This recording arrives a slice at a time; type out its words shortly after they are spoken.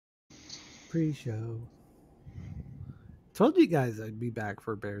Pre-show. Told you guys I'd be back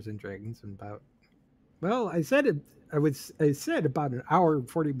for Bears and Dragons in about. Well, I said it. I said about an hour and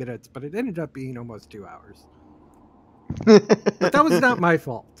 40 minutes, but it ended up being almost 2 hours. But that was not my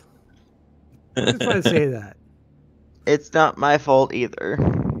fault. I just want to say that. It's not my fault either.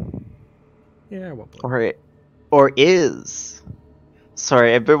 Yeah, well, Or is.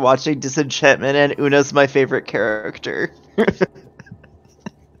 Sorry, I've been watching Disenchantment and Una's my favorite character.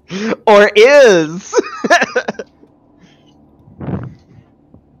 Or is!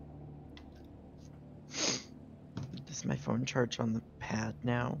 Does my phone charge on the pad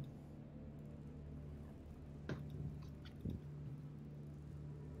now?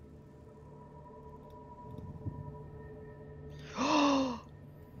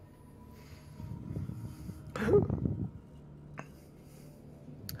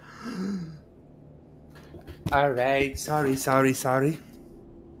 All right. Sorry.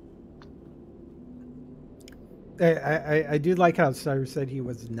 I do like how Cyrus said he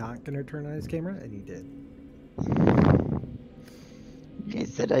was not going to turn on his camera, and he did. I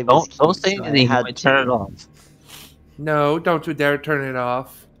said I was Don't say anything. You might turn it off. No, don't you dare turn it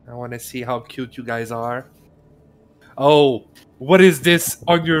off. I want to see how cute you guys are. Oh, what is this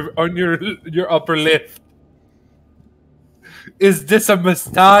on your upper lip? Is this a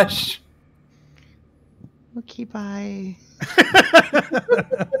mustache? Okay, bye.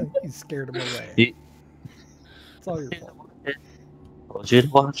 He scared him away. It's all your fault. Told you to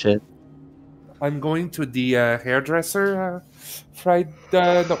watch it. I'm going to the hairdresser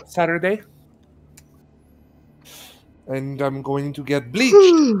Saturday. And I'm going to get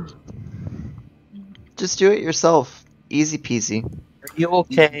bleached. Just do it yourself. Easy peasy. Are you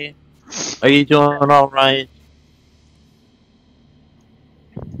okay? Are you doing all right?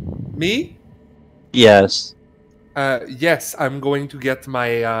 Me? Yes. Yes, I'm going to get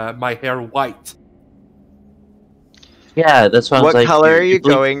my my hair white. Yeah, that's what I was What like. color are you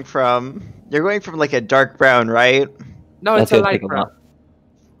going from? You're going from like a dark brown, right? No, it's a light brown.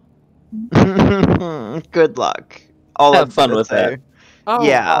 Good luck. All Have fun with that. Oh,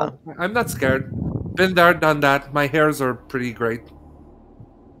 Yeah. oh, I'm not scared. Been there, done that. My hairs are pretty great.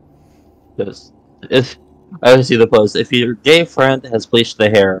 Just, if I always see the post, if your gay friend has bleached the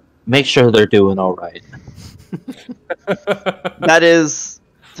hair, make sure they're doing all right. That is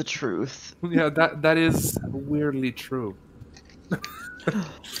the truth. Yeah, that is weirdly true.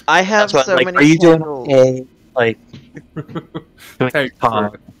 I have That's so what, like, many. are you doing candles. okay? Like, Thanks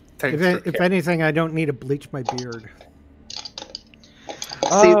for If anything, I don't need to bleach my beard.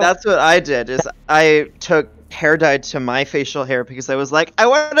 See, that's what I did. Is I took hair dye to my facial hair because I was like, I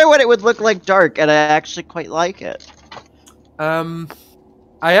wonder what it would look like dark, and I actually quite like it. I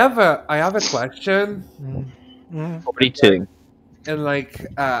have a question. 42. And like,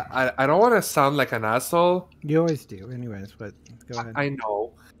 I don't want to sound like an asshole. You always do, anyways. But go ahead. I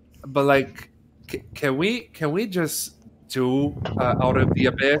know, but like, can we just do Out of the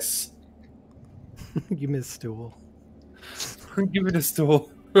Abyss? You missed stool. Give me the stool.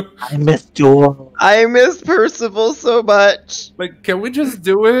 I missed Joel. I miss Percival so much. Like, can we just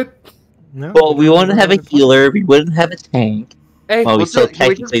do it? No. Well, we wouldn't have a healer. We wouldn't have a tank. Hey, Well, we still Can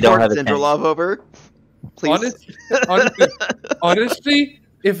we just technically don't port have a tank. Cinderlove over? Please. honestly,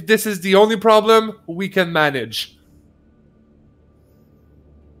 if this is the only problem, we can manage.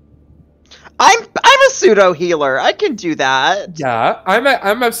 I'm a pseudo healer. I can do that. Yeah,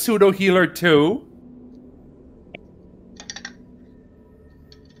 I'm a pseudo healer too.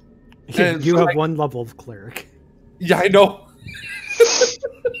 And You so, have like, one level of cleric. Yeah, I know.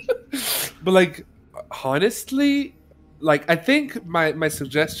 But like, honestly, like, I think my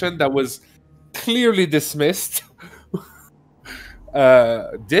suggestion that was clearly dismissed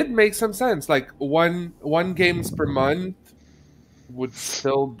did make some sense. Like, one games per month would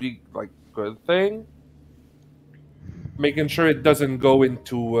still be like good thing. Making sure it doesn't go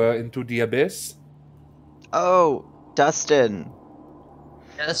into the abyss. Oh, Dustin.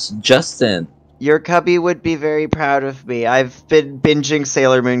 Yes, Justin. Your cubby would be very proud of me. I've been binging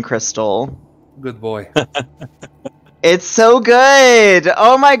Sailor Moon Crystal. Good boy. It's so good!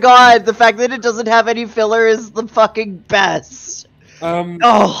 Oh my god, the fact that it doesn't have any filler is the fucking best.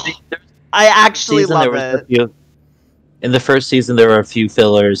 Oh, I actually love it. In the first season, there were a few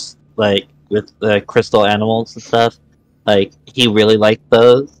fillers, like with the crystal animals and stuff. Like, he really liked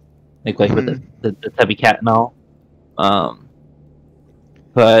those, like with the Tubby Cat and all.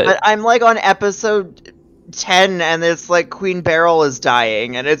 But I'm like on episode 10 and it's like Queen Beryl is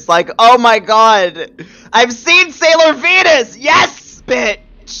dying and it's like, oh my god, I've seen Sailor Venus! Yes,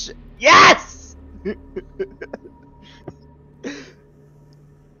 bitch! Yes!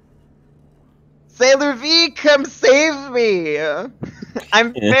 Sailor V, come save me!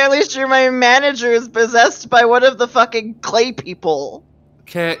 I'm fairly sure my manager is possessed by one of the fucking clay people.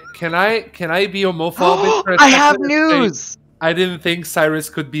 Can I be homophobic for a I second have and say news! I didn't think Cyrus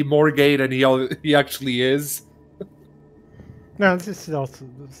could be more gay than he actually is. No, it's just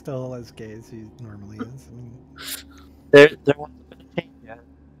still as gay as he normally is. I mean, There wasn't been a change yet.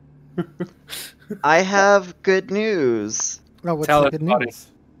 I have good news. oh, what's Tell the us, good buddy. news?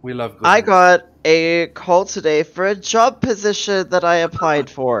 We love good I news. got a call today for a job position that I applied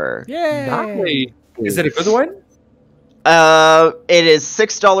for. Yay! Nice. Is it a good one? It is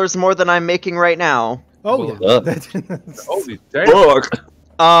 $6 more than I'm making right now. Oh, Well, yeah. Holy damn.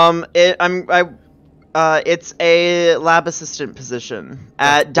 It's a lab assistant position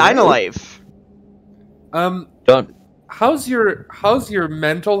at Dynalife. Don't. How's your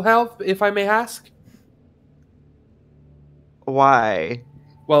mental health, if I may ask? Why?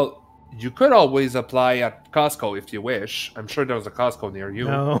 Well, you could always apply at Costco if you wish. I'm sure there's a Costco near you.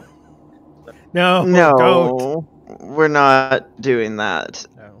 No. No. No, Don't. we're not doing that.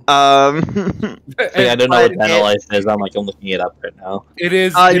 No. Hey, I don't know what But Dynalife is. I'm looking it up right now. It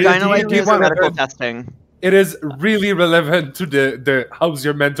is. Dynalife do you is want- medical testing. It is really relevant to the how's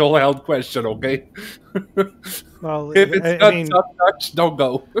your mental health question. Okay. Well, If it's I not mean, top notch, don't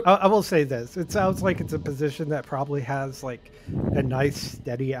go. I will say this. It sounds like it's a position that probably has like a nice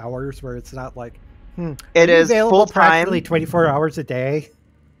steady hours where it's not like, It are you is available full time. practically 24 hours a day,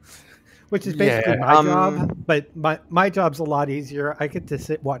 which is basically Yeah. my job. But my job's a lot easier. I get to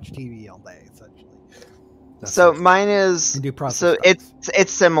sit watch TV all day essentially. So mine is And do process so drugs.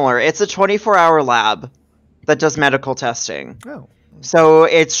 it's similar. It's a 24-hour lab that does medical testing. Oh, So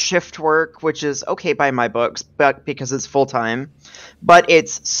it's shift work, which is okay by my books, but because it's full time. But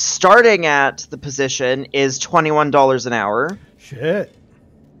it's starting at the position is $21 an hour shit.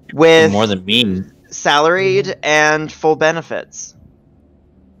 with More than me. salaried and full benefits.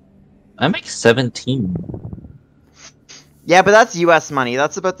 I make 17. Yeah, but that's US money.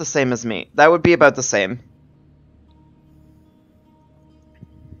 That's about the same as me. That would be about the same.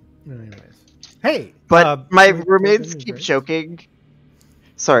 Anyways, hey, But my what roommates is keep it? joking.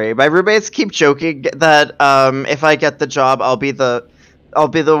 Sorry, my roommates keep joking that if I get the job, I'll be the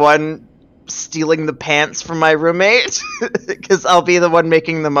one stealing the pants from my roommate because I'll be the one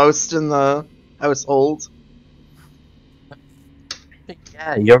making the most in the household.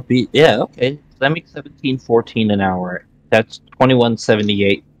 Yeah, okay. So that makes 17.14 an hour. That's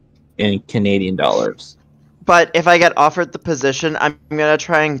 21.78 in Canadian dollars. But if I get offered the position, I'm gonna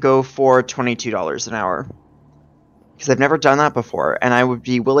try and go for $22 an hour because I've never done that before, and I would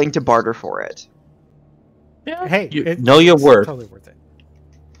be willing to barter for it. Yeah. Hey, Know your it's worth. Totally worth it.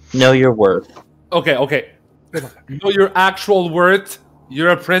 Know your worth. Okay. Know your actual worth. You're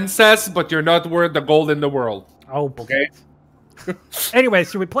a princess, but you're not worth the gold in the world. Oh, Okay. Anyway,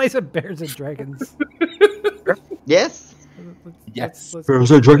 should we play some Bears and Dragons? Yes. Yes. Let's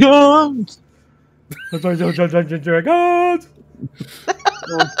There's a dragon! play some Dungeons and Dragons.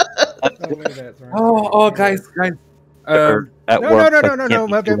 Oh, guys. At No, work, no, I no, no, no,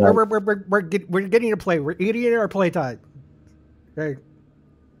 can't be too loud. we're getting to play. We're eating our playtime. Okay.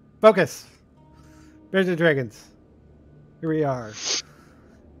 Focus. Bears and Dragons. Here we are.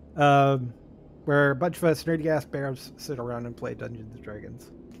 Where a bunch of us nerdy ass bears sit around and play Dungeons and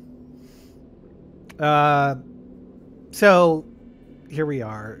Dragons. So here we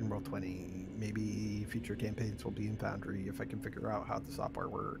are in World 20. Maybe future campaigns will be in Foundry if I can figure out how the software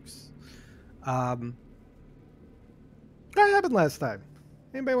works. What happened last time?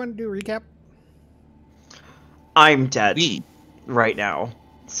 Anybody want to do a recap? I'm dead right now.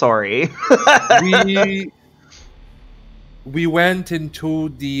 Sorry. we went into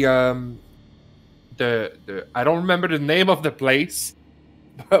the I don't remember the name of the place,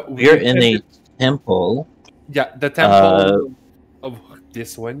 but We're in a temple. Yeah, the temple of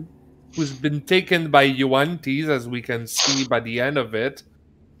this one, who's been taken by Yuan-Tis, as we can see by the end of it.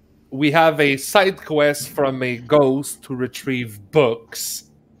 We have a side quest from a ghost to retrieve books.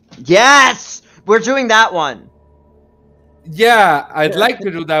 Yes! We're doing that one. Yeah, I'd like to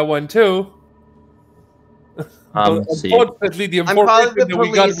do that one too. But See. unfortunately, the I'm calling information the that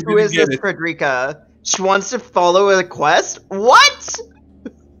we got, police. we Who is didn't this, get it. Frederica? She wants to follow a quest? What?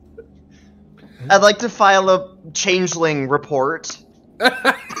 I'd like to file a changeling report.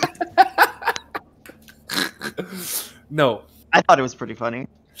 No. I thought it was pretty funny.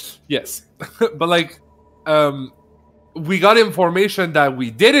 Yes. But we got information that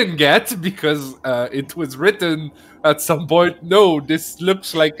we didn't get because it was written at some point, no, this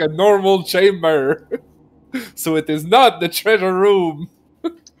looks like a normal chamber. So it is not the treasure room.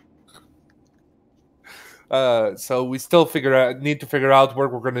 So we still need to figure out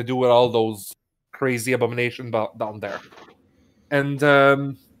what we're gonna do with all those crazy abominations down there. And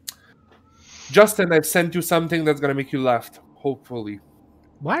Justin, I've sent you something that's gonna make you laugh. Hopefully.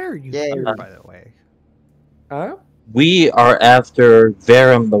 Why are you Yay. here, by the way? Huh? We are after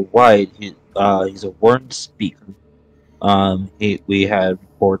Verum the White. He's a word speaker. We had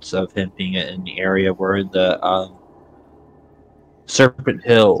reports of him being in the area where the Serpent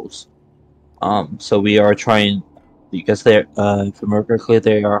Hills. So we are trying, because they're, if I remember correctly,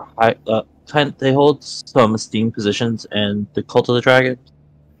 they are high. They hold some esteemed positions in the Cult of the Dragon.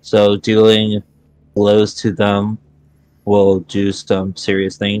 So dealing blows to them will do some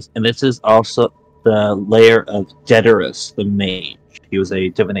serious things. And this is also the lair of Diderius, the mage. He was a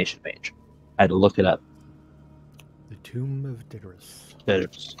divination mage. I had to look it up. The Tomb of Diderius.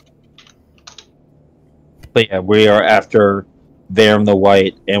 Diderius. But yeah, we are after Verum the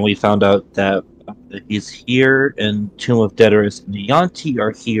White, and we found out that he's here, and Tomb of Diderius and the Yanti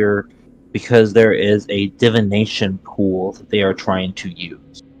are here because there is a divination pool that they are trying to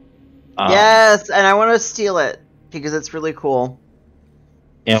use. Yes, and I want to steal it because it's really cool.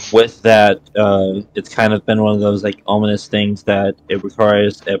 And with that, it's kind of been one of those like ominous things that it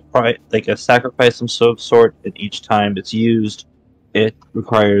requires a sacrifice of some sort, and each time it's used, it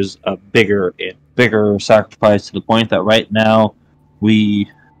requires a bigger and bigger sacrifice to the point that right now,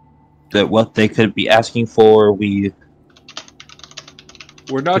 what they could be asking for, we're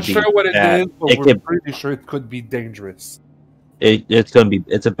not sure what it is, but we're pretty sure it could be dangerous.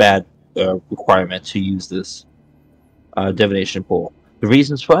 It's a bad requirement to use this divination pool. The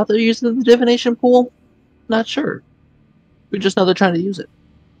reasons why they're using the divination pool, not sure. We just know they're trying to use it.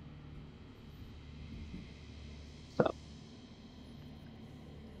 So,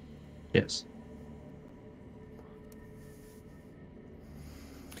 yes.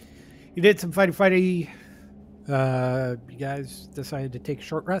 You did some fighty. You guys decided to take a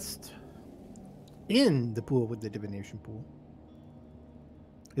short rest in the pool with the divination pool.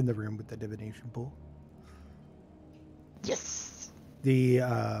 In the room with the divination pool. Yes. The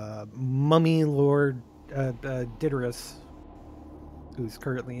mummy lord Diderius, who's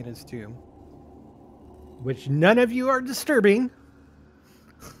currently in his tomb, which none of you are disturbing.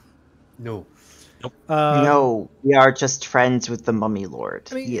 No. No, we are just friends with the mummy lord.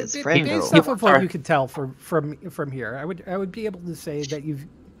 I mean, he is friend. based off of what you can tell from here, I would be able to say that you've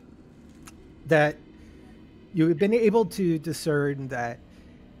been able to discern that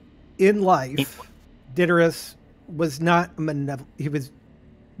in life, Diderius was not malevolent. He was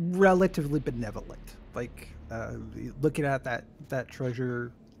relatively benevolent. Like looking at that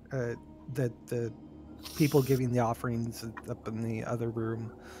treasure, the people giving the offerings up in the other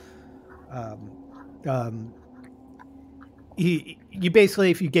room. You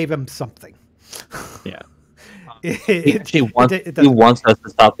basically, if you gave him something, yeah, he wants us to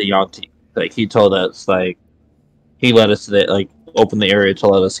stop the Yanti. Like he told us, like he let us open the area to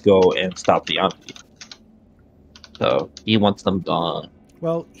let us go and stop the Yanti. So he wants them gone.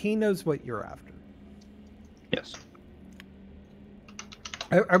 Well, he knows what you're after. Yes.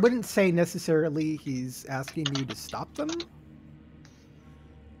 I wouldn't say necessarily he's asking you to stop them.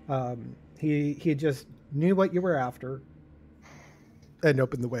 He just knew what you were after and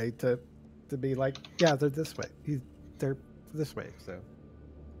opened the way to be like, yeah, they're this way. They're this way. So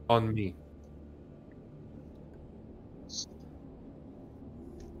on me.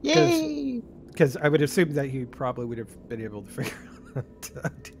 Yay! Because I would assume that he probably would have been able to figure out to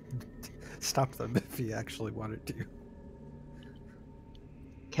stop them if he actually wanted to.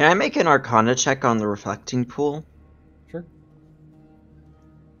 Can I make an Arcana check on the reflecting pool? Sure.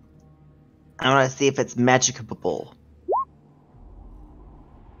 I want to see if it's magicable.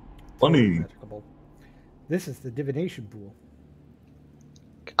 Funny. Magical. This is the divination pool.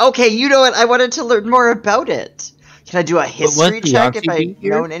 Okay, you know what? I wanted to learn more about it. Can I do a history check if I've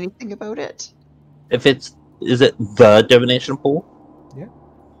known anything about it? Is it the divination pool? Yeah.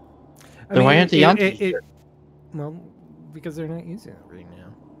 Then why aren't the Yankees here? Well, because they're not using it right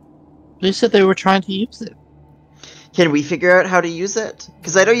now. They said they were trying to use it. Can we figure out how to use it?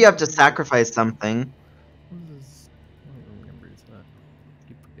 Because I know you have to sacrifice something.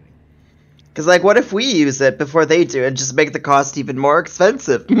 Because, like, what if we use it before they do and just make the cost even more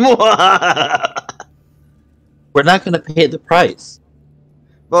expensive? We're not going to pay the price.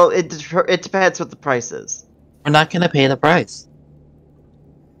 Well, it depends what the price is. We're not going to pay the price.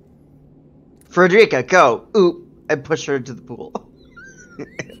 Frederica, go. Oop. And push her into the pool.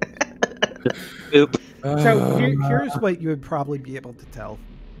 Oop. So here's what you would probably be able to tell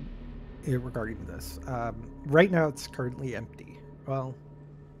regarding this. Right now it's currently empty. Well,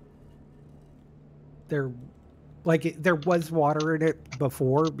 there, there was water in it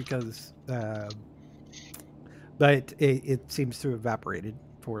before because, but it seems to have evaporated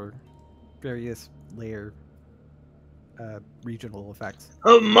for various layer regional effects.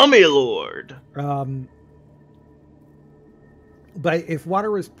 Oh, mummy lord! But if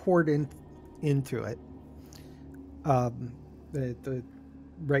water was poured into it, the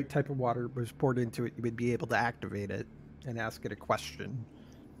right type of water was poured into it, you would be able to activate it and ask it a question.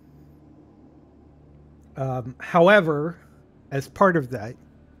 However, as part of that,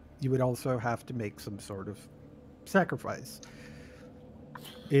 you would also have to make some sort of sacrifice.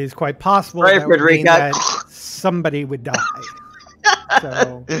 It is quite possible Right, that would mean Frederica. that somebody would die.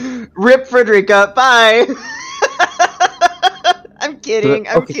 So, Rip Frederica, bye! I'm kidding,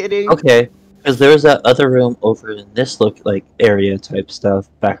 I'm Okay, kidding. Okay, because there was that other room over in this area type stuff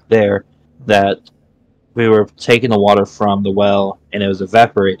back there that we were taking the water from the well and it was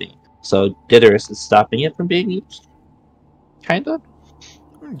evaporating. So Diderius is stopping it from being used. Kind of.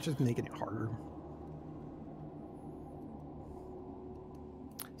 just making it harder.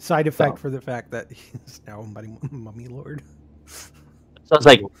 Side effect for the fact that he's now mummy lord. So it's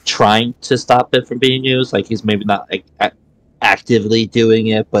like trying to stop it from being used. Like he's maybe not like actively doing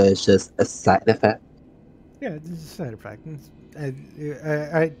it, but it's just a side effect. Yeah, it's a side effect.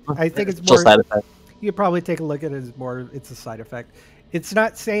 I think it's Still more. side effect. You could probably take a look at it as more. It's a side effect. It's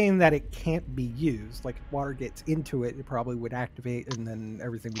not saying that it can't be used. Like if water gets into it, it probably would activate, and then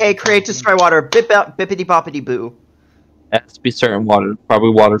everything. Okay, create, destroy water. Bippity boppity boo. It has to be certain water. Probably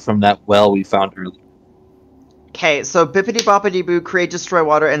water from that well we found earlier. Okay, so bippity boppity boo, create, destroy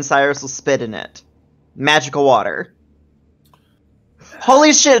water, and Cyrus will spit in it. Magical water.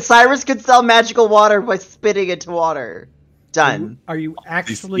 Holy shit, Cyrus could sell magical water by spitting into water. Done. Are you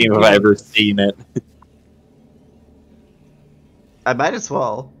actually? Have I ever seen it? I might as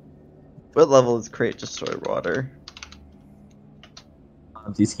well. What level is create, destroy water?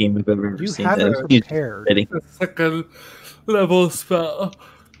 The scheme I've ever You seen. haven't It. He's prepared. spitting. The second level spell.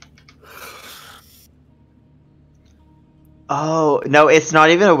 Oh, no, it's not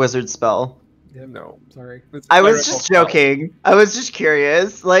even a wizard spell. Yep, No. sorry. It's a I was clerical just spell. joking. I was just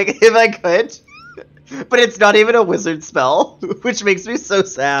curious, like, if I could. But it's not even a wizard spell, which makes me so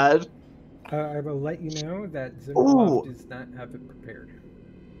sad. I will let you know that Ooh. Zimmerloff does not have it prepared.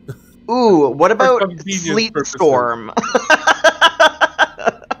 Ooh, what about convenience Sleet purposes. Storm?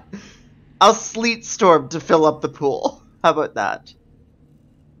 I'll Sleet Storm to fill up the pool. How about that?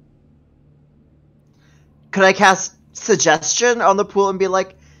 Could I cast Suggestion on the pool and be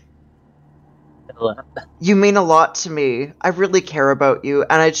like, you mean a lot to me. I really care about you,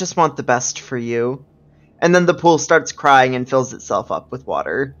 and I just want the best for you. And then the pool starts crying and fills itself up with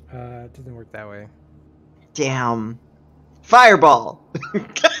water. It doesn't work that way. Damn. Fireball!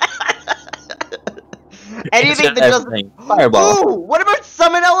 Anything that doesn't... Everything. Fireball. Ooh, what about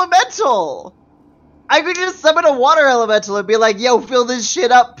Summon Elemental? I could just summon a water elemental and be like, yo, fill this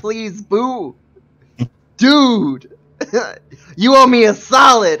shit up, please, boo. Dude! You owe me a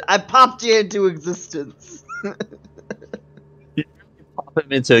solid! I popped you into existence. Pop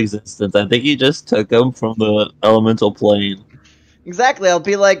him into existence. I think he just took him from the elemental plane. Exactly, I'll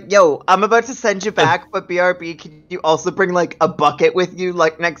be like, yo, I'm about to send you back, but BRB, can you also bring, like, a bucket with you,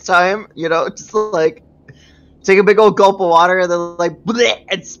 like, next time? You know, just, like, take a big old gulp of water and then, like, bleh,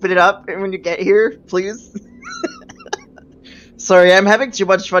 and spit it up when you get here, please? Sorry, I'm having too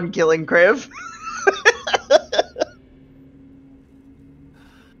much fun killing Kriv.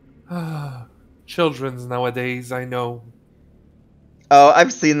 Children's nowadays, I know. Oh,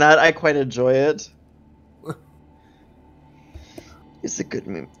 I've seen that. I quite enjoy it. It's a good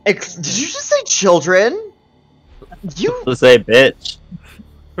meme. Did you just say children? You... To say bitch.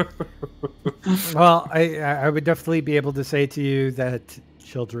 Well, I would definitely be able to say to you that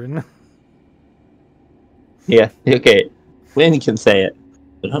children. Yeah, okay. Lynn can say it.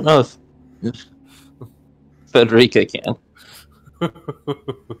 I don't know if Federica can.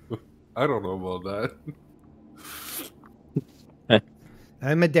 I don't know about that.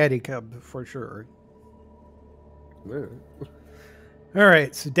 I'm a daddy cub for sure. Yeah. All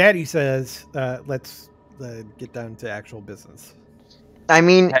right, so Daddy says, let's get down to actual business. I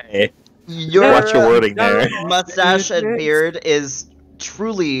mean, Hey, your watch your wording there. mustache and beard is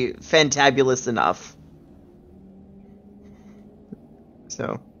truly fantabulous enough.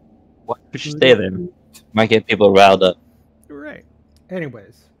 So, Why would you stay there? Might get people riled up. All right.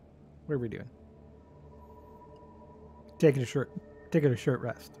 Anyways, what are we doing? Taking a short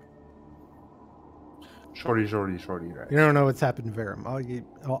rest. Shorty, right? You don't know what's happened to Verum.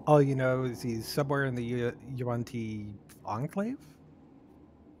 All you know is he's somewhere in the Yuan-Ti Enclave.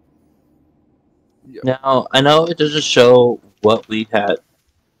 Now, I know it doesn't show what we had.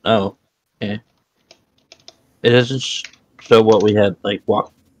 Oh, okay. It doesn't show what we had, like,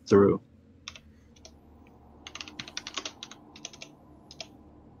 walked through.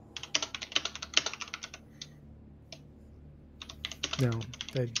 No,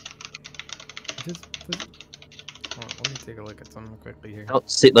 they just. Hold on, let me take a look at something quickly here. I don't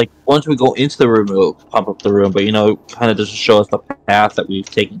see, like, once we go into the room, it'll pop up the room, but, you know, it kind of doesn't show us the path that we've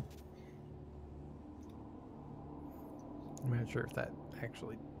taken. I'm not sure if that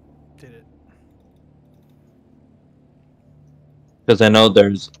actually did it. Because I know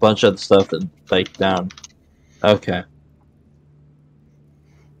there's a bunch of stuff that, like, down. Okay.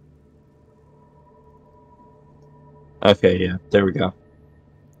 Okay, yeah, there we go.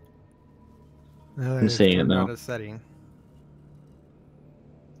 Now I'm seeing it now. A setting.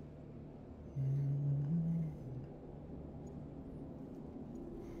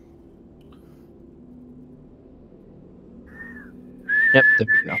 Yep, there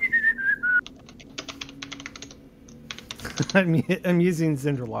we go. I'm using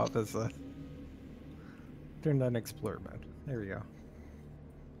Zinderlop as a turned on Explorer mode. There we go.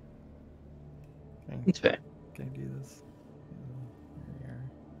 Okay. Can I do this? There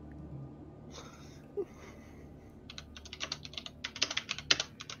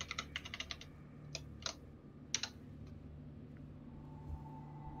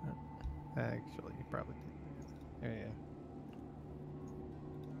we are. Actually, probably. There you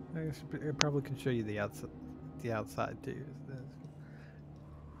go. I guess it probably can show you the outside. The outside too.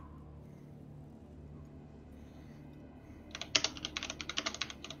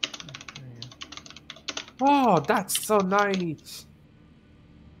 Oh, that's so nice.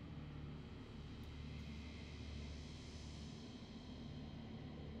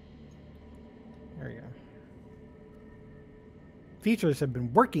 There you go. Features have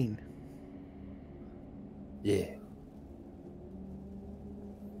been working. Yeah.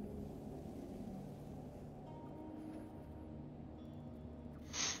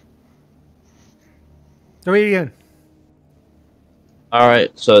 So what are you doing?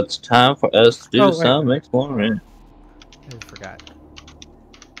 Alright, so it's time for us to do Oh, some wait. exploring. I forgot.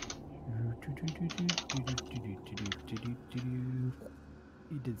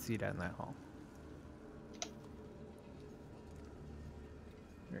 You did see that in that hall.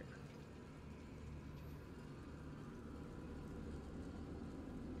 Right.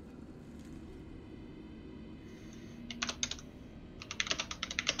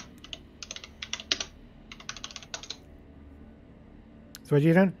 So what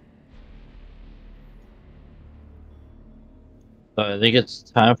you done? So I think it's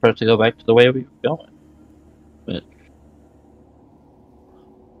time for us to go back to the way we were going. But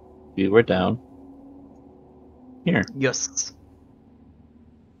we were down here. Yes.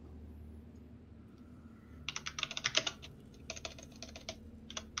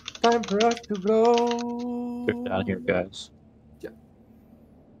 Time for us to go. We're down here, guys.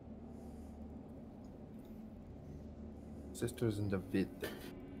 Sisters in the vid.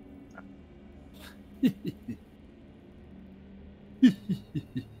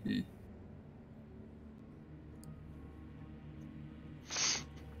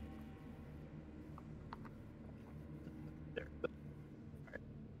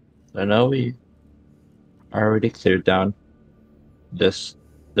 I know we already cleared down this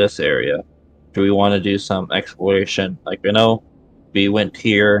area. Do we want to do some exploration? Like, I know we went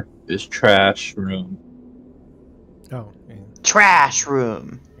here, this trash room. Oh, yeah. Trash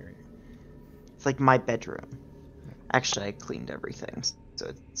room. Here we go. It's like my bedroom. Actually, I cleaned everything, so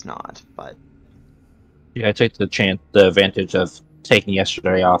it's not. But Yeah, I took the advantage of taking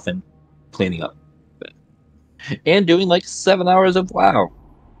yesterday off and cleaning up. And doing like 7 hours of WoW.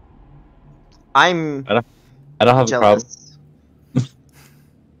 I'm I don't have a problem. jealous.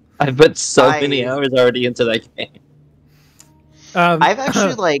 I put so many hours already into that game. I've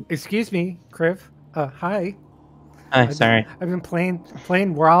actually like. Excuse me, Kriv. Hi. Hi, sorry. I've been playing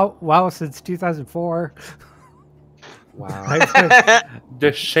WoW since 2004. Wow.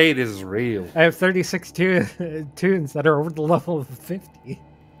 The shade is real. I have 36 tunes that are over the level of 50.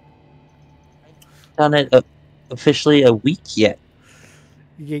 Done it officially a week yet.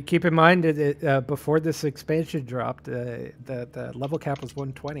 You keep in mind that before this expansion dropped, the level cap was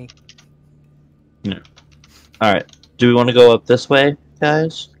 120. Yeah. All right. Do we want to go up this way,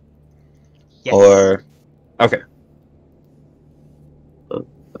 guys? Yes. Or okay.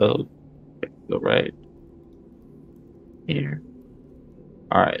 Oh, go right here.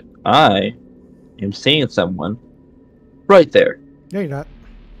 All right. I am seeing someone right there. No, you're not.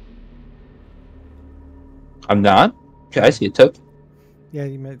 I'm not. Okay, I see a token. Yeah,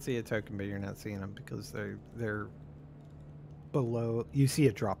 you might see a token, but you're not seeing them because they're below. You see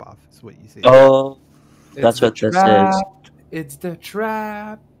a drop off. Is what you see. Oh, It's that's the what this trap. is. It's the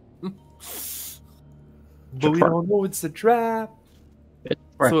trap. But we Trap. don't know it's a trap.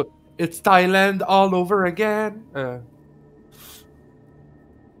 Right. So it's Thailand all over again. So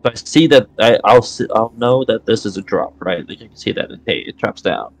I see that I'll know that this is a drop, right? Like you can see that it drops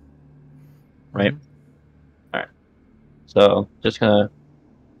down, right? Mhm. All right. So just gonna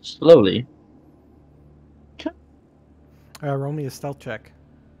slowly. Roll me a stealth check.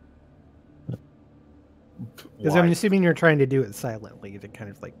 Because Why? I'm assuming you're trying to do it silently to kind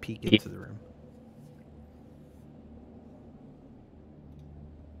of like peek into the room.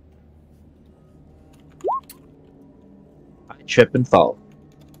 I trip and fall.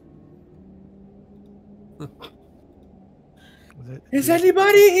 Is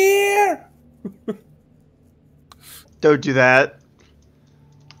anybody here? Don't do that.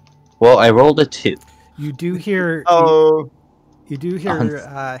 Well, I rolled a 2. You do hear. Oh, You do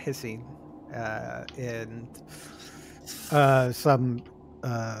hear hissing and some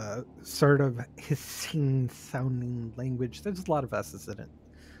sort of hissing sounding language. There's a lot of S's in it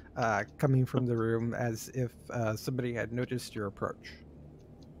coming from the room as if somebody had noticed your approach.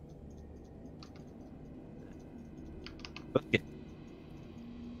 Okay.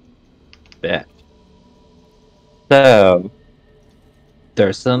 Back. So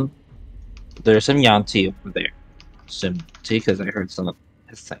there's some Yanti over there. Some because I heard some of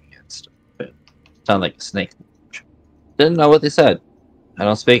his thing and stuff. But sound like a snake. Didn't know what they said. I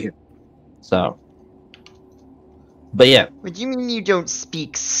don't speak it. So but yeah, what do you mean you don't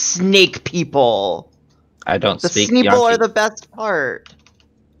speak snake people? I don't The speak Sneeple Yanti. are the best part.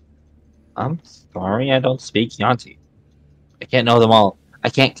 I'm sorry, I don't speak Yanti. I can't know them all. I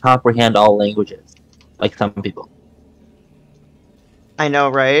can't comprehend all languages, like some people. I know,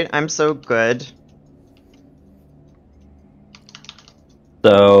 right? I'm so good.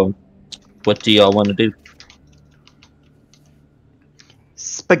 So, what do y'all want to do?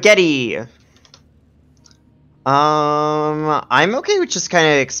 Spaghetti. I'm okay with just kind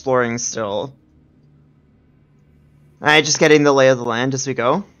of exploring still. Just getting the lay of the land as we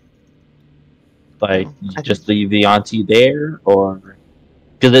go. Like, Oh, you I just leave the auntie there, or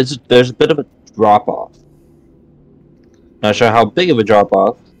because there's a bit of a drop off. Not sure how big of a drop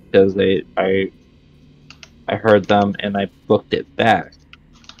off because I heard them and I booked it back.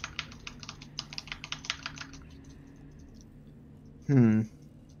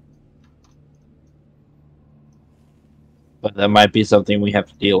 But that might be something we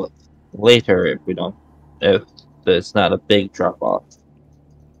have to deal with later if it's not a big drop off.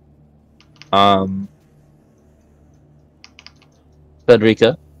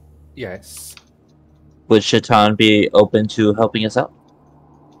 Federica, Yes. would Shaitan be open to helping us out?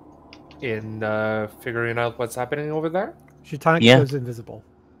 In figuring out what's happening over there? Shaitan Yeah. goes invisible.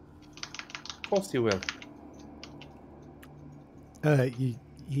 Of course you will.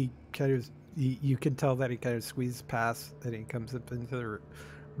 He kind of you can tell that he kind of squeezes past and he comes up into the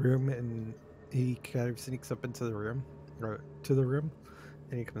room and he kind of sneaks up into the room or to the room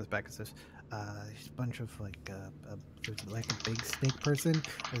and he comes back and says there's a bunch of there's like a big snake person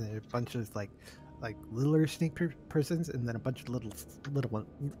and then a bunch of like littler snake persons and then a bunch of little one,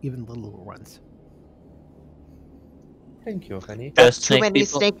 even littler ones. Thank you, honey. That's Just too snake many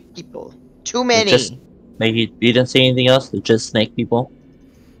people? snake people. Too many. Just maybe you didn't say anything else. They're just snake people.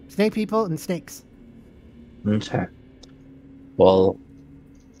 Snake people and snakes. Okay. Well,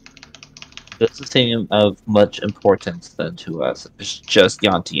 this is a thing of much importance then to us. It's just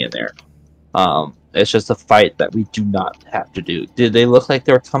Yanti in there. It's just a fight that we do not have to do. Did they look like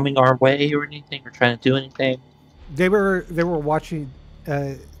they were coming our way or anything, or trying to do anything? They were watching.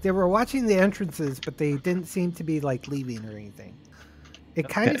 They were watching the entrances, but they didn't seem to be like leaving or anything. It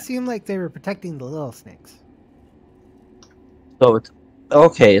kind of Okay. seemed like they were protecting the little snakes. So it's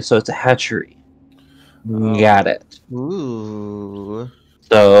okay. So it's a hatchery. Got it. Ooh.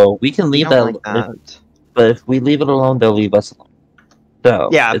 So we can We leave don't that, like that. but if we leave it alone, they'll leave us alone. So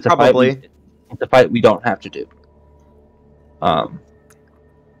Yeah, it's probably. it's a fight we don't have to do. The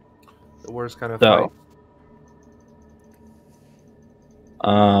worst kind of So,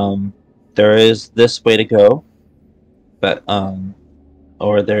 fight. there is this way to go, but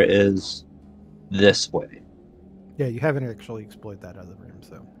or there is this way. Yeah, you haven't actually explored that other room,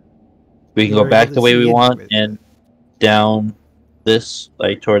 so We can You go were back able the to way see we into want it. and down this,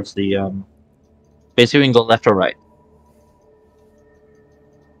 like towards the Basically, we can go left or right.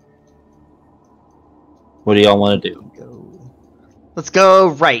 What do y'all want to do? Let's go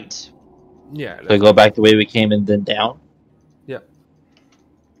right. Yeah. So go back the way we came and then down. Yeah.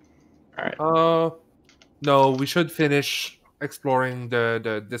 Alright. No, we should finish exploring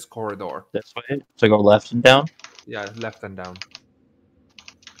this corridor. This way. So go left and down. Yeah, left and down.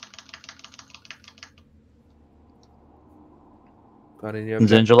 Got any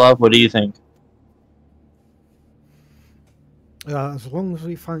objectives? Zinjalov, what do you think? As long as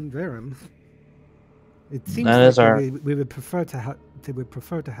we find Verum, it seems That like is our- we would prefer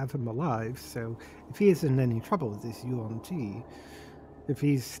to have him alive. So if he is in any trouble with this UMT, if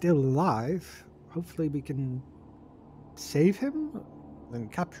he's still alive, hopefully we can save him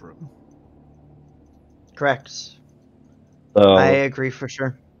and capture him. Correct. So I agree for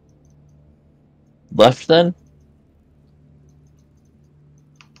sure. left then?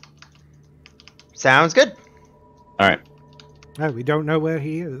 Sounds good. Alright. Oh, we don't know where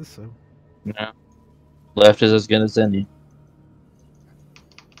he is, so No. Left is as good as any.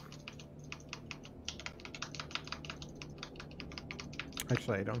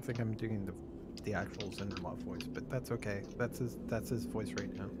 actually, I don't think I'm doing the actual Zinderlov voice, but that's okay. That's his voice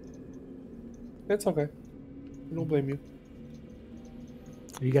right now. It's okay. I don't blame you.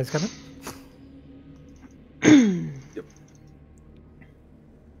 Are you guys coming? Yep.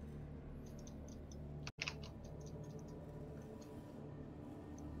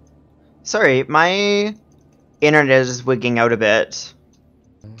 Sorry, my internet is wigging out a bit.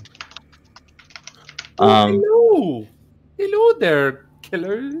 Hello! Hello there,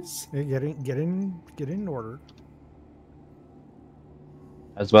 killers! Hey, get in order.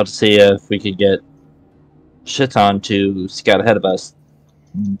 I was about to see if we could get Shiton to scout ahead of us.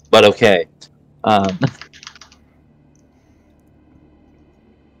 But okay.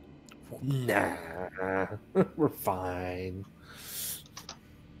 Nah, we're fine.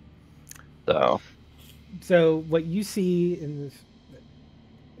 So what you see in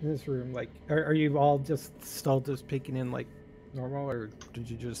this room, like, are you all still just peeking in like normal, or did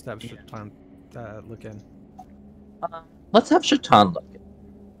you just have Shitan look in? Let's have Shiton look.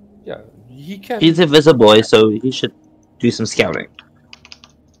 Yeah, he can. He's invisible, so he should do some scouting.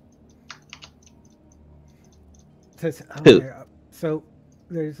 Who? So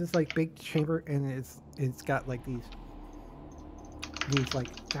there's this like big chamber, and it's got like these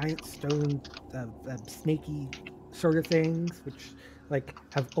like giant stone snaky sort of things, which like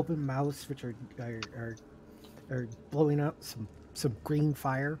have open mouths, which are blowing out some green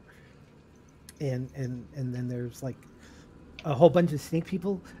fire, and then there's like a whole bunch of snake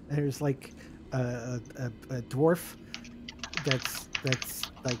people. And there's like a dwarf that's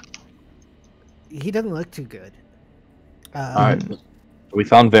like, he doesn't look too good. Alright. We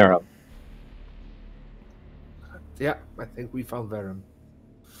found Verum. Yeah, I think we found Verum.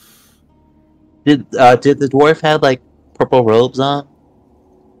 Did the dwarf have like purple robes on?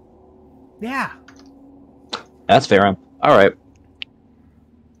 Yeah. That's Verum. Alright.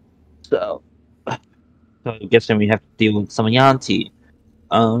 So I guess then we have to deal with some Yanti.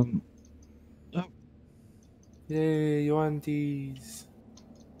 Yay, Yuantis.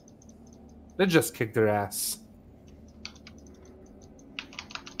 Let's just kick their ass.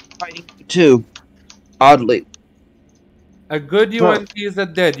 Fighting two. Oddly. A good Yuanti is a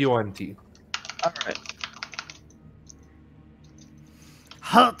dead Yuanti. Alright.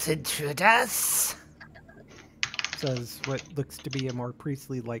 Halt, intruders! Says what looks to be a more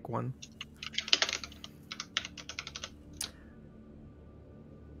priestly-like one.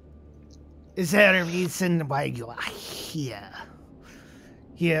 Is there a reason why you are here?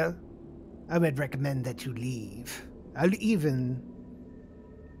 Here, I would recommend that you leave. I'll even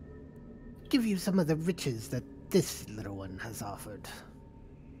give you some of the riches that this little one has offered.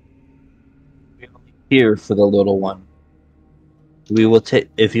 Here for the little one. We will take.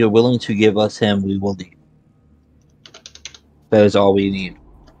 If you're willing to give us him, we will leave. That is all we need.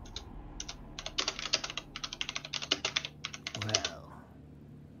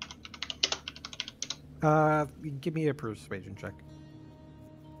 Well, give me a persuasion check.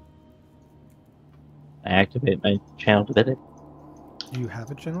 I activate my channel divinity. Do you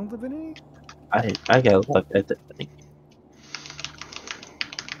have a channel divinity? I got luck at the, I think.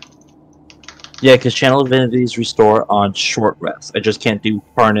 Yeah, because channel divinities restore on short rest. I just can't do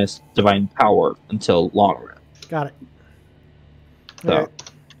harness divine power until long rest. Got it. So,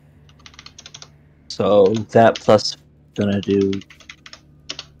 Alright. so that plus gonna do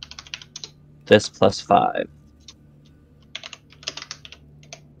this plus 5.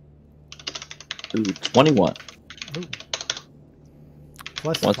 Ooh, 21. Ooh.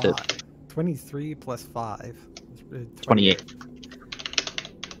 Plus What's 5. it? 23 plus 5. 28. 28.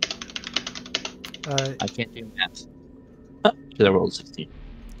 I can't do math. Huh, because I rolled 16.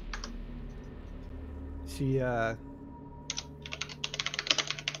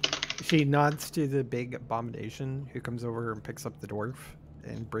 She nods to the big abomination who comes over and picks up the dwarf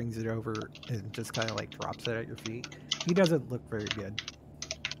and brings it over and just kind of like drops it at your feet. He doesn't look very good.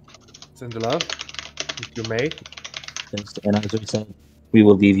 Send the love, if you may. And as we said, we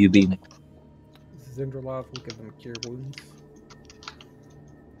will leave you be now. Zinderloff will give him cure wounds.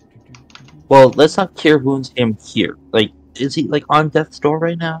 Well, let's not cure wounds him here. Like, is he like on death's door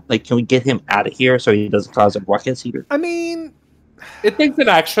right now? Like, can we get him out of here so he doesn't cause a ruckus here? I mean, It takes an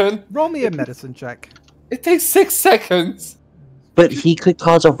action. roll me a medicine check. It takes 6 seconds. But he could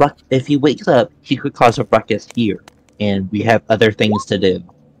cause a ruckus. If he wakes up, he could cause a ruckus here. And we have other things to do.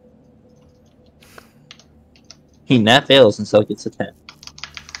 He nat fails and still gets a 10.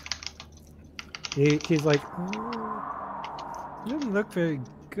 He's like, you don't look very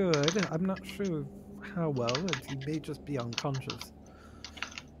good. I'm not sure how well. He may just be unconscious.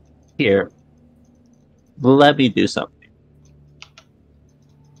 Here. Let me do something.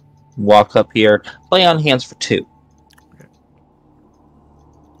 Walk up here. Play on hands for 2. Okay.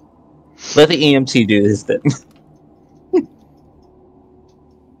 Let the EMT do his thing.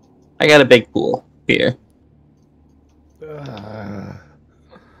 I got a big pool here.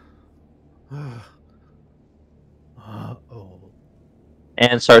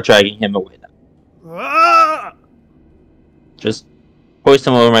 And start dragging him away now. Just hoist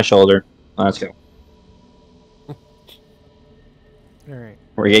him over my shoulder. Let's go. Alright.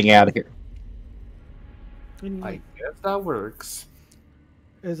 We're getting out of here. I guess that works.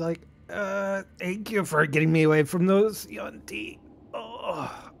 It's like, thank you for getting me away from those Yonti.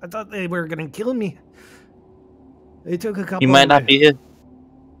 Oh, I thought they were gonna kill me. They took a couple. You might not be.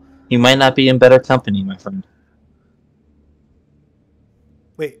 You might not be in better company, my friend.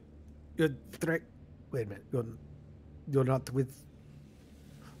 Wait, you're wait a minute. You're not with.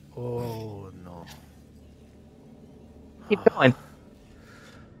 Oh no. Keep going.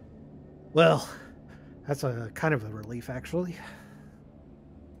 Well, that's a kind of a relief, actually.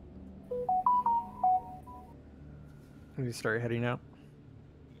 We start heading out.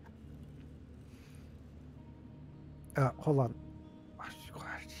 Hold on.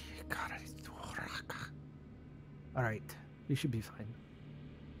 All right, you should be fine.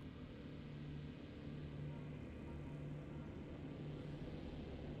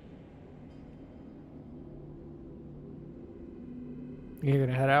 You're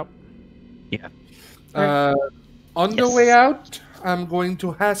gonna head out? Yeah. On the way out, I'm going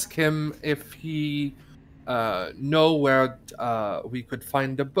to ask him if he know where we could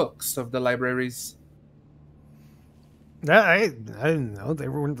find the books of the libraries. I didn't know they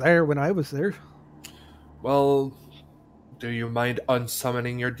weren't there when I was there. Well, do you mind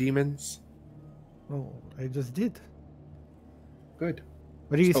unsummoning your demons? Oh, I just did. Good.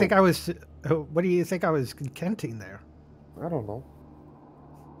 What do you So- think I was? What do you think I was canting there? I don't know.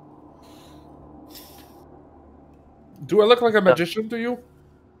 Do I look like a magician to you?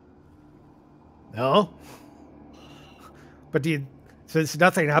 No. But since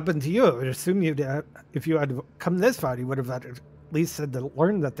nothing happened to you, I would assume you'd, if you had come this far, you would have at least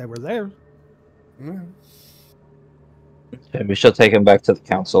learned that they were there. Yeah. Okay, we shall take him back to the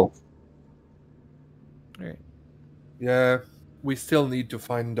council. All right. Yeah, we still need to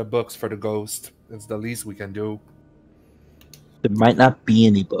find the books for the ghost. It's the least we can do. There might not be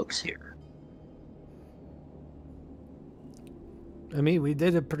any books here. I mean, we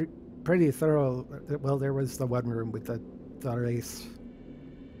did a pretty thorough. Well, there was the one room with the race.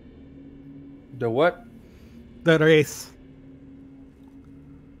 The what? The race.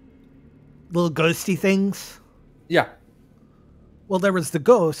 Little ghosty things. Yeah. Well, there was the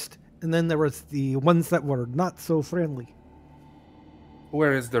ghost, and then there was the ones that were not so friendly.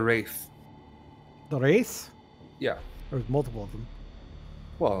 Where is the wraith? The race? Yeah. There's multiple of them.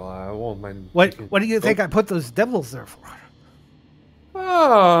 Well, I won't mind. What taking- do you think I put those devils there for?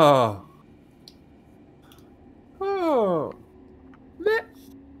 Oh. Oh. Meh.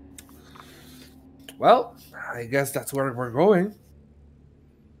 Well, I guess that's where we're going.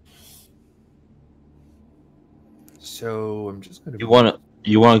 So I'm just gonna.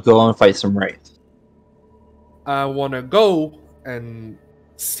 You wanna go and fight some wraiths? I wanna go and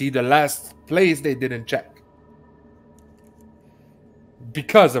see the last place they didn't check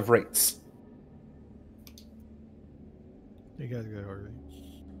because of rates. You guys go already.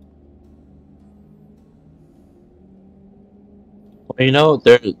 Well, you know,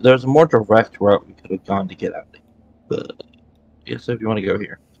 there's a more direct route we could have gone to get out of here. But I guess if you want to go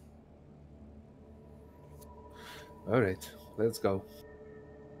here. All right, let's go.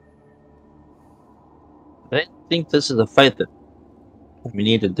 I think this is a fight that we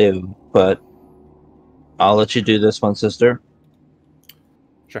need to do, but I'll let you do this one, sister.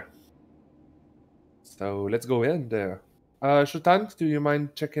 Sure. So let's go in there. Shutant, do you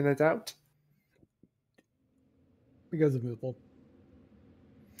mind checking it out? Because of Moople.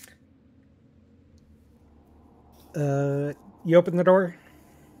 You open the door?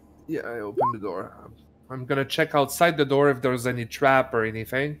 Yeah, I opened the door. I'm gonna check outside the door if there's any trap or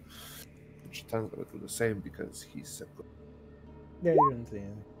anything. Shutan's gonna do the same because he's simple. Yeah, you didn't see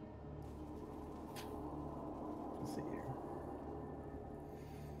anything. Let's see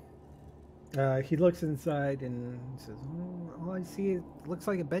here. He looks inside and says, all I see looks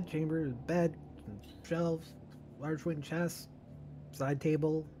like a bed chamber. Bed, shelves, large wooden chest, side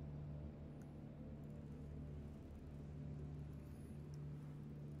table.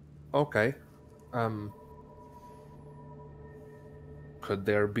 Okay. Could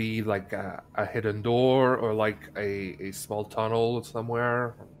there be like a hidden door or like a small tunnel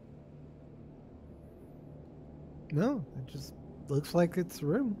somewhere? No, it just looks like it's a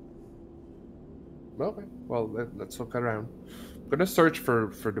room. Okay, well, let's look around. I'm gonna search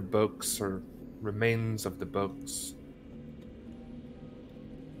for the books or remains of the books.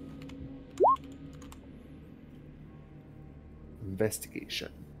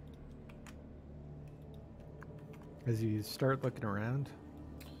 Investigation. As you start looking around.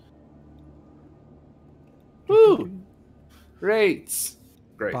 Woo! Great!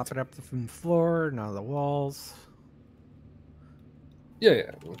 Great. Pop it up from the floor and on the walls.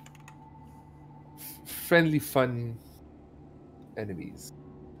 Yeah. Friendly, fun enemies.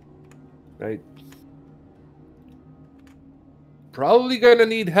 Right? Probably gonna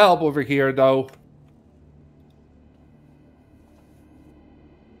need help over here, though.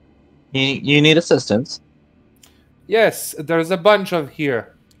 You need assistance. Yes, there's a bunch of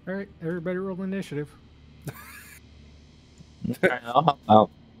here. All right, everybody roll initiative. I'll help out.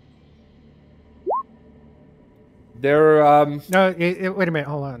 They're No, wait a minute,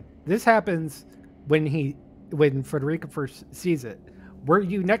 hold on. This happens when Frederica first sees it. Were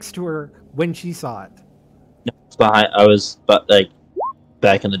you next to her when she saw it? No, it's behind. I was, but like,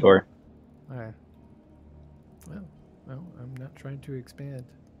 back in the door. Okay. Well, I'm not trying to expand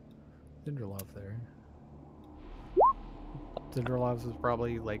Zinderlov there. Zinderlov's is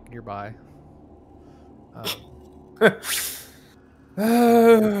probably like nearby.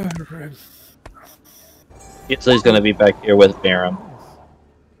 So he's gonna be back here with Barum.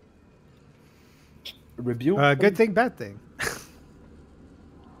 Review. Good thing, bad thing.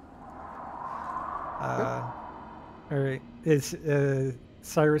 All right. Is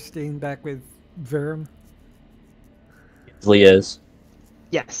Cyrus staying back with Verum? He is.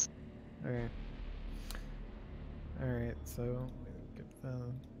 Yes. All right. All right. So let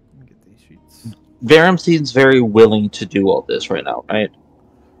me get these sheets. Barum seems very willing to do all this right now, right?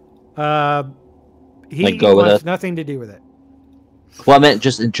 He Like, go with wants it? nothing to do with it. Well, I meant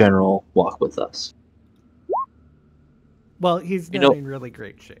just in general, walk with us. Well, he's You not know- in really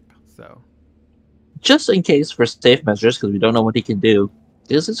great shape, so. Just in case for safe measures, because we don't know what he can do.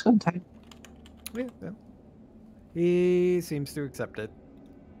 Is this going to Yeah, well, he seems to accept it.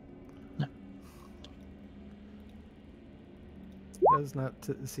 No. Does not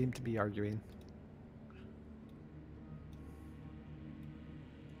seem to be arguing.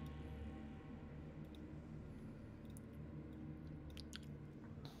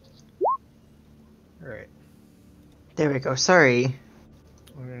 All right. There we go. Sorry.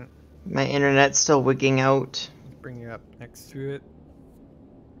 All right. My internet's still wigging out. Bring you up next to it.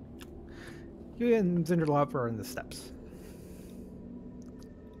 You and Zinderlov are on the steps.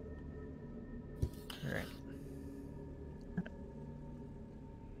 Alright. Let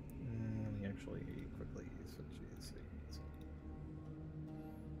me actually quickly switch these things.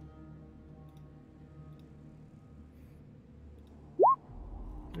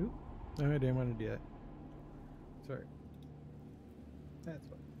 Oop. No, I didn't want to do that. Sorry. That's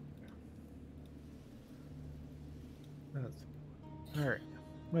fine. That's alright.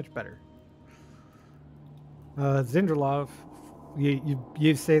 Much better. Zinderlov,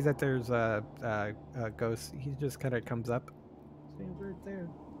 you say that there's a ghost. He just kind of comes up. Stand right there.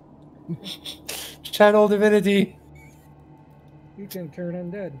 Channel divinity. You can turn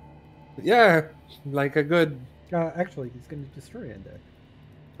undead. Yeah, like a good. Actually, he's going to destroy undead.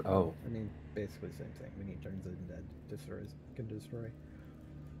 Oh. I mean, basically the same thing. When he turns undead, can destroy.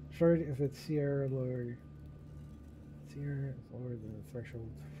 Short if it's Sierra lower. Sierra is lower than the threshold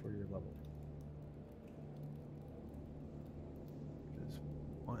for your level. Which is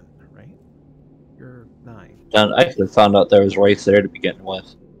 1, right? You're 9. And I could have found out there was rice there to begin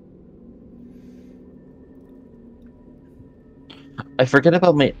with. I forget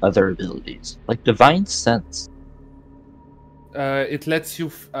about my other abilities, like Divine Sense. It lets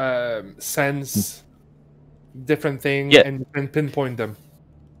you sense different thing, Yeah. and you can pinpoint them.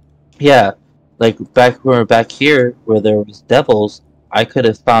 Yeah, like back here where there was devils, I could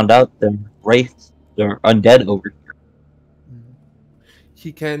have found out there were wraiths or undead over here. Mm.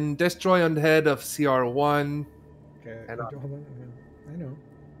 He can destroy on the head of CR1. Okay, And hold on. I know.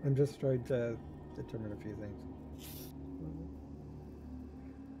 I'm just trying to determine a few things.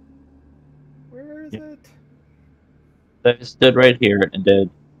 Where is Yeah. it? If I stood right here and did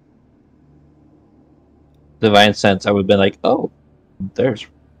divine sense, I would have been like, oh, there's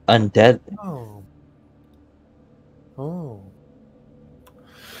undead. oh, oh,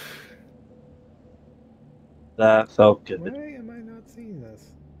 That felt good. Why am I not seeing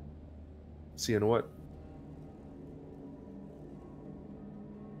this? seeing what?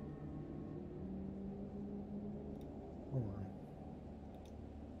 Hold on.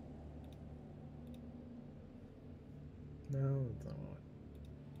 No, it's not.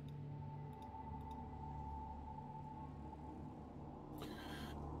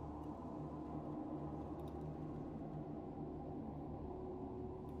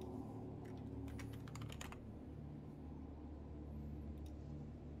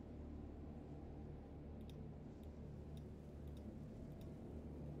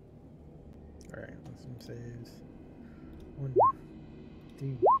 All right, let's some saves. 1,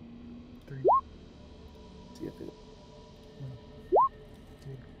 2, 3, See if it- 1,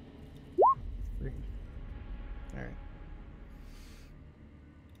 2, 3. All right.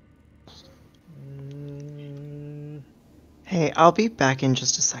 Hey, I'll be back in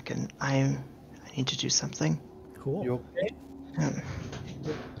just a second. I need to do something. Cool. You okay? Um,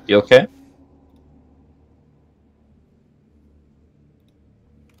 You okay?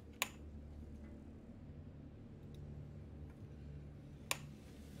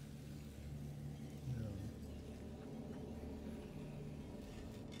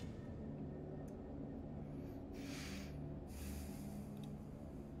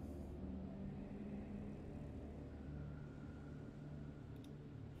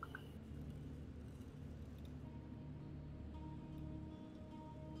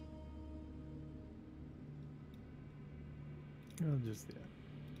 I'll just yeah.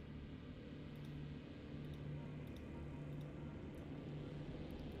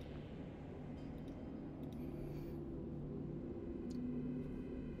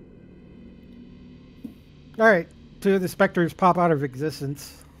 All right. 2 of the specters pop out of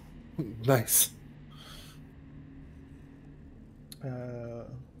existence. Nice. Uh,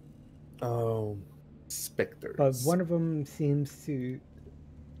 Specters. but one of them seems to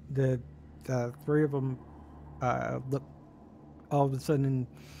the 3 of them look all of a sudden,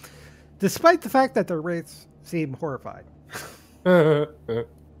 despite the fact that their wraiths seem horrified.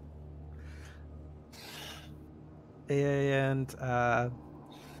 And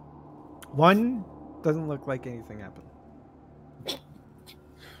one doesn't look like anything happened.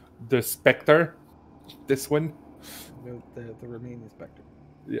 The Spectre. This one. The remaining specter.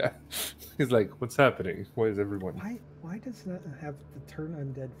 Yeah. He's like, what's happening? Why is everyone? Why does that have the turn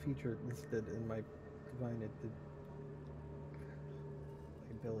undead feature listed in my divine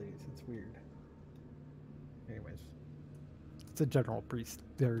abilities? It's weird. Anyways, it's a general priest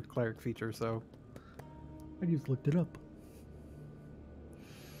or cleric feature, so I just looked it up.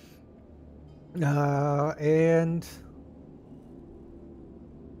 And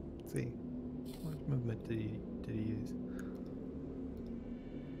let's see, what movement did he use?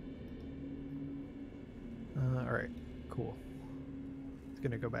 All right, cool. It's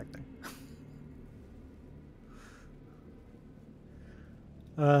gonna go back there.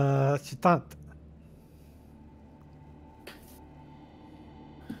 Chitant.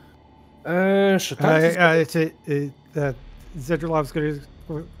 Zedrulov's going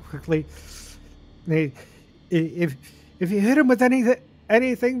to quickly. If you hit him with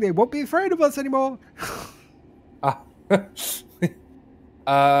anything, they won't be afraid of us anymore.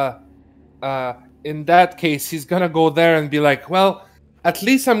 In that case, he's gonna go there and be like, well, at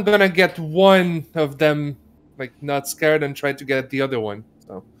least I'm gonna get one of them, like, not scared and try to get the other one.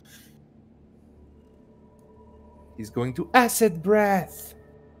 So he's going to acid breath.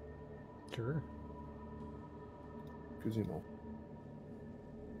 Sure. Because,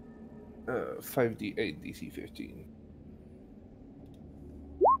 5d8 DC 15.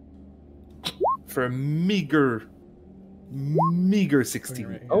 For a meager 16.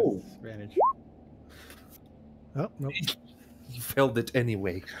 Right, Oh, advantage. Oh, nope. you failed it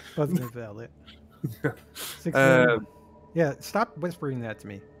anyway. Both of them failed it. 16. Yeah, stop whispering that to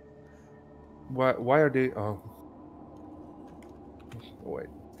me. Why are they? Oh, wait.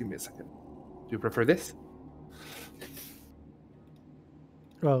 Give me a second. Do you prefer this?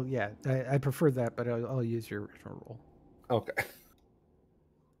 Well, yeah, I prefer that, but I'll use your original roll. Okay.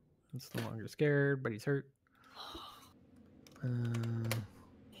 It's no longer scared, but he's hurt. I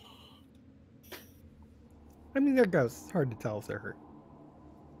mean, they're ghosts. It's hard to tell if they're hurt.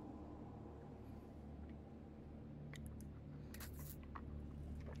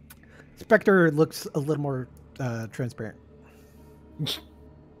 Spectre looks a little more transparent.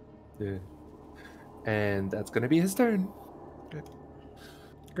 Yeah. And that's gonna be his turn.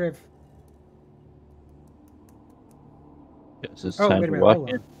 Grave. Yes, it's Oh, time wait a to minute. walk Hold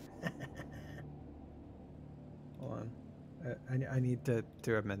in. on. Hold on. I need to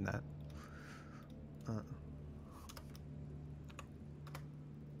amend that.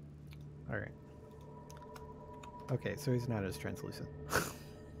 All right. Okay, so he's not as translucent.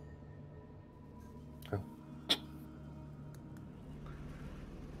 Oh.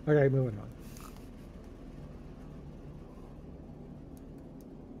 Okay, moving on.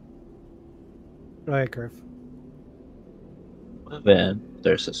 All right, Griff. Then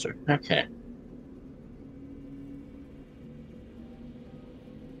their sister. Okay.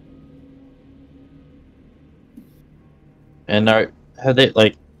 And have they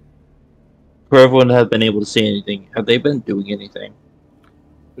like for everyone to have been able to see anything? Have they been doing anything?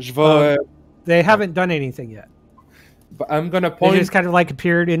 Je vais, They haven't done anything yet. but I'm gonna They point. just kind of like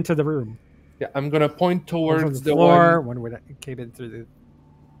appeared into the room. Yeah, I'm gonna point One from towards the the floor, one. one came in through the.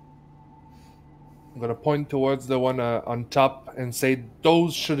 I'm gonna point towards the one on top and say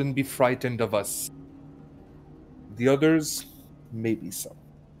those shouldn't be frightened of us. The others, maybe so.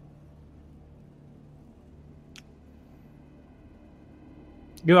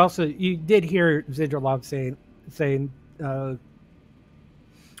 You did hear Zidrolov saying,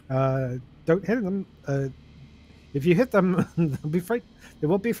 don't hit them. If you hit them, they'll be frightened. They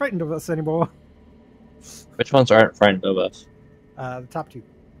won't be frightened of us anymore. Which ones aren't frightened of us? The top two.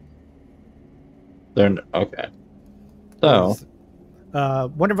 They're okay. So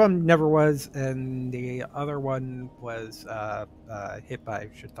One of them never was, and the other one was hit by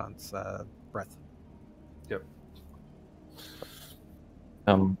Shatan's breath. Yep.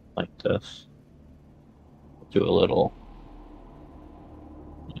 like this. Do a little.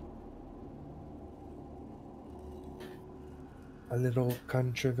 A little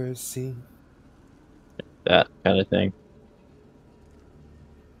controversy. That kind of thing.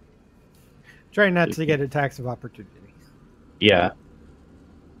 Trying not to get attacks of opportunity. Yeah.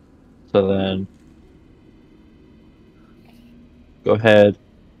 So then, go ahead.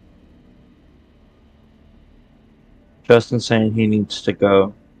 Justin's saying he needs to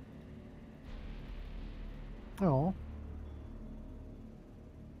go. Oh.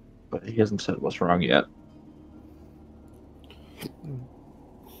 But he hasn't said what's wrong yet.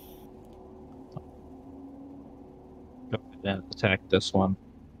 Go ahead and attack this one.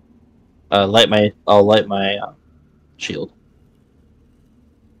 I'll light my shield.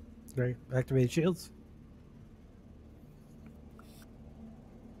 Right. Activate shields.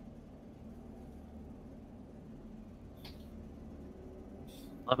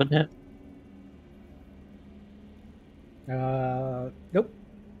 Hit. Nope.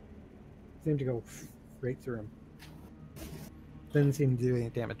 Seemed to go right through him. Didn't seem to do any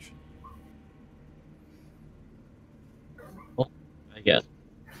damage. Well, I guess.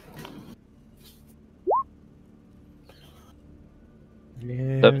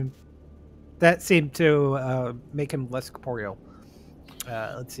 And that seemed to make him less corporeal.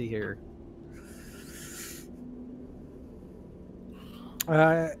 Let's see here.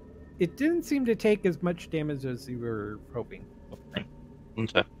 It didn't seem to take as much damage as you were hoping.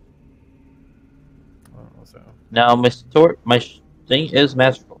 Okay. So. Now my thing is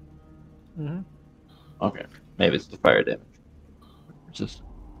magical. Mm-hmm. Okay, maybe it's the fire damage. Resistant.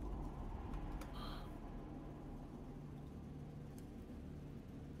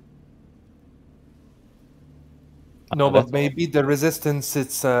 No, but maybe the resistance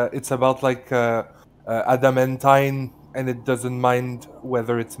it's about like adamantine, and it doesn't mind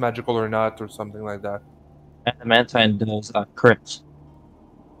whether it's magical or not, or something like that. Adamantine does crits.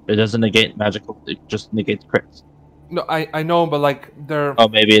 It doesn't negate magical. It just negates crits. No, I know, but like there. Oh,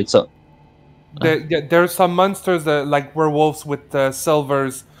 maybe it's a. There are some monsters that like werewolves with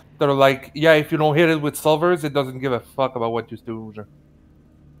silvers that are like, yeah, if you don't hit it with silvers, it doesn't give a fuck about what you do.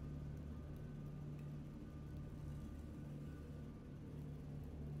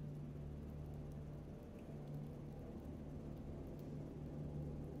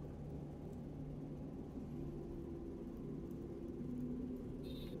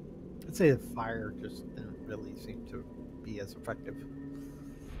 I'd say the fire just didn't really seem to be as effective.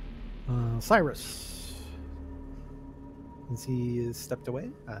 Cyrus. As he is stepped away,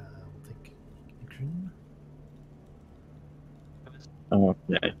 I'll take action. Oh,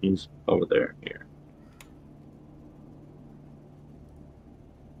 yeah, he's over there. Here.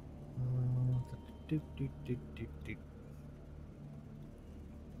 Do, do, do, do, do.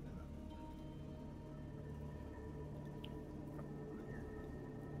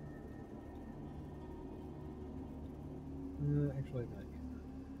 Actually, not yet.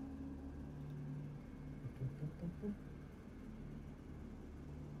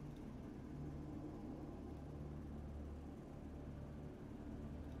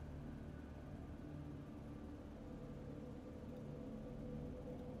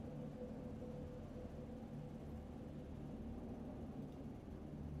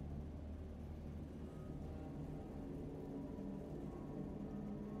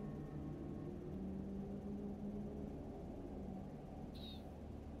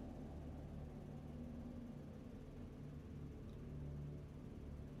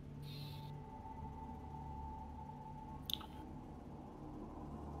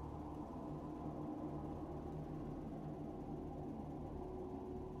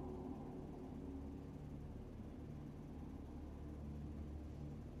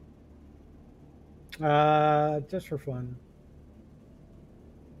 Just for fun.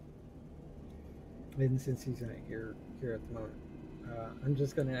 And since he's not here at the moment, I'm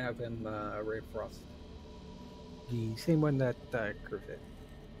just gonna have him Ray Frost, the same one that Curve hit.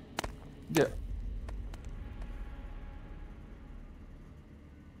 Yeah.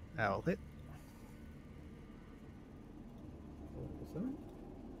 I'll hit.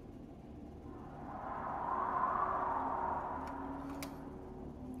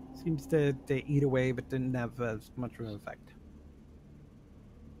 Seems to eat away, but didn't have as much of an effect.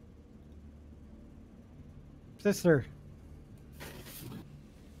 Sister.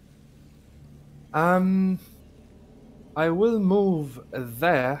 I will move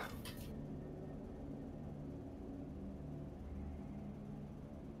there.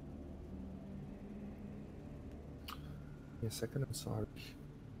 Give me a second, I'm sorry.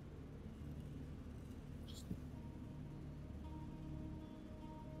 Just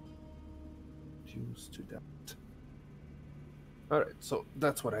used to that. Alright, so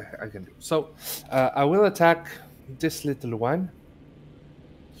that's what I can do. So, I will attack this little one.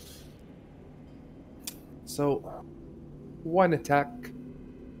 So, one attack.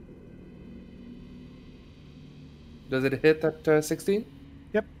 Does it hit at 16?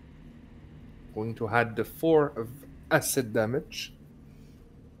 Yep. Going to add the 4 of acid damage.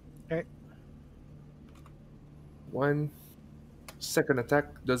 Okay. One. Second attack.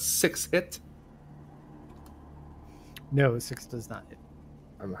 Does 6 hit? No, 6 does not hit.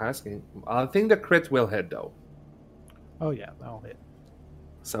 I'm asking. I think the crit will hit though. Oh yeah, that'll hit.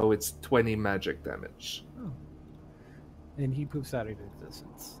 So it's 20 magic damage. Oh. And he poops out of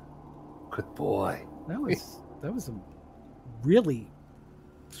existence. Good boy. That was a really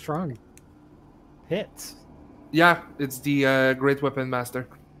strong hit. Yeah, it's the Great Weapon Master.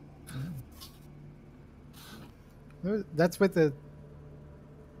 That's with the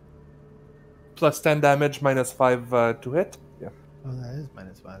Plus 10 damage, minus 5 to hit. Yeah. Oh, that is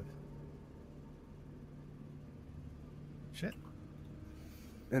 -5. Shit.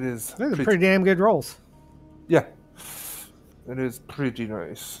 It is. Those are pretty damn good rolls. Yeah. It is pretty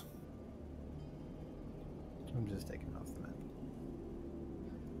nice. I'm just taking off the map.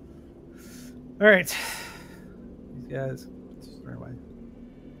 Alright. These guys just run away.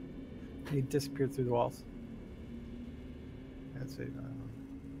 They disappeared through the walls. That's it.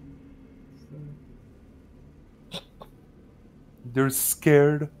 They're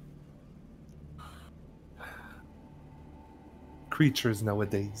scared. Creatures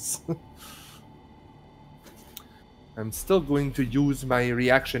nowadays. I'm still going to use my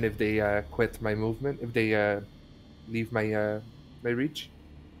reaction if they quit my movement, if they leave my my reach.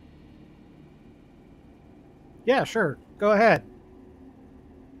 Yeah, sure. Go ahead.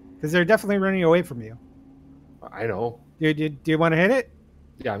 Because they're definitely running away from you. I know. Do you want to hit it?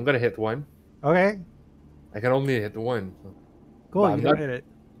 Yeah, I'm gonna hit one. Okay. I can only hit one. Cool, But you I'm don't not- hit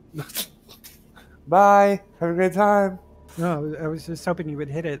it. Bye. Have a great time. No, I was just hoping you would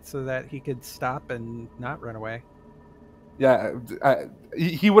hit it so that he could stop and not run away. Yeah,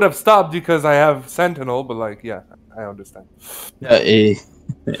 he would have stopped because I have Sentinel, but like, yeah, I understand. Yeah,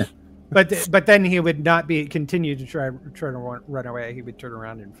 But then he would not continue to try to run away. He would turn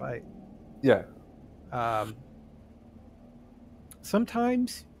around and fight. Yeah.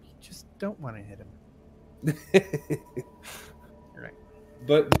 Sometimes you just don't want to hit him. Right.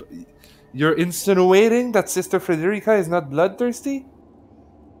 But you're insinuating that Sister Frederica is not bloodthirsty?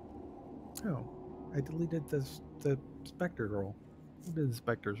 Oh, I deleted the Spectre's roll. What is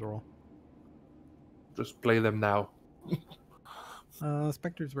Spectre's roll? Just play them now.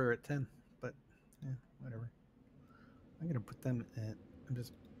 Specters were at 10, but yeah, whatever. I'm gonna put them at. I'm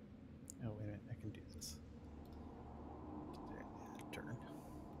just. Oh wait a minute, I can do this. Turn.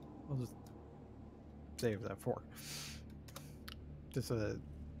 I'll just save that 4. Just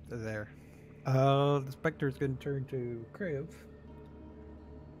there. The Spectre's gonna turn to Kriv.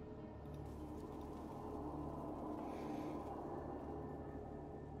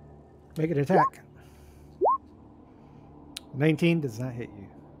 Make an attack. 19 does not hit you.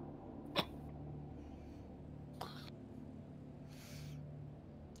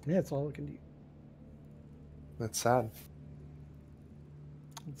 Yeah, that's all it can do. That's sad.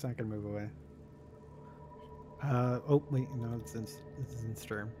 It's not gonna move away. Oh wait, no, this is in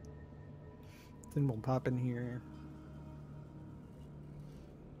Sturm. Then we'll pop in here.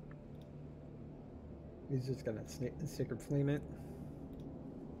 He's just gonna sacred flame it.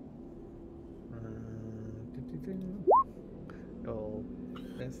 Oh,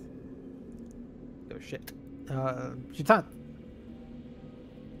 this. Oh shit. Shitan.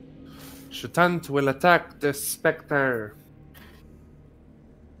 Shutant will attack the Spectre.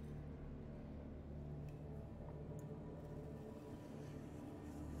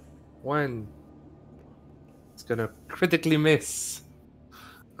 One. It's gonna critically miss.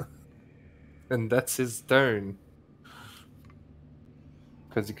 And that's his turn.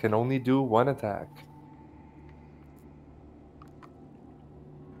 Because he can only do one attack.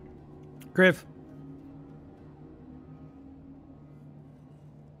 Kriv.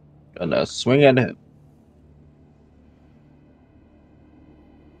 Gonna swing at him.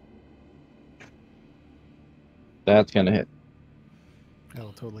 That's gonna hit.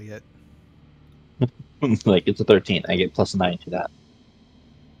 That'll totally hit. Like it's a 13. I get plus 9 to that.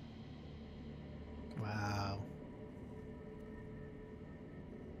 Wow.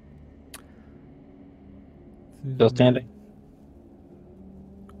 Still standing.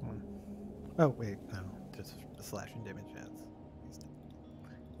 Oh wait, no, just the slashing damage.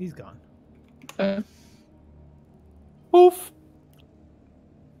 He's gone. Oof.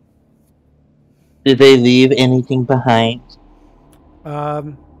 Did they leave anything behind?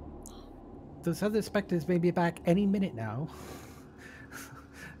 Those other specters may be back any minute now.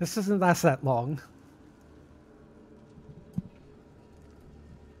 This doesn't last that long.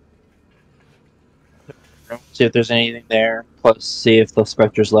 See if there's anything there. Plus, see if the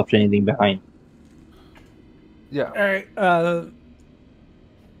specters left anything behind. Yeah. All right.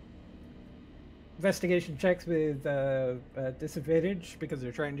 Investigation checks with disadvantage because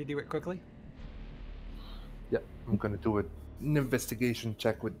they're trying to do it quickly. Yeah, I'm gonna do an investigation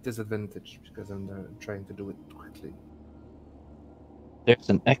check with disadvantage because I'm trying to do it quickly. There's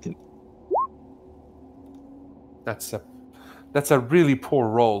an echo. That's a really poor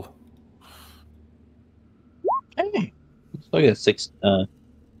roll. Hey, so I got 6.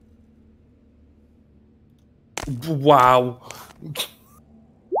 Wow.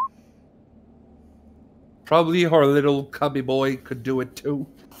 Probably our little cubby boy could do it too.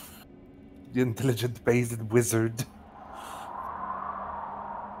 The intelligent based wizard.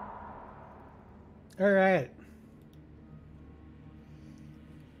 All right.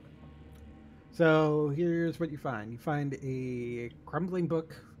 So here's what you find. You find a crumbling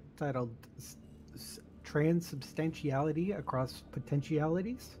book titled Transubstantiality Across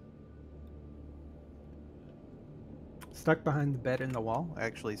Potentialities. Stuck behind the bed in the wall.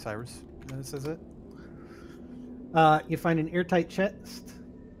 Actually, Cyrus says it. You find an airtight chest,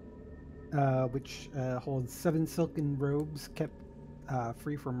 which holds 7 silken robes kept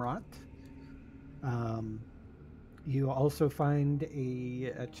free from rot. You also find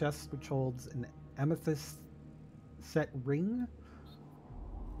a chest which holds an amethyst set ring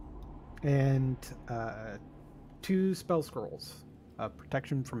and 2 spell scrolls,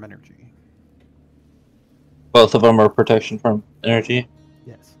 protection from energy. Both of them are protection from energy.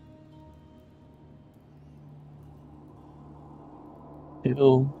 Yes.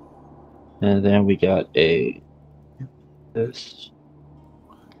 2. And then we got this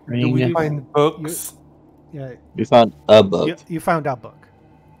ring. Do we find books? Yeah. We found a book. You found a book.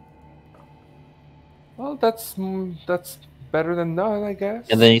 Well, that's better than none, I guess.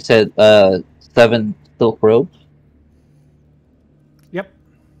 And then you said 7 silk robes. Yep.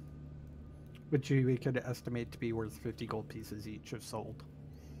 Which we could estimate to be worth 50 gold pieces each if sold.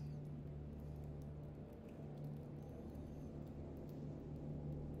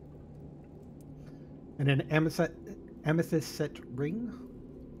 And an amethyst set ring.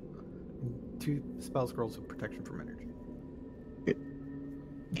 And 2 spell scrolls of protection from energy.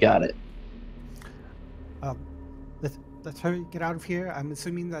 Got it. let's hurry, get out of here. I'm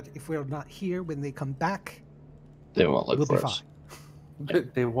assuming that if we're not here when they come back, They won't look we'll be for fine. us.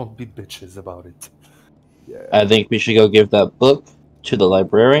 They won't be bitches about it. Yeah. I think we should go give that book to the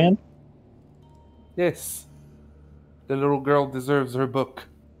librarian. Yes. The little girl deserves her book.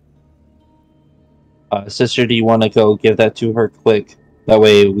 Sister, do you want to go give that to her quick? That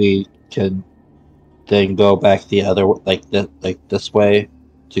way we can then go back the other, like this way,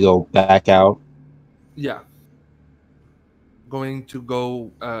 to go back out. Yeah. Going to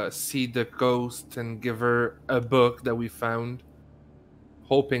go see the ghost and give her a book that we found,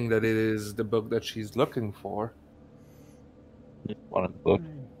 hoping that it is the book that she's looking for. One of the book.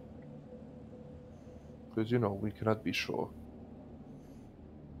 Because, we cannot be sure.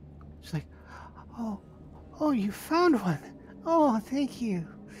 She's like, oh, you found one. Oh, thank you.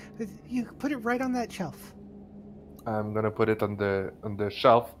 You put it right on that shelf. I'm gonna put it on the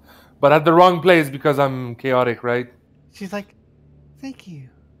shelf, but at the wrong place because I'm chaotic, right? She's like, thank you.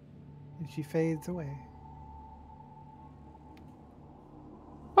 And she fades away.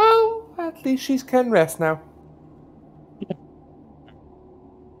 Well, at least she can rest now.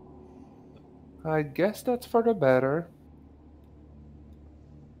 I guess that's for the better.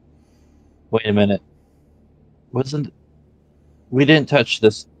 Wait a minute. We didn't touch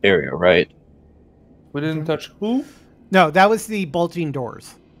this area, right? We didn't touch who? No, that was the bulging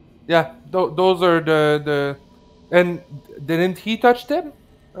doors. Yeah, those are the. And didn't he touch them?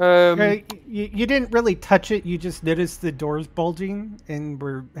 You didn't really touch it. You just noticed the doors bulging,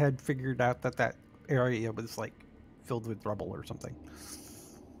 and had figured out that area was like filled with rubble or something.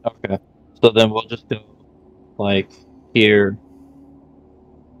 Okay. So then we'll just go like here.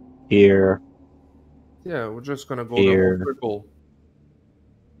 Yeah, we're just gonna go the whole Here. circle.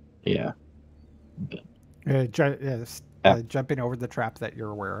 Yeah. Jumping over the trap that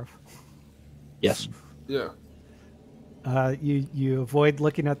you're aware of. Yes. Yeah. You avoid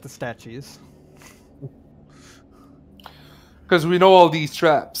looking at the statues. Because we know all these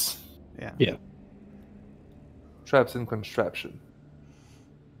traps. Yeah. Yeah. Traps in construction.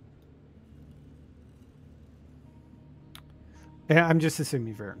 Yeah, I'm just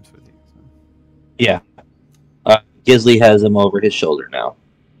assuming Verim's with you. So. Yeah. Gisley has him over his shoulder now.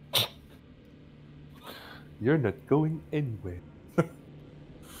 You're not going anywhere.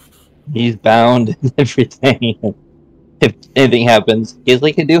 He's bound and everything. If anything happens,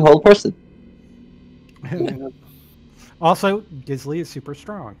 Gisley can do hold person. Also, Gisley is super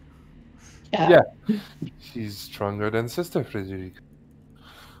strong. Yeah. She's stronger than Sister Frederica.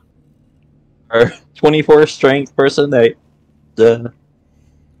 Our 24 strength person that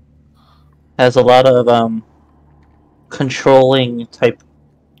has a lot of controlling type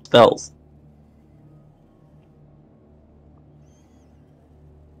spells.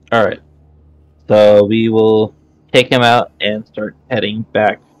 Alright. So we will take him out and start heading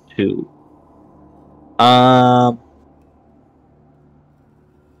back to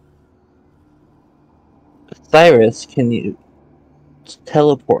Cyrus, can you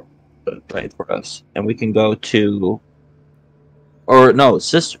teleport right for us? And we can go to, or no,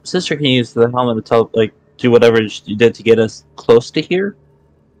 sister can use the helmet to do whatever you did to get us close to here,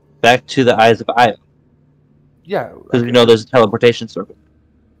 back to the Eyes of Io. Yeah. Because we know there's a teleportation circle.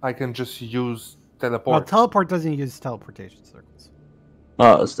 I can just use teleport. Well, teleport doesn't use teleportation circles.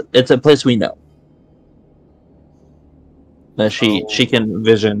 It's a place we know. That she can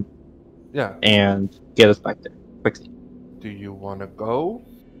vision. Yeah. And get us back there quickly. Do you want to go?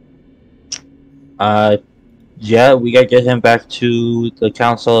 Yeah, we gotta get him back to the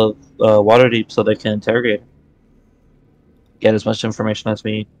Council of Waterdeep so they can interrogate him. Get as much information as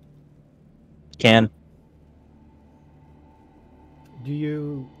we can.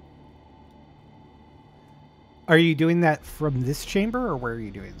 Are you doing that from this chamber, or where are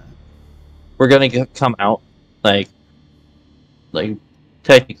you doing that? We're gonna come out, like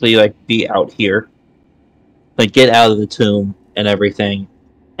technically, be out here, get out of the tomb and everything,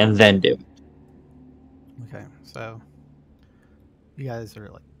 and then do it. Okay, so you guys are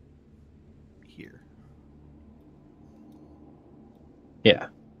here. Yeah.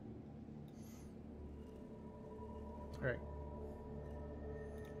 All right.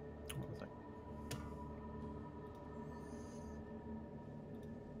 What was I?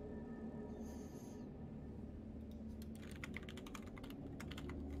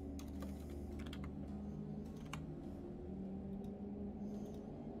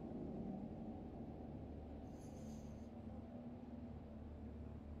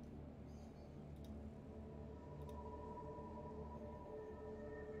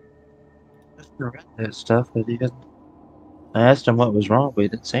 Read that stuff, but he didn't. I asked him what was wrong, but he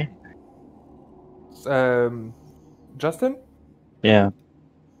didn't say anything. Justin, Yeah.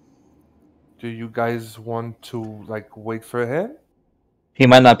 do you guys want to like wait for him? He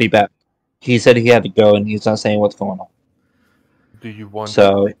might not be back. He said he had to go, and he's not saying what's going on. Do you want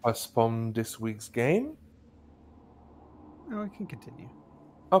So- to postpone this week's game? No, I can continue.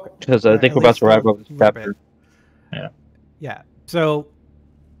 Okay. Because I think At we're about least to wrap a up this little chapter. bit. Yeah. So,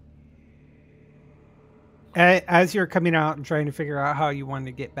 as you're coming out and trying to figure out how you want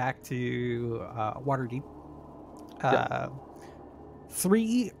to get back to Waterdeep,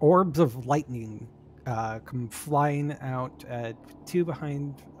 three orbs of lightning come flying out, two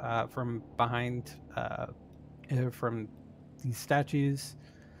behind from behind from these statues.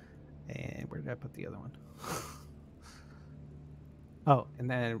 And where did I put the other one? Oh,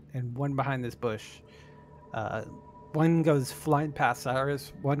 and one behind this bush. One goes flying past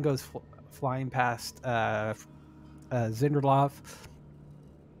Cyrus. One goes flying past Zinderlov.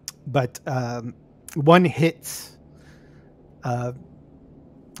 But one hits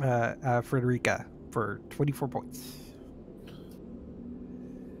Frederica for 24 points.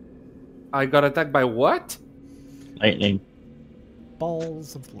 I got attacked by what? Lightning.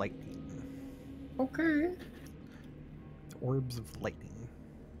 Balls of lightning. Okay. Orbs of lightning.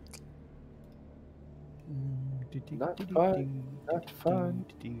 Not fun. Not fun.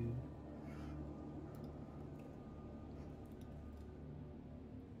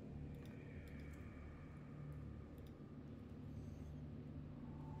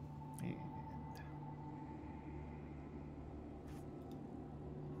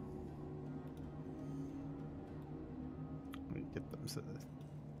 Let me get them so that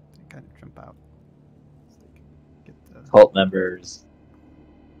they kind of jump out. So they can get the... Cult members.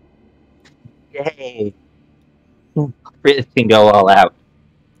 Yay! It can go all out.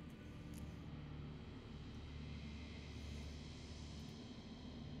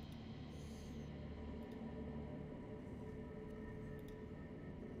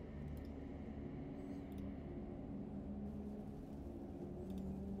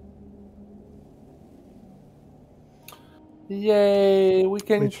 Yay! We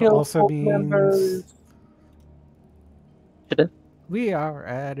can Which kill also cult means members. we are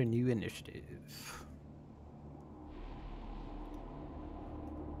at a new initiative.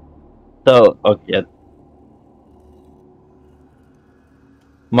 So, okay.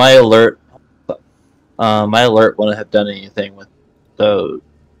 My alert wouldn't have done anything with those,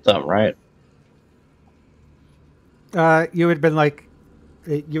 right? You would have been like,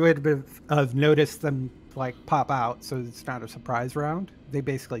 you would have noticed them like pop out, so it's not a surprise round. They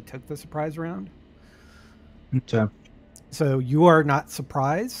basically took the surprise round. Okay. So you are not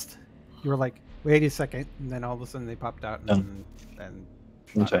surprised. You were like, wait a second, and then all of a sudden they popped out and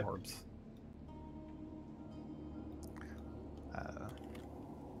shot Okay. orbs.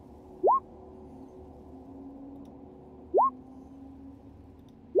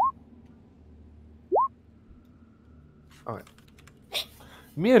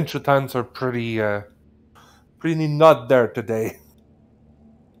 Me and Chutans are pretty not there today.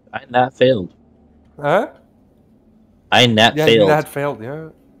 I nat failed. Huh? I nat Yeah, you failed. had failed. Yeah.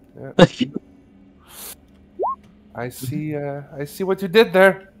 I see. I see what you did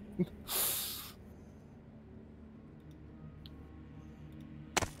there.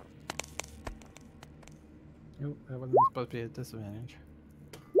 Nope, that wasn't supposed to be a disadvantage.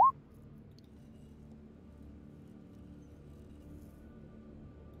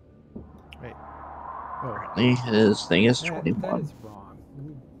 Wait. Oh, His thing is that 21. is wrong.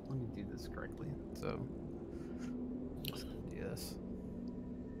 Let me do this correctly. So, I'm just gonna do this.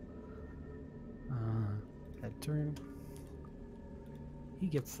 Head turn. He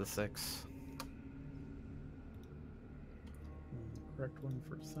gets the 6. Correct one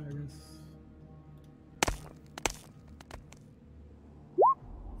for Cyrus.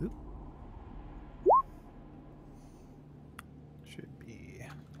 Oop. Should be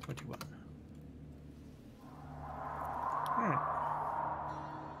 21.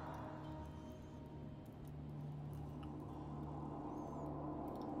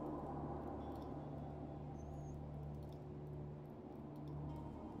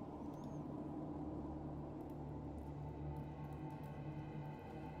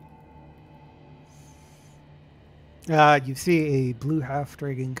 All right. You see a blue half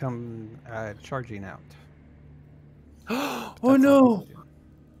dragon come charging out. Oh That's all no! he's doing.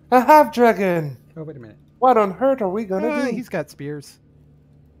 A half dragon. Oh, wait a minute. What on earth are we gonna do? He's got spears.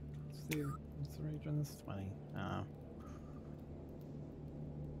 Let's see. What's the range on this? 20.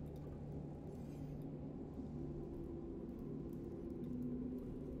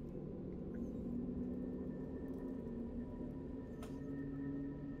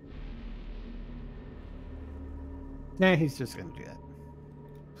 Nah, he's just gonna do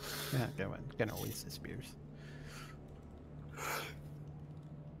that. Yeah, gonna waste his spears.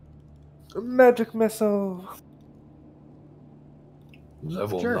 Magic missile.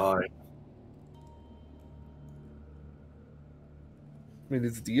 Level Sure. 9. I mean,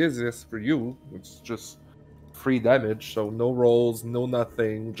 it's the easiest for you. It's just free damage, so no rolls, no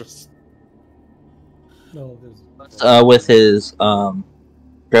nothing. Just No, there's. With his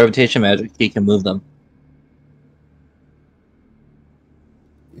gravitation magic, he can move them.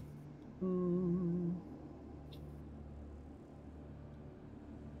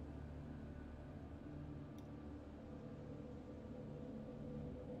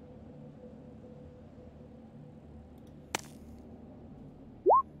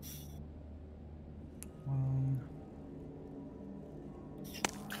 One,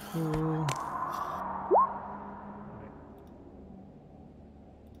 two.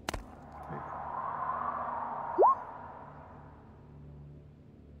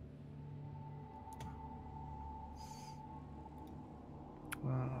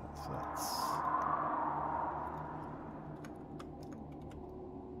 So that's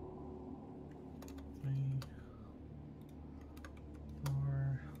three,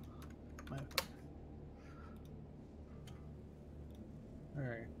 four, five. All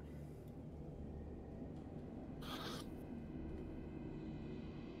right.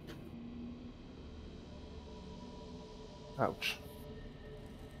 ouch.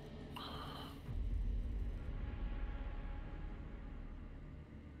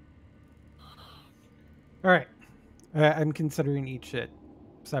 All right. I'm considering each shit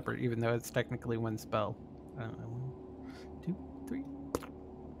separate, even though it's technically one spell. One, two, three.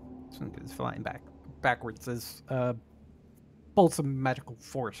 This one goes flying backwards as bolts of magical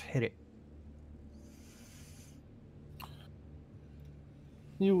force hit it.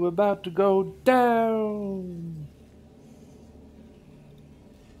 You about to go down.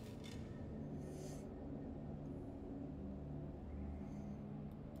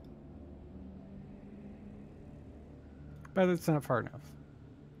 But it's not far enough.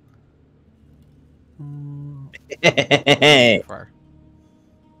 Come Far.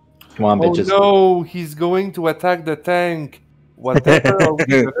 on, Oh bitches. no, he's going to attack the tank. Whatever are we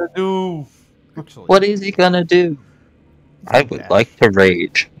gonna do? Actually, What is he gonna do? I would dash. like to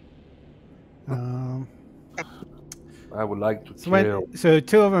rage. Um, I would like to so, kill. so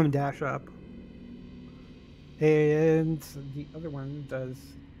two of them dash up, and the other one does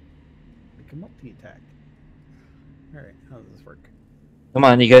like a multi attack. All right, how does this work? Come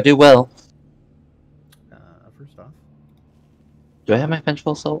on, you gotta do well. First off, Do I have my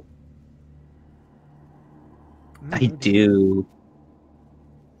vengeful soul? I do. do.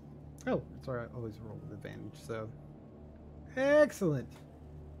 Oh, that's why I always roll with advantage. So, excellent.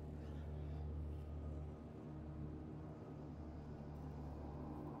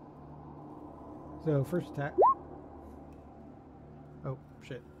 So first attack. Oh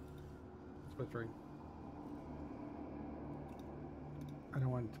shit! It's whispering. I don't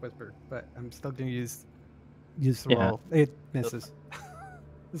want it to whisper, but I'm still gonna use the Yeah. roll. It misses.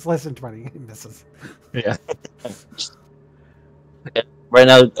 It's less than 20. It misses. Yeah. Okay. Right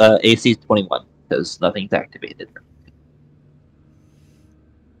now, AC is 21 because nothing's activated.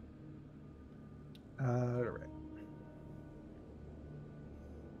 All right.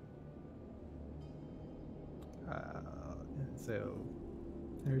 So,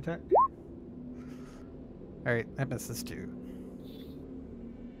 another attack. All right, that misses too.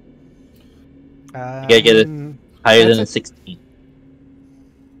 You gotta get it higher than a that's 16.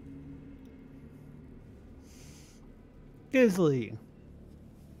 Grizzly.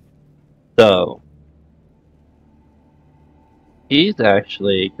 So he's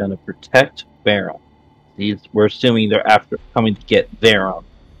actually gonna protect Verum. We're assuming they're after coming to get Verum.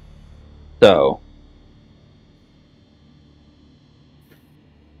 So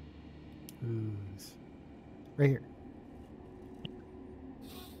Ooze. Right here.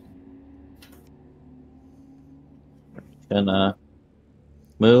 gonna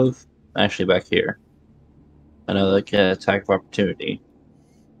move actually back here. Another attack of opportunity.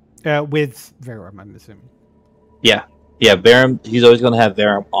 With Verum, I'm assuming. Yeah, Verum. He's always gonna have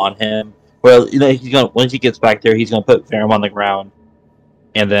Verum on him. Well, he's gonna once he gets back there, he's gonna put Verum on the ground,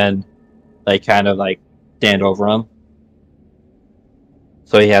 and then kind of stand over him,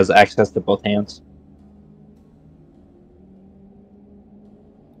 so he has access to both hands.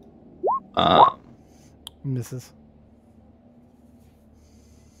 Misses.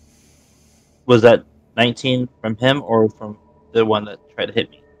 Was that 19 from him or from the one that tried to hit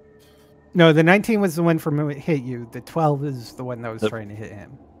me? No, the 19 was the one from who hit you. The 12 is the one that was The- trying to hit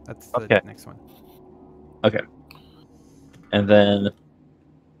him. That's the Okay. next one. Okay. And then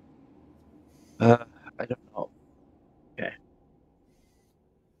I don't know. Okay.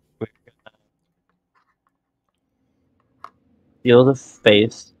 We're gonna seal the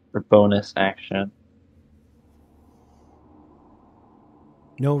face for bonus action.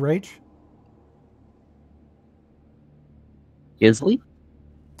 No rage? Gisley?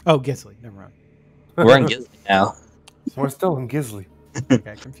 Oh, Gisley. Never mind. We're on Gisley now. We're still in Gisley. I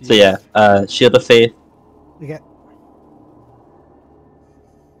got confused. So yeah, shield of faith. You get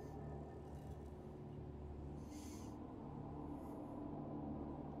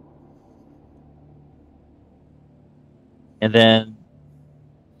And then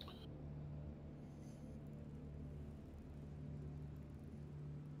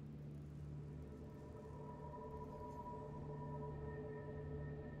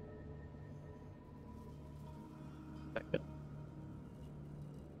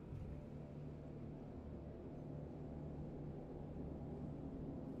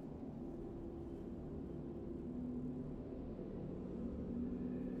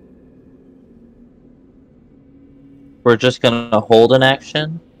we're just gonna hold an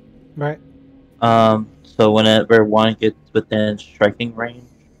action. right. So whenever one gets within striking range,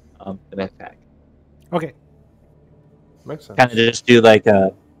 gonna attack. Okay. Makes sense. Kind of just do like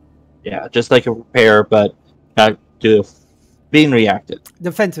a, just like a repair, but not do being reactive.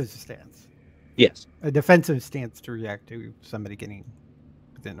 Defensive stance. Yes, A defensive stance to react to somebody getting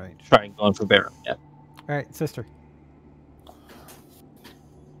within range. trying going for Baron. Yeah. All right, sister.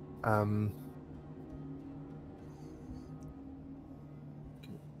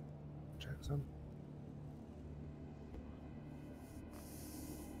 Check some.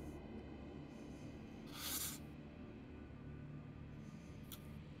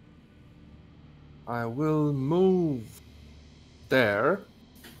 I will move there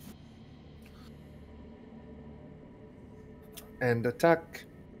and attack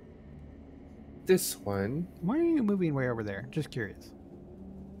this one. Why are you moving way over there? Just curious.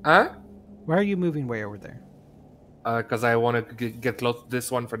 Huh? Why are you moving way over there? Because I want to get close to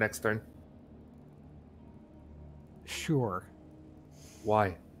this one for next turn. Sure.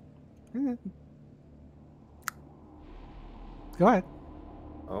 Why? Eh. Go ahead.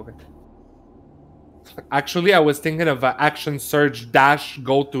 Okay. Actually, I was thinking of an action surge dash,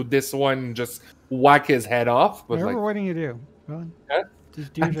 go to this one, and just whack his head off. But Whatever like, what do you do? Go on. Yeah?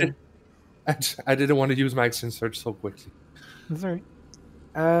 Just do your thing. I didn't want to use my action surge so quickly. That's all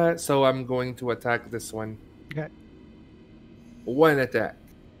right. So I'm going to attack this one. Okay. One attack.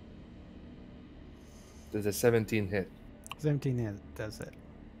 There's a 17 hit. 17 does it.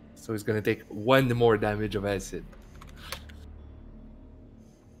 So he's going to take one more damage of acid.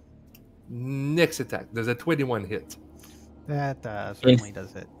 Next attack. There's a 21 hit. That certainly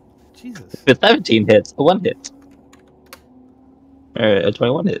does it. Jesus. With 17 hits, a 1 hit. A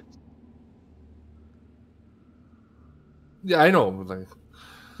 21 hit. Yeah, I know. Like,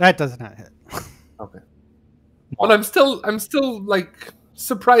 That does not hit. okay. But I'm still like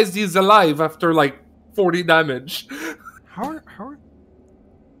surprised he's alive after like 40 damage. How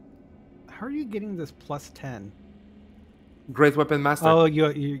are you getting this plus 10? Great Weapon Master. Oh, you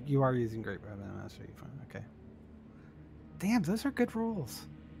are using Great Weapon Master. Fine. Okay. Damn, those are good rolls.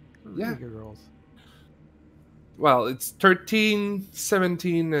 Yeah. Good rolls. Well, it's 13,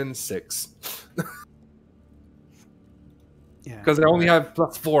 17, and 6. Yeah. Because I only have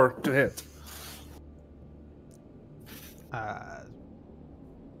 +4 to hit.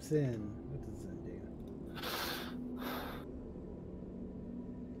 Sin. What does Sin do?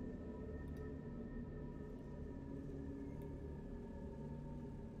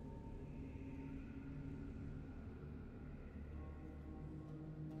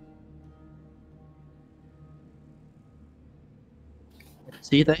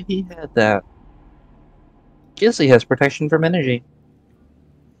 See that he had that. Gisley has protection from energy.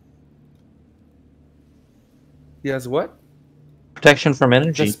 He has what? Protection from The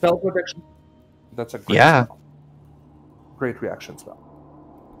energy. spell protection. That's a great Yeah. spell. Great reaction spell.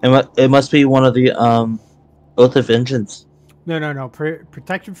 It must be one of the Oath of Vengeance. No.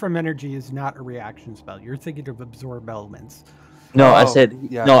 Protection from energy is not a reaction spell. You're thinking of absorb elements. No, I Oh, said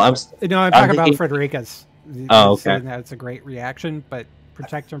yeah. no. I'm talking about thinking- Frederica's. Oh, okay. Saying that it's a great reaction, but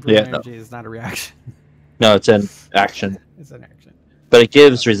protection from Yeah, no. energy is not a reaction. No, it's an action, It's an action. but it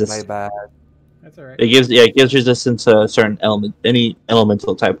gives My resistance. bad. That's all right. It gives resistance to a certain element, any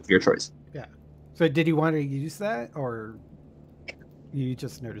elemental type of your choice. Yeah. So did you want to use that, or you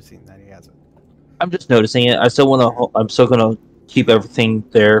just noticing that he has it? I'm just noticing it. I still want to. I'm still gonna keep everything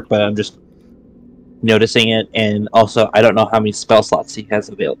there, but I'm just noticing it, and also I don't know how many spell slots he has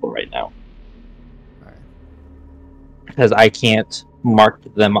available right now. All right. because I can't mark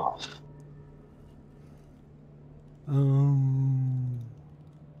them off.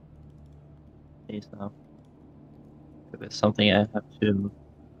 Okay, so if it's something I have to.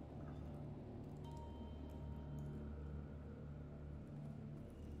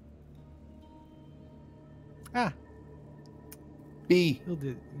 B. He'll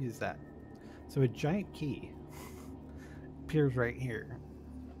use that. So a giant key appears right here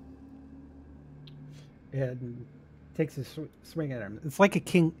and takes a swing at him. It's like a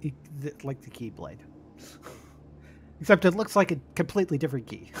king, like the keyblade, except it looks like a completely different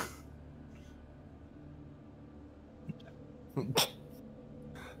key. And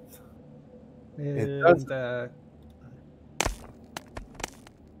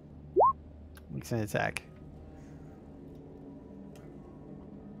makes an attack.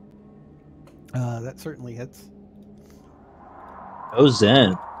 That certainly hits. Goes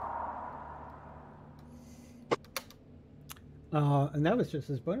in. And that was just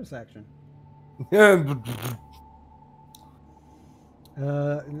his bonus action. Yeah.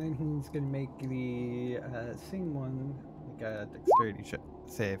 And then he's gonna make the same one, like a dexterity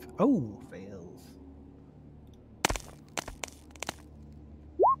save. Oh, fails.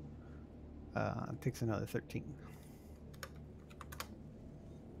 Takes another 13.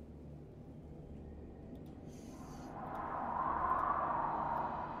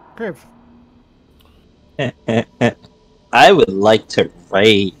 Criv. I would like to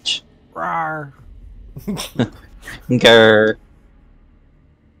rage. Rawr. Grr.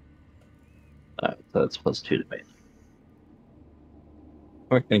 Alright, so that's +2 to base.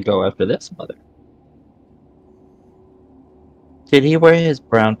 We're gonna go after this mother. Did he wear his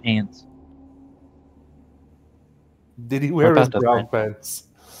brown pants? Did he wear his about to brown find- pants?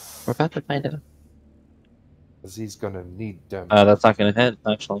 We're about to find out. Because he's gonna need them. That's not gonna hit,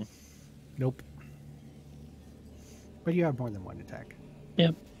 actually. Nope. But you have more than one attack.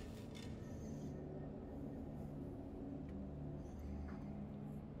 Yep.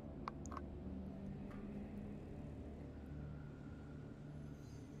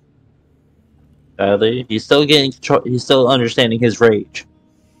 Sadly, he's still getting control. He's still understanding his rage.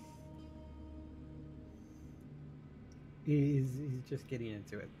 He's just getting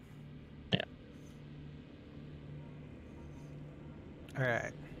into it. Yeah. All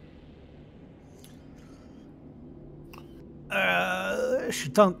right.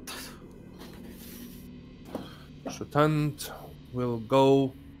 Shutant. Shutant will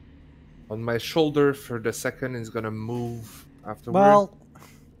go on my shoulder for the second. He's gonna move afterwards. Well,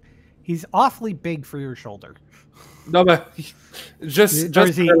 he's awfully big for your shoulder. No, but just Or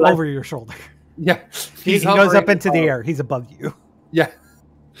is he like- over your shoulder? Yeah, He goes hovering up into the above. air. He's above you. Yeah.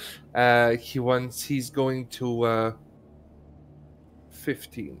 He's going to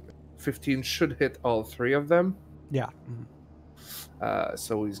 15. 15 should hit all three of them. Yeah.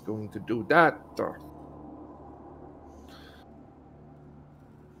 So he's going to do that.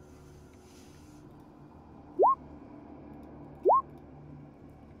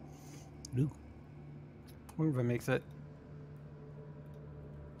 One of them makes it.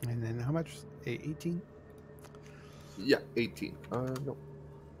 And then how much? 18? Yeah, 18. No.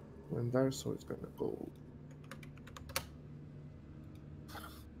 Went there, so it's gonna go.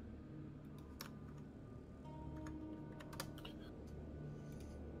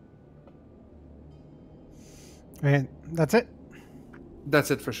 And that's it?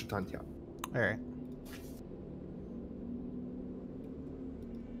 That's it for Shutant, yeah. All right.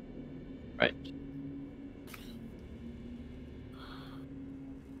 Right.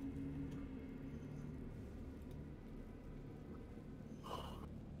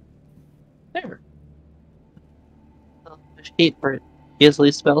 There. Sheet for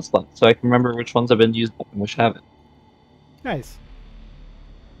easily spell slots, so I can remember which ones have been used up and which haven't. Nice.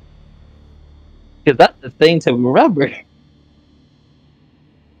 Because that's the thing to remember.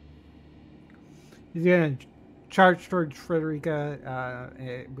 He's going to charge towards Frederica,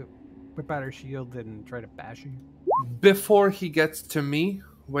 whip out her shield, and try to bash you. Before he gets to me,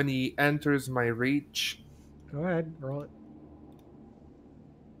 when he enters my reach, Go ahead, roll it.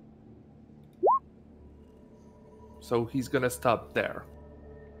 so he's gonna stop there.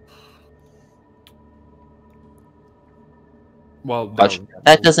 Well, Watch. down.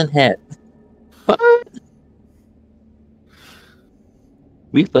 That doesn't hit. What?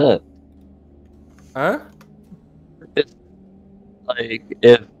 We fucked. Huh? Like,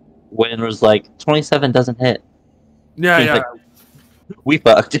 if Wayne was like, 27 doesn't hit. Yeah, He's yeah. like, we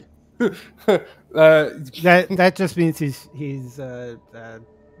fucked. That just means he's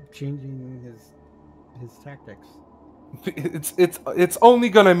changing his tactics. It's only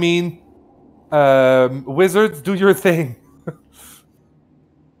gonna mean Wizards, do your thing.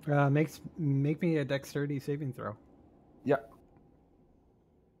 Make me a dexterity saving throw. Yeah.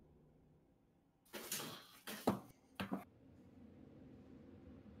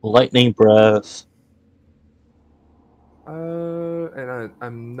 Lightning breath. And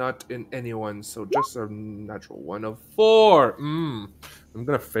I'm not in anyone, so just a natural 1 of 4. I'm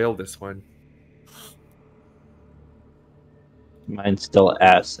gonna fail this one. Mine's still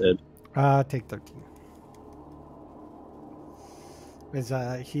acid. Take 13.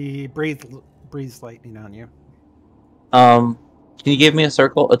 As he breathes lightning on you. Can you give me a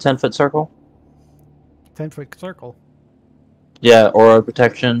circle, a 10-foot circle? 10-foot circle. Yeah, aura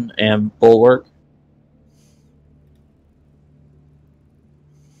protection and bulwark.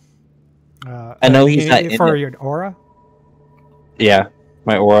 I know he's not in for it. your aura. Yeah,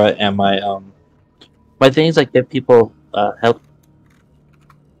 my aura and my things like give people help,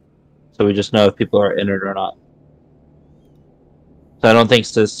 so we just know if people are in it or not. So I don't think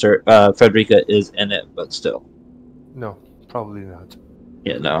Sister Frederica is in it, but still. No, probably not.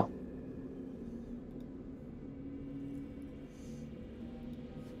 Yeah, no.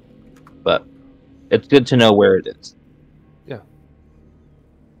 But it's good to know where it is. Yeah.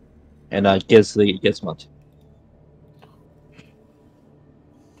 And gets much.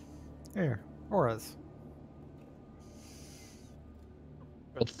 Here, auras.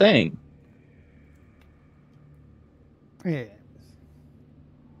 A thing. Yes.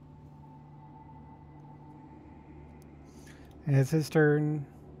 And it's his turn.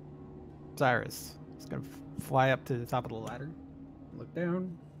 Cyrus. He's gonna fly up to the top of the ladder. Look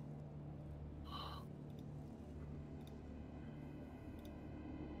down.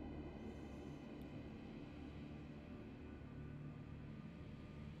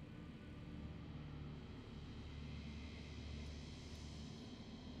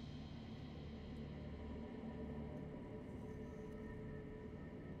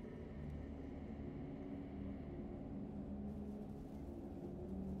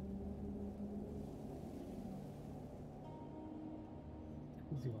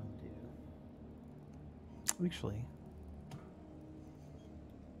 What does he want to do? Actually,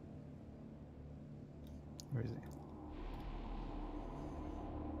 where is he?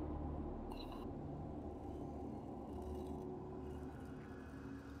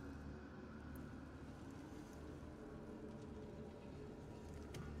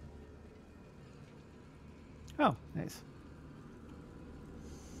 Oh, nice.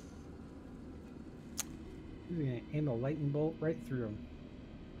 He's gonna aim a lightning bolt right through him.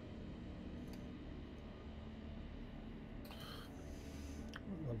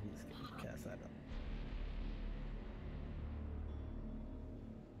 I love this game. Cast that up.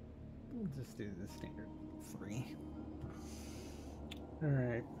 We'll just do the standard 3.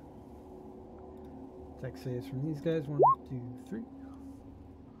 Alright. Dex saves from these guys. 1, 2, 3.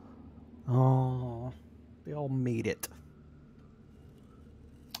 Oh, they all made it.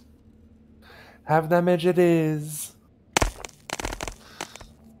 Half damage it is.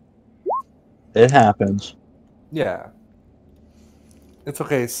 It happens. Yeah. It's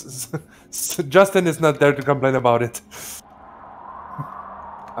okay. Justin is not there to complain about it.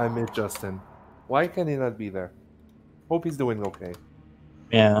 I miss Justin. Why can he not be there? Hope he's doing okay.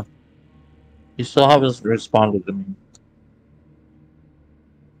 Yeah. You still haven't responded to me.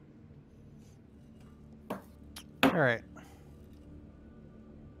 Alright.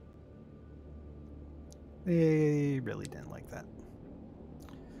 They really didn't like that.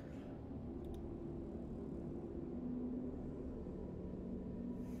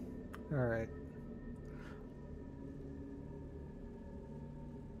 Alright.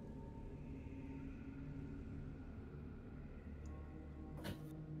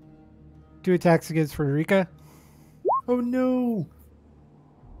 Two attacks against Frederica. Oh no!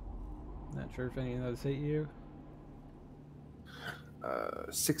 Not sure if any of those hit you.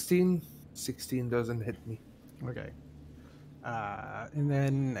 16? 16 doesn't hit me. Okay. And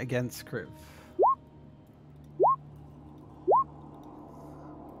then against Kriv.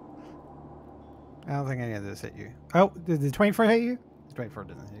 I don't think any of those hit you. Oh, did the 24 hit you? The 24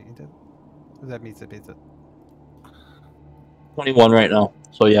 doesn't hit you, did it? That means it beats it. 21 right now.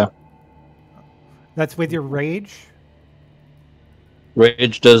 So yeah. That's with your rage?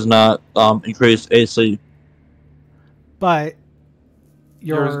 Rage does not increase AC. But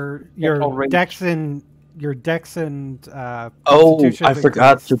your rage. dex and Oh, constitution I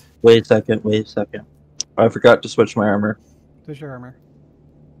forgot to wait a second. I forgot to switch my armor. Switch your armor.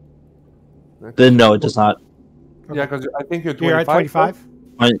 Then no, it does not. Okay. Yeah, because I think you're 25. You're at 25?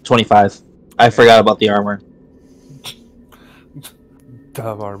 25. I forgot about the armor.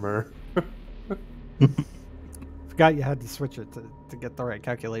 Dumb armor. Forgot you had to switch it to get the right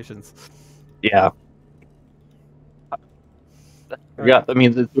calculations. Yeah. Yeah, that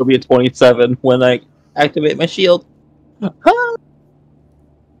means it's gonna be a 27 when I activate my shield.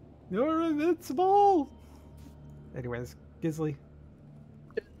 You're invincible! Anyways, Gisley.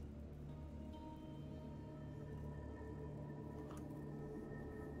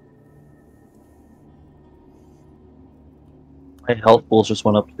 My health pools just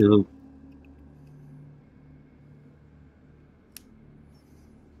went up too.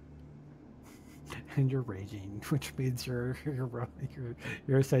 And you're raging, which means you're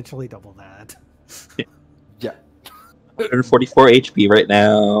essentially double that. Yeah. 144 HP right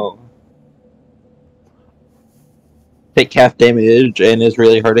now. Take half damage, and it's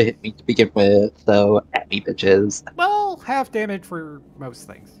really hard to hit me to begin with, so at me, bitches. Well, half damage for most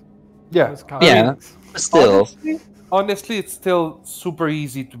things. Yeah. Most common Yeah. things. Still. Honestly, it's still super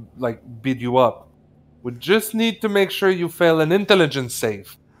easy to like beat you up. We just need to make sure you fail an intelligence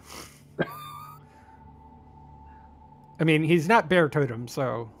save. I mean, he's not bear totem,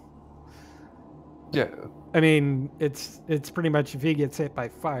 so Yeah. I mean, it's pretty much if he gets hit by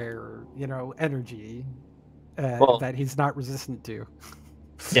fire, energy Well- that he's not resistant to.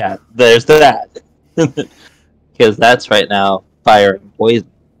 Yeah, there's that. Because that's right now fire and poison.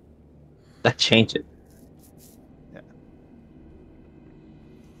 That changes.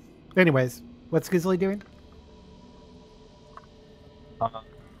 Anyways, what's Gisley doing?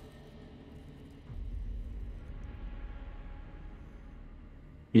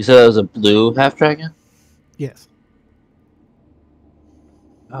 You said it was a blue half dragon? Yes.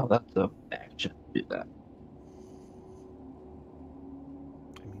 Oh, that's a action to do that.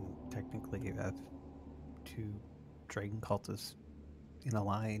 I mean, technically, you have two dragon cultists in a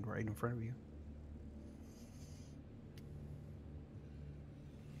line right in front of you.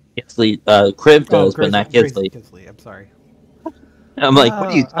 Gisley, Crib does, but not Gisley. Gisley, I'm sorry. I'm like, what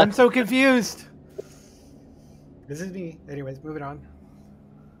are you I'm so confused. This is me. Anyways, moving on.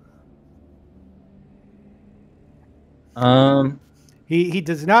 He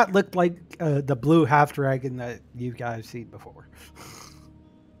does not look like the blue half dragon that you guys seen before.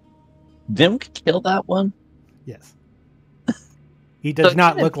 Vim could kill that one? Yes. He does So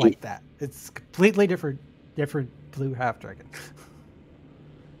not can it look be- like that. It's completely different blue half dragon.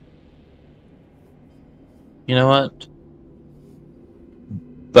 You know what?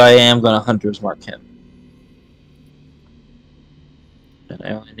 But I am going to Hunter's Mark him. And I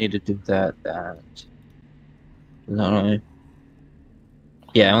only need to do that. Not only.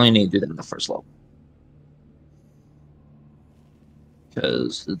 Yeah, I only need to do that in the first level.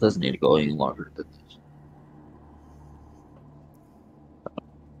 Because it doesn't need to go any longer than this.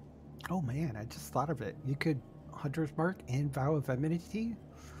 Oh man, I just thought of it. You could Hunter's Mark and Vow of Enmity.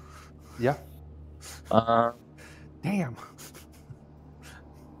 Yeah. Damn.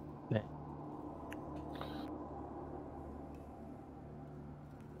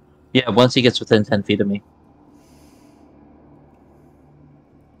 Yeah, once he gets within 10 feet of me.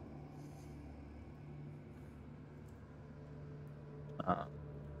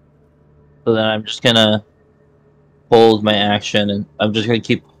 So then I'm just gonna hold my action, and I'm just gonna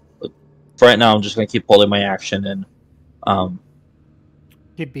keep. For right now, I'm just gonna keep holding my action, and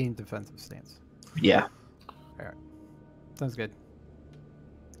Keep being defensive stance. yeah. Alright. Sounds good.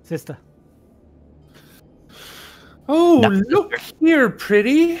 Sister. Oh, No. look here,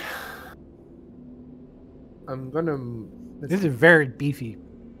 pretty. I'm gonna. This is a very beefy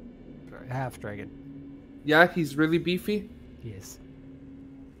half dragon. Yeah, he's really beefy. Yes.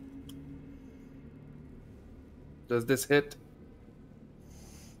 Does this hit?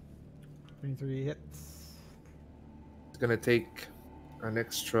 23 hits. It's gonna take an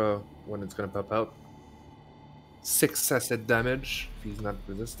extra when it's gonna pop out. 6 acid damage if he's not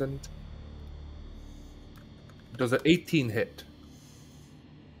resistant. Does an 18 hit?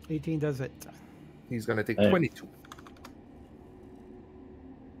 18 does it. He's gonna take Hey. 22.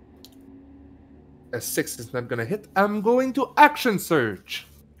 A 6 is not gonna hit. I'm going to action surge.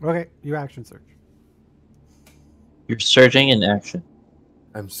 Okay, you action search. You're surging in action.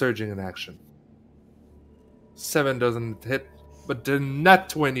 I'm surging in action. 7 doesn't hit, but the nat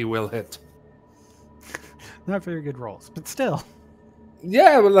 20 will hit. Not very good rolls, but still.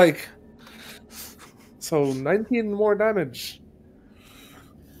 Yeah, but like. So 19 more damage.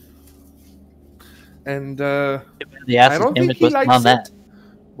 And The I acid don't think damage he wasn't likes on that. it,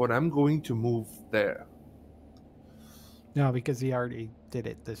 but I'm going to move there. No, because he already did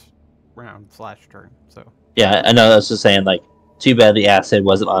it this round / turn. So Yeah, I know. I was just saying, like, too bad the acid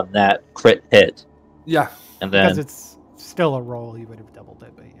wasn't on that crit hit, Yeah. and because then it's still a roll, he would have doubled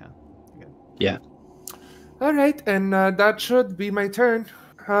it. But yeah. Good. Yeah. All right, and that should be my turn.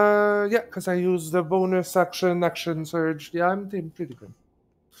 Yeah, because I used the bonus action surge. Yeah, I'm doing pretty good.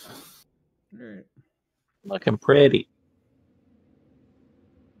 All right. Looking pretty.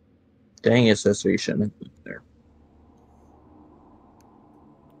 Dang accessory shouldn't have been there.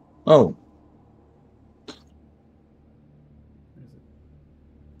 Oh,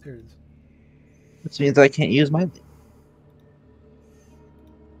 There it is. this means I can't use my.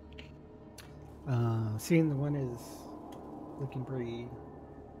 Seeing the one is looking pretty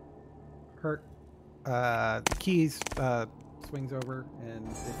hurt. The keys swings over and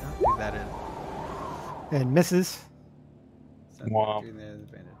did not do that and misses. So Wow. doing the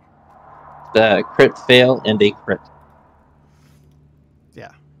advantage. The crit fail and a crit.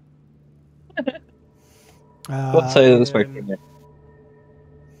 Yeah. What side of this working there?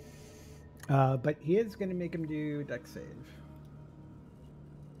 But he is going to make him do dex save.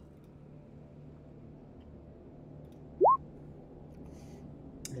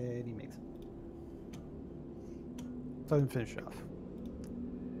 And he makes it. So then finish it off.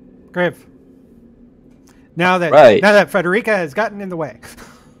 Griff. Now that Frederica has gotten in the way.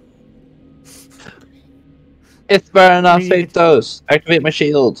 It's burning off Me- fake dose. Activate my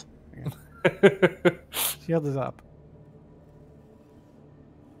shield. Shield is up.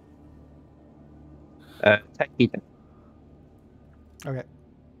 Attack Ethan. Okay.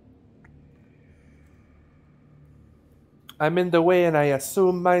 I'm in the way, and I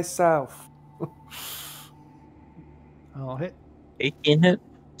assume myself. I'll hit. 18 hit.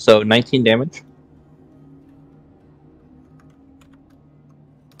 So 19 damage.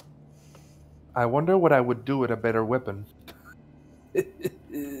 I wonder what I would do with a better weapon.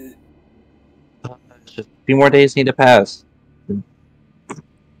 Just a few more days need to pass.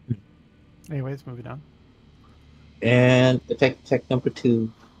 Anyways, moving on. And attack number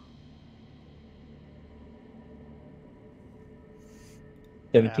 2.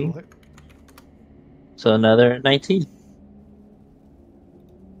 17. That'll hit. So another 19.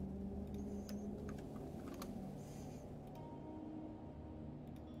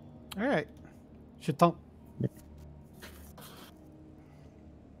 All right. Cheton.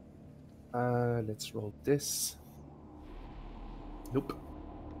 Let's roll this. Nope.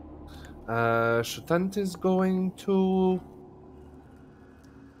 Shutant is going to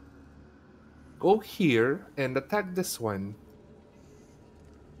go here and attack this one.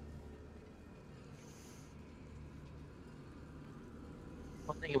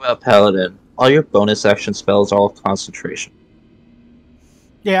 One thing about Paladin, all your bonus action spells are all concentration.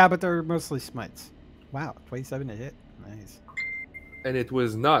 Yeah, but they're mostly smites. Wow, 27 to hit. Nice. And it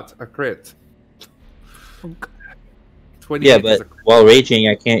was not a crit. Funk. 28 Yeah, is but a crit. while raging,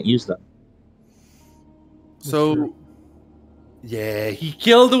 I can't use them. So, true. yeah, he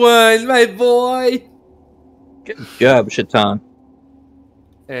killed one, my boy! Good job, Shaitan.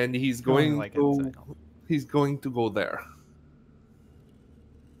 And he's Only going like to inside. he's going to go there.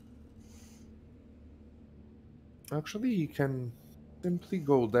 Actually, he can simply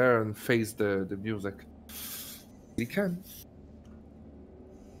go there and face the music. He can.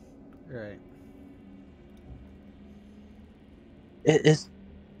 All right.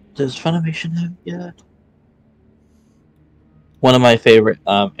 Does Funimation have yet? One of my favorite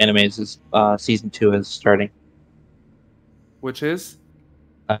animes is season 2 is starting. Which is?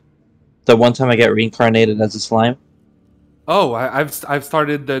 The one time I get reincarnated as a slime. Oh, I've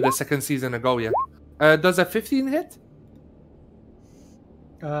started the second season ago, yeah. Does a 15 hit?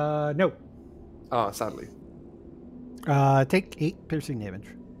 No. Oh, sadly. Take 8 piercing damage.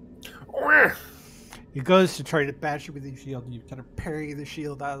 He goes to try to bash you with his shield. You kind of parry the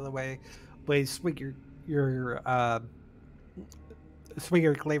shield out of the way, but you swing your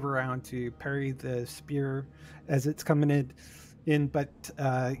glaive around to parry the spear as it's coming in, but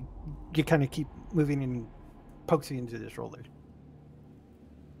you kind of keep moving and pokes you into the shoulder.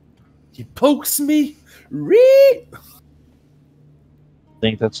 He pokes me. Reed. I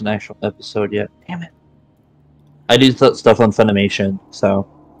think that's an actual episode yet. Damn it. I do stuff on Funimation, so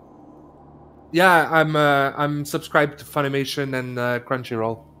Yeah, I'm subscribed to Funimation and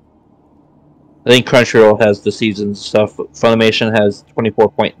Crunchyroll. I think Crunchyroll has the season stuff. Funimation has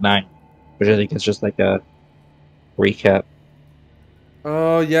 24.9, which I think is just like a recap.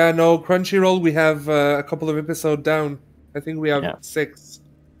 Oh yeah, no, Crunchyroll. We have a couple of episodes down. I think we have 6.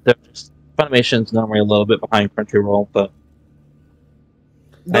 Funimation's normally a little bit behind Crunchyroll, but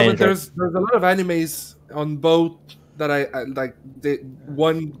No, but there's a lot of animes on both that I like.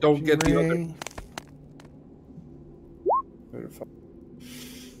 One don't get the other.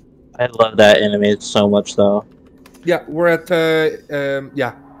 I love that anime so much, though. Yeah, we're at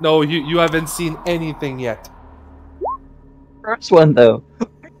yeah. No, you haven't seen anything yet. first one though.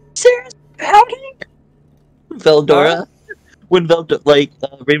 Seriously, pouting? Veldora? When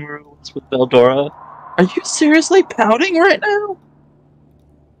Rimuru was with Veldora? Are you seriously pouting right now?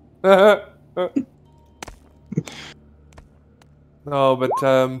 No, but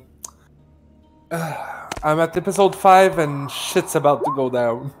I'm at episode 5 and shit's about to go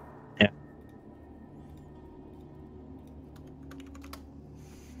down. Yeah.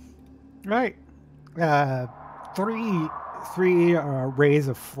 Right. Three rays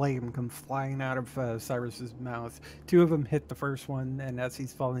of flame come flying out of Cyrus's mouth. Two of them hit the first one, and as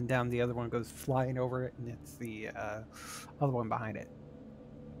he's falling down, the other one goes flying over it, and it's the other one behind it.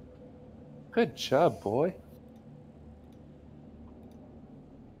 Good job, boy.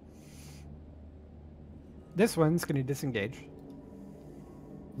 This one's going to disengage.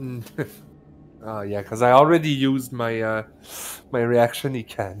 Oh yeah, because I already used my my reaction. He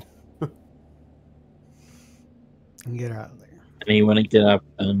can. And get out of there. And you want to get up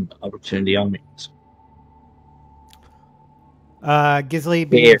an opportunity on me. Gisley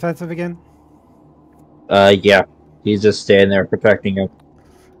being Here. defensive again. Yeah. He's just standing there protecting him.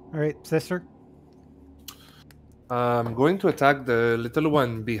 All right, sister. I'm going to attack the little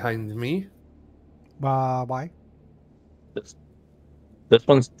one behind me. Why? This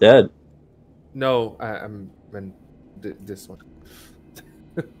one's dead. No, this one.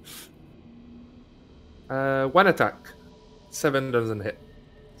 One attack. 7 doesn't hit.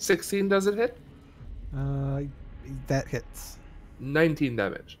 16 doesn't hit. That hits. 19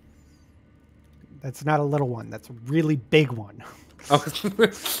 damage. That's not a little one. That's a really big one. Oh.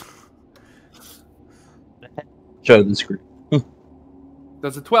 Show the screen.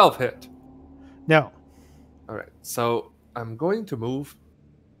 Does a 12 hit? No. Alright, so I'm going to move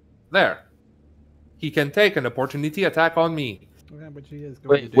there. He can take an opportunity attack on me. Yeah, but she is going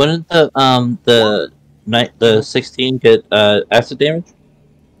Wait, to do. wouldn't the 16 get acid damage?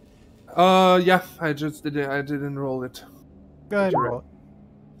 Yeah, I didn't roll it. Go ahead and roll it.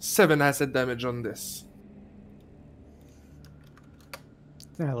 7 acid damage on this.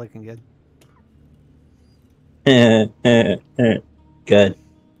 It's not looking good. Good.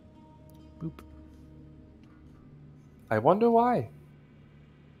 Boop. I wonder why.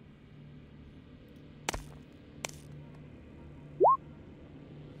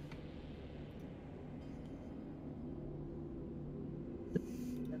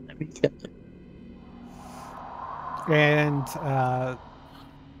 And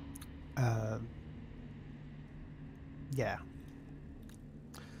yeah,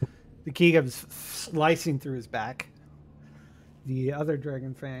 the key comes slicing through his back. The other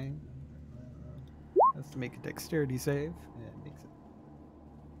dragon fang has to make a dexterity save, and makes it.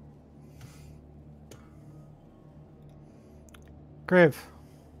 Kriv.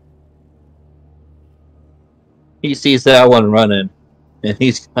 He sees that one running, and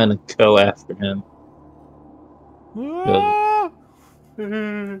he's gonna go after him. Ah!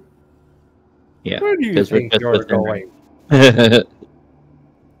 Yeah, Where do you 'cause we're think just you're within going?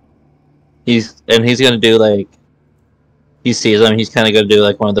 he's gonna do like he sees him. He's kind of gonna do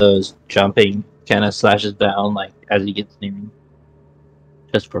like one of those jumping kind of slashes down like as he gets near him,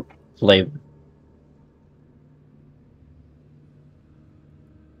 just for flavor.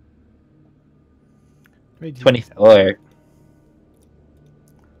 Wait, did you- 24.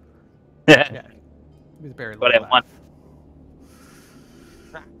 Yeah, he was barely What I left. want.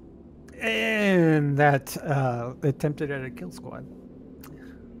 And that attempted at a kill squad.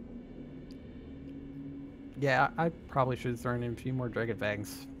 Yeah, I probably should have thrown in a few more Dragon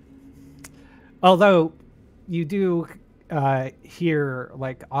Fangs. Although, you do hear,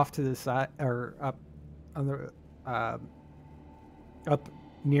 like, off to the side, or up on the, up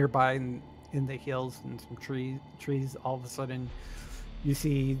nearby in the hills and some trees, all of a sudden, you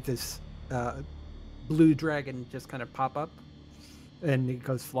see this blue dragon just kind of pop up, and it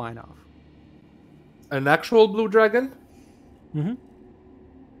goes flying off. An actual blue dragon? Mm-hmm.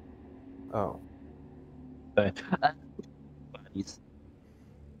 Oh. Bodies.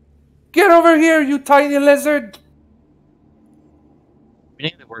 Get over here, you tiny lizard! We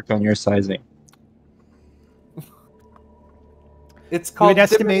need to work on your sizing. It's You called would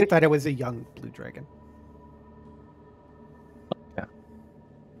estimate Diderius. that it was a young blue dragon.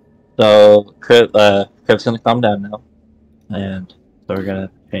 So Criv's gonna calm down now, and so we're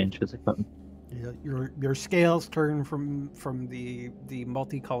gonna change his equipment. Your scales turn from the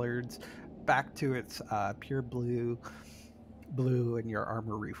multicoloreds back to its pure blue, and your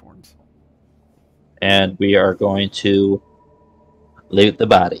armor reforms. And we are going to loot the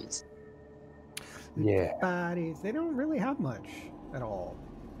bodies. Yeah. Bodies, they don't really have much at all.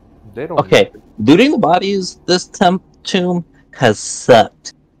 They don't. Okay, looting the bodies this tomb has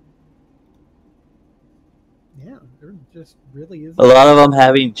sucked. Yeah, there just really isn't. A lot of them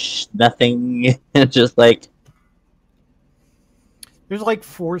having nothing, just like There's like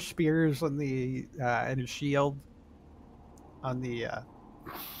 4 spears on the and a shield on the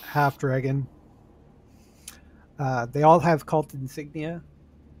half dragon. They all have cult insignia,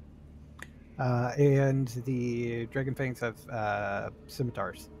 and the dragon fangs have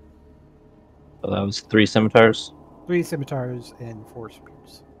scimitars. that was 3 scimitars 3 scimitars and 4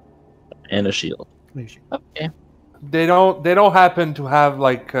 spears. and a shield. Okay. They don't happen to have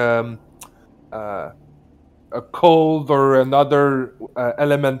like a cold or another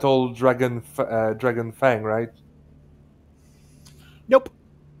elemental dragon fang, right? Nope.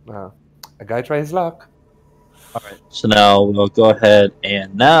 A guy try his luck. All right. So now we'll go ahead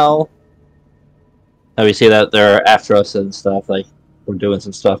and now we see that they're after us and stuff. Like we're doing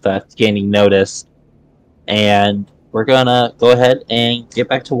some stuff that's gaining notice, and we're gonna go ahead and get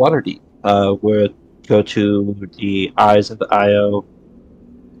back to Waterdeep. We'll go to the Eyes of the Io,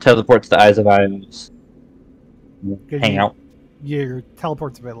 teleport to the Eyes of Ios, hang out. Your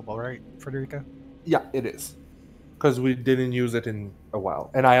teleport's available, right, Frederica? Yeah, it is. Because we didn't use it in a while.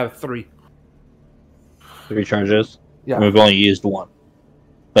 And I have 3. 3 charges. Yeah. And we've only used 1,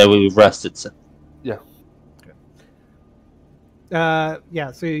 but we've rested since. Yeah.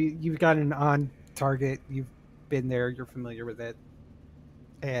 Yeah, so you've got an on target, you've been there, you're familiar with it,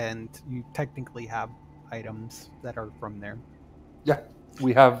 and you technically have items that are from there. Yeah,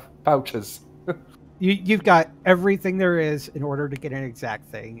 we have pouches. You've got everything there is in order to get an exact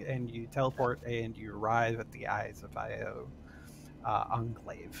thing, and you teleport and you arrive at the Eyes of Io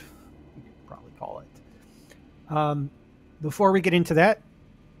Enclave, you could probably call it. Before we get into that,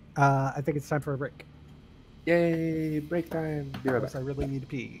 I think it's time for a break. Yay, break time. Be right back. I really need to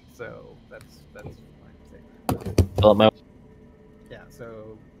pee, so that's fine. Yeah,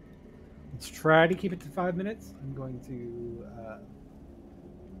 so let's try to keep it to 5 minutes. I'm going to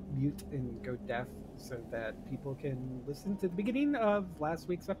mute and go deaf so that people can listen to the beginning of last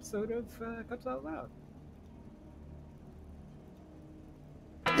week's episode of Cubs Out Loud.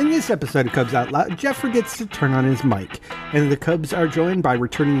 In this episode of Cubs Out Loud, Jeff forgets to turn on his mic, and the Cubs are joined by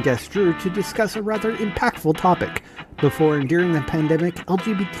returning guest Drew to discuss a rather impactful topic. Before and during the pandemic,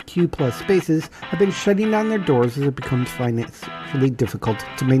 LGBTQ plus spaces have been shutting down their doors as it becomes financially difficult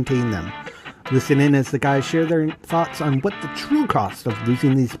to maintain them. Listen in as the guys share their thoughts on what the true cost of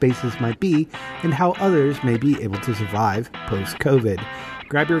losing these spaces might be and how others may be able to survive post-COVID.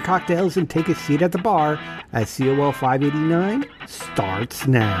 Grab your cocktails and take a seat at the bar as COL 589 starts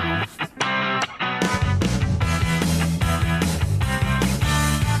now.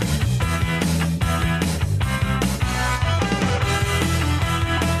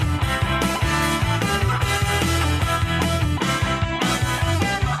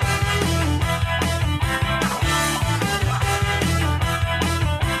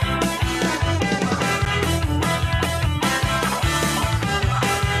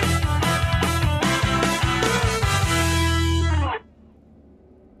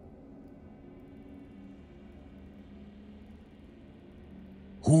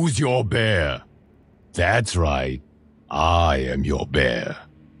 Who's your bear? That's right. I am your bear.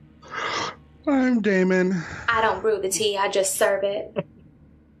 I'm Damon. I don't brew the tea, I just serve it.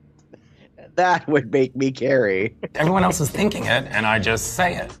 That would make me Carrie. Everyone else is thinking it, and I just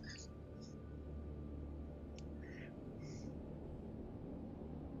say it.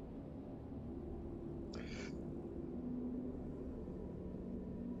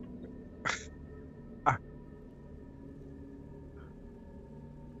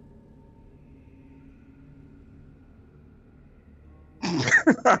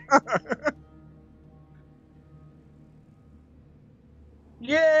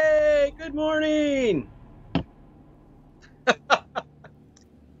 Yay! Good morning!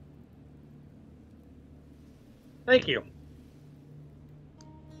 Thank you.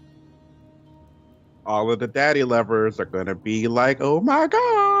 All of the daddy lovers are gonna be like, oh my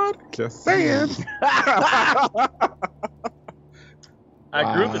god! Just saying. I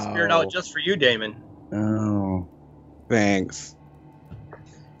grew the spirit out just for you, Damon. Oh, thanks.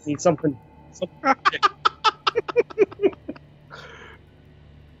 Need something.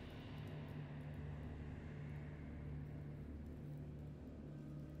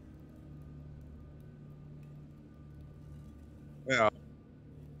 Yeah.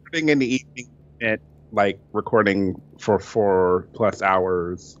 Starting in the evening at like recording for 4+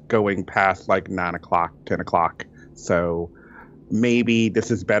 hours, going past like 9 o'clock, 10 o'clock. So maybe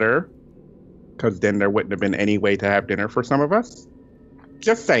this is better because then there wouldn't have been any way to have dinner for some of us.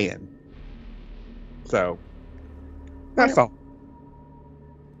 Just saying. So that's all.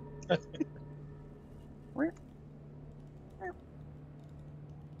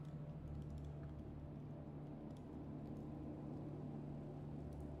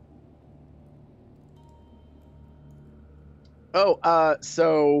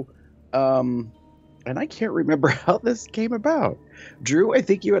 And I can't remember how this came about. Drew, I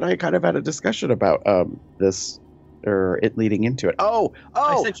think you and I kind of had a discussion about this, or it leading into it. I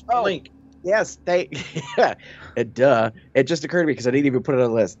sent you the link. Yes, yeah, duh. It just occurred to me because I didn't even put it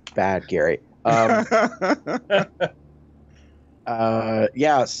on the list. Bad, Gary.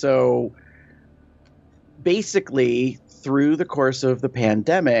 Yeah, so basically, through the course of the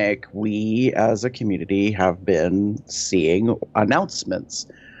pandemic, we as a community have been seeing announcements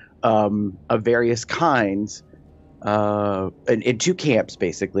of various kinds in two camps,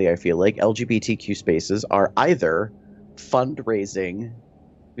 basically. I feel like LGBTQ spaces are either fundraising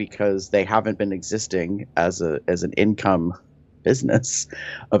because they haven't been existing as an income business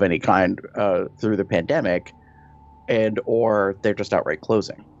of any kind through the pandemic, and or they're just outright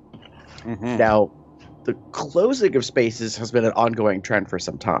closing. Mm-hmm. Now, the closing of spaces has been an ongoing trend for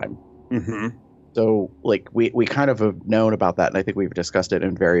some time. Mm-hmm. So, like, we kind of have known about that, and I think we've discussed it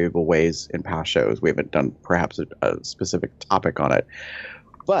in variable ways in past shows. We haven't done perhaps a specific topic on it.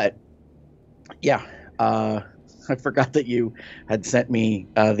 But, yeah, I forgot that you had sent me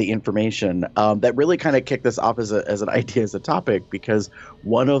the information that really kind of kicked this off as an idea, as a topic, because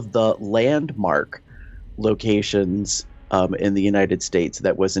one of the landmark locations in the United States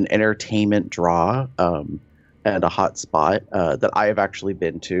that was an entertainment draw and a hot spot that I have actually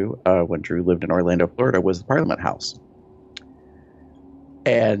been to when Drew lived in Orlando, Florida, was the Parliament House.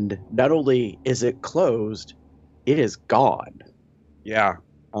 And not only is it closed, it is gone. Yeah.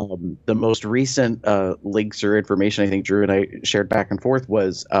 The most recent links or information I think Drew and I shared back and forth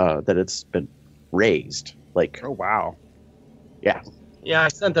was that it's been razed. Like, oh wow, yeah, Yeah, I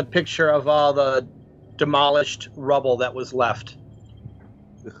sent a picture of all the demolished rubble that was left.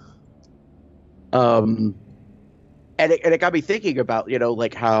 And it got me thinking about,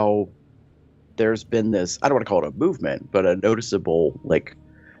 like how there's been this, I don't want to call it a movement, but a noticeable like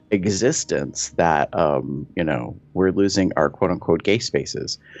existence that we're losing our quote unquote gay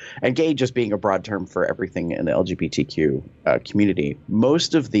spaces, and gay just being a broad term for everything in the LGBTQ community.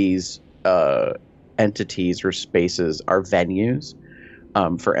 Most of these entities or spaces are venues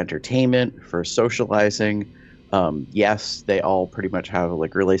for entertainment, for socializing. Yes, they all pretty much have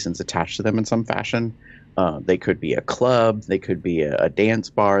like relations attached to them in some fashion. They could be a club, they could be a dance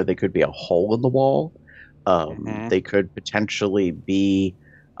bar, they could be a hole in the wall. They could potentially be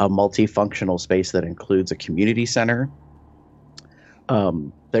a multifunctional space that includes a community center.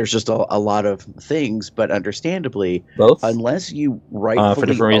 There's just a lot of things, but understandably, both unless you rightfully for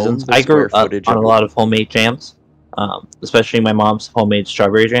different reasons. own the I grew square up footage on a of lot of homemade jams, especially my mom's homemade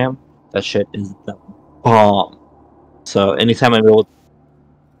strawberry jam. That shit is the bomb. So anytime I'm able,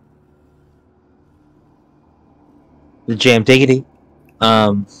 the jam diggity.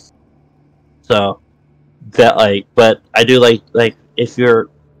 So that but I do like if you're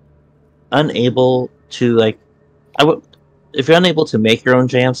unable to if you're unable to make your own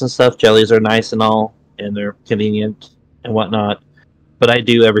jams and stuff, jellies are nice and all, and they're convenient and whatnot. But I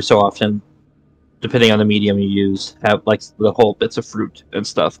do every so often, depending on the medium you use, have like the whole bits of fruit and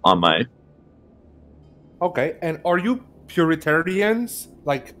stuff on my. Okay, and are you puritarians?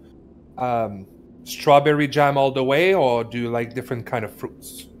 Like, strawberry jam all the way, or do you like different kind of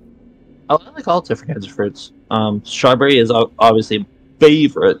fruits? I like all different kinds of fruits. Strawberry is obviously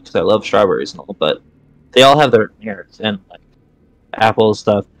favorite because I love strawberries and all, but they all have their merits, and like apple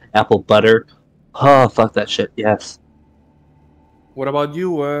stuff, apple butter. Oh, fuck that shit. Yes. What about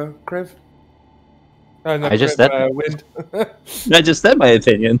you, Kriv? I just said Wind. I just said my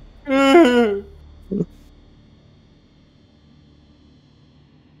opinion.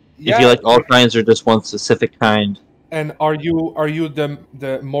 Yeah. If you like all kinds or just one specific kind. And are you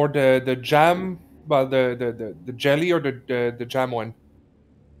the more the jam, well the jelly or the jam one?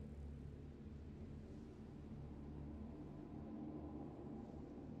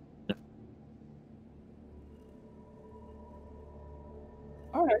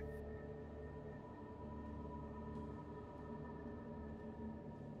 All right.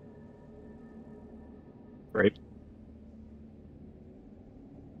 Right.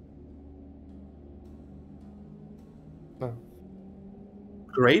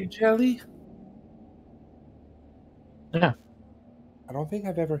 Grape jelly? Yeah. I don't think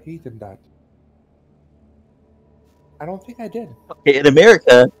I've ever eaten that. I don't think I did. Okay, in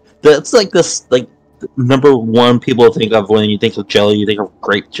America, that's like this number one people think of when you think of jelly, you think of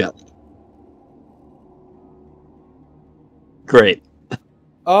grape jelly. Great.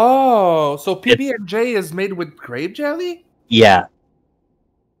 Oh, so PB&J is made with grape jelly? Yeah,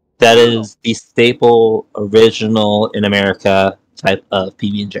 that is the staple, original in America type of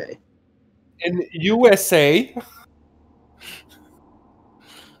PB&J. In USA?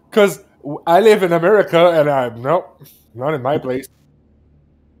 Because I live in America and nope, not in my place.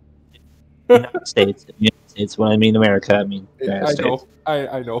 United States. United States. When I mean America, I mean United I States. know,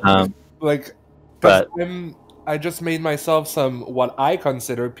 I know. Like, because But I just made myself some what I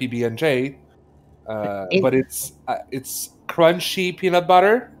consider PB&J, but it's crunchy peanut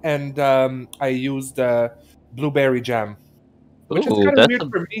butter, and I used blueberry jam, which is ooh, kind of that's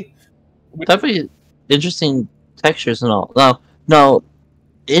weird for me. definitely interesting textures and all. Now,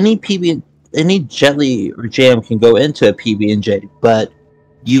 any PB, any jelly or jam can go into a PB&J, but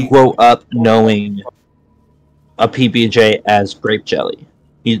you grow up knowing a PB&J as grape jelly.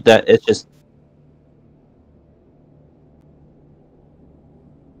 That it's just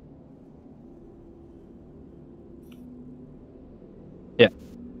yeah.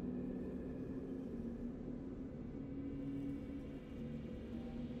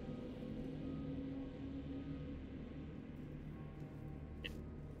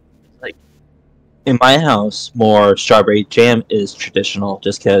 Like in my house, more strawberry jam is traditional,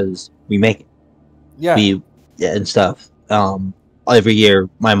 just because we make it. Yeah. And stuff. Every year,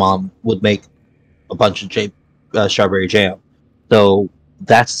 my mom would make a bunch of strawberry jam, so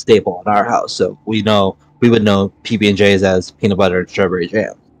that's a staple in our house. So we would know PB&Js as peanut butter and strawberry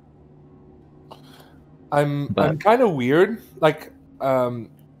jam. I'm kind of weird. Like, I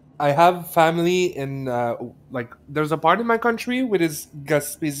have family in like there's a part in my country which is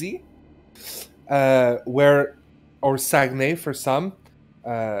Gaspésie, where or Saguenay for some,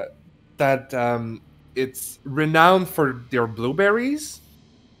 that it's renowned for their blueberries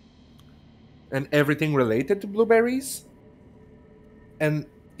and everything related to blueberries. And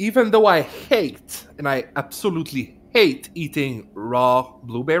even though I hate, and I absolutely hate eating raw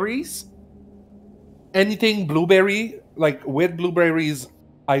blueberries, anything blueberry, like with blueberries,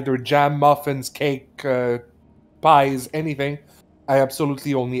 either jam, muffins, cake, pies, anything, I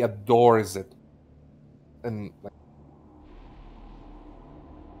absolutely only adores it. And like,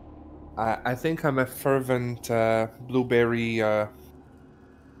 I think I'm a fervent blueberry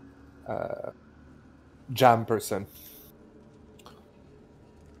jam person.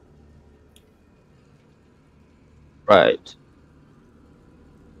 Right.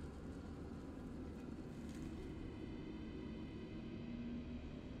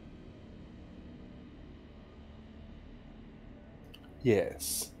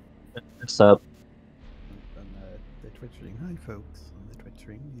 Yes. What's up? On the Twitch stream. Hi, folks. On the Twitch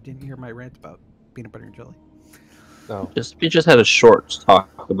stream. You didn't hear my rant about peanut butter and jelly? No. We just had a short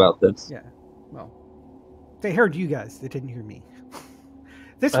talk about this. Yeah. Well, they heard you guys. They didn't hear me.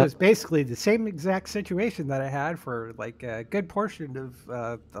 This was basically the same exact situation that I had for like a good portion of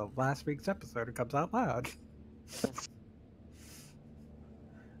the last week's episode of Comes Out Loud.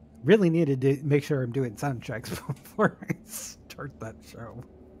 Really needed to make sure I'm doing sound checks before I start that show.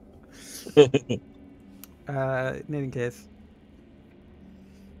 In any case.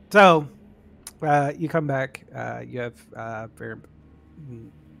 So, you come back, you have very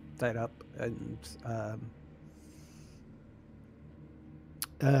tied up, and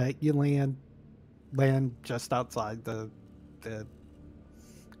you land just outside the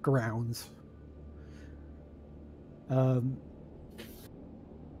grounds.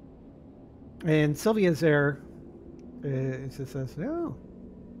 And Sylvia's there. She says, "Oh,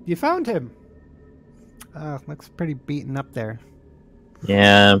 you found him. Looks pretty beaten up there."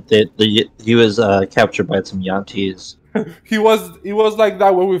 Yeah, he was captured by some Yantis. he was like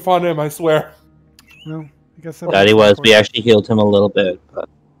that when we found him, I swear. No, I guess That he was. We actually healed him a little bit, but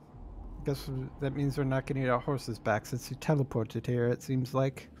I guess that means we're not going to get our horses back since you teleported here, it seems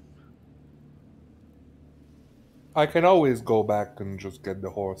like. I can always go back and just get the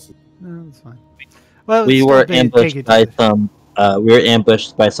horses. No, that's fine. Well, we were ambushed by some. We were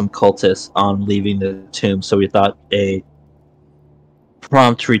ambushed by some cultists on leaving the tomb, so we thought a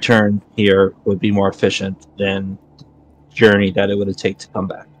prompt return here would be more efficient than the journey that it would have taken to come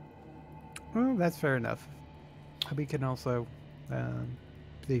back. Well, that's fair enough. We can also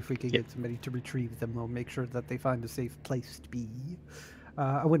see if we can get somebody to retrieve them. We'll make sure that they find a safe place to be.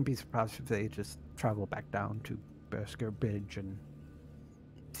 I wouldn't be surprised if they just travel back down to Bersker Bridge, and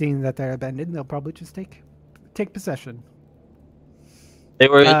seeing that they're abandoned, they'll probably just take possession. They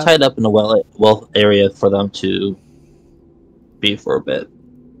were tied up in a well area for them to be for a bit.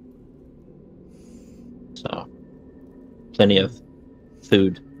 So, plenty of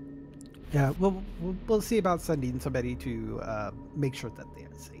food. Yeah, we'll see about sending somebody to make sure that they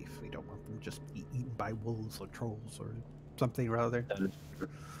are safe. We don't want them just eaten by wolves or trolls or something or other. That is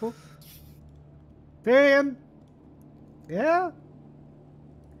true. Varian, yeah.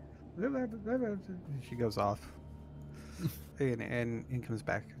 She goes off, and comes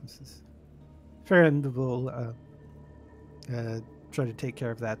back. And says, Farron will try to take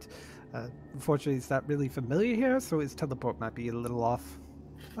care of that. Unfortunately, he's not really familiar here, so his teleport might be a little off.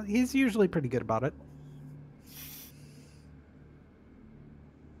 But he's usually pretty good about it.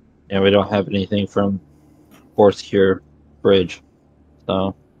 Yeah, we don't have anything from Fourth Cure Bridge,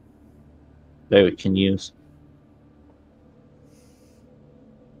 so that we can use.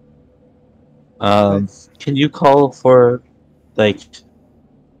 Can you call for, like,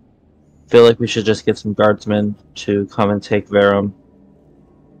 feel like we should just get some guardsmen to come and take Verum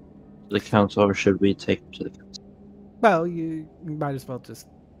to the council, or should we take him to the council? Well, you might as well just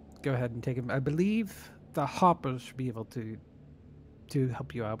go ahead and take him. I believe the Hoppers should be able to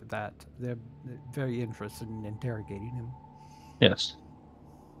help you out with that. They're very interested in interrogating him. Yes.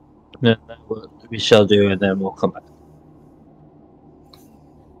 Then we shall do, and then we'll come back.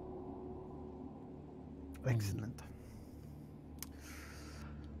 Excellent.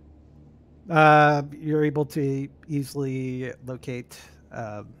 You're able to easily locate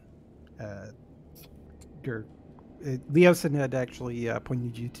your. Leosin had actually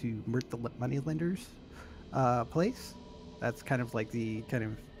pointed you to Mert the Moneylender's place. That's kind of like the kind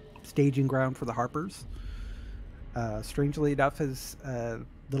of staging ground for the Harpers. Strangely enough, his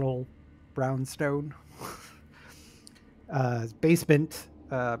little brownstone basement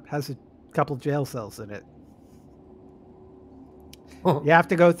has a couple jail cells in it. You have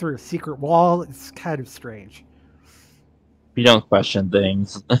to go through a secret wall. It's kind of strange. We don't question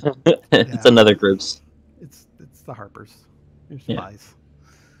things. It's Yeah. another group's. It's the Harpers. They're Yeah. spies.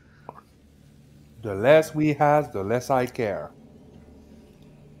 The less we has, the less I care.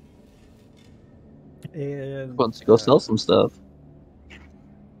 And Wants to go sell some stuff.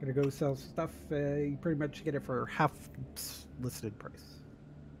 gonna go sell stuff. You pretty much get it for half listed price.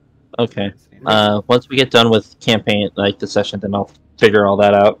 Okay. Once we get done with campaign, like the session, then I'll figure all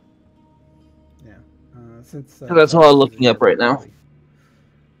that out. Yeah. Since That's all I'm looking up right now.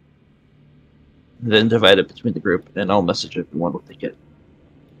 Then divide it between the group, and I'll message everyone what they get.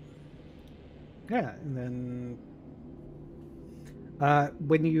 Yeah, and then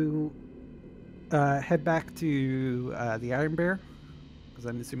when you head back to the Iron Bear, because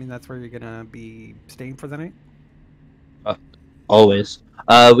I'm assuming that's where you're gonna be staying for the night. Always.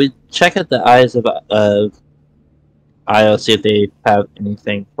 We check at the eyes of Io, see if they have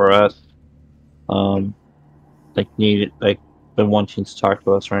anything for us. Been wanting to talk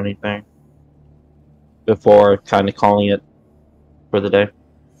to us or anything before kind of calling it for the day.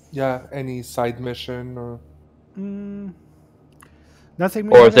 Yeah, any side mission or Nothing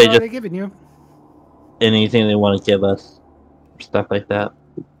we Or if haven't they already just given you. anything they want to give us, stuff like that.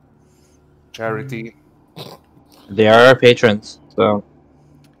 charity. They are our patrons, so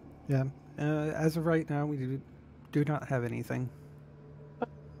Yeah. As of right now, we do not have anything.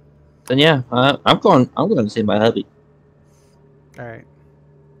 then yeah, I'm going to see my hubby. All right.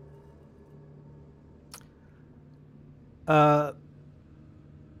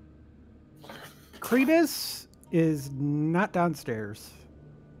 Crebus is not downstairs.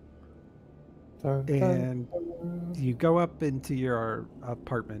 And you go up into your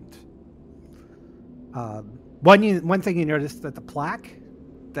apartment. One thing you noticed that the plaque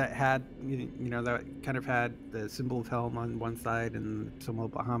that had that kind of had the symbol of Helm on one side and the symbol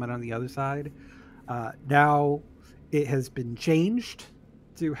of Bahamut on the other side. Now it has been changed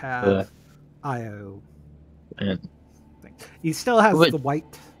to have IO. And He still has Wait. the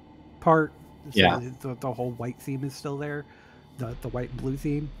white part. So Yeah. the whole white theme is still there, the white and blue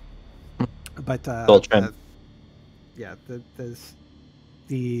theme. But Full trim. yeah, the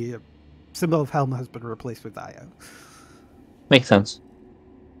symbol of Helm has been replaced with IO. Makes sense.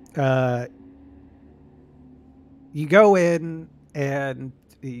 You go in and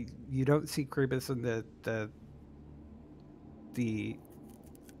you don't see Crebus in the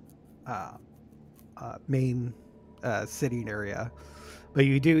main sitting area, but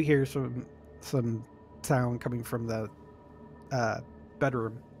you do hear some sound coming from the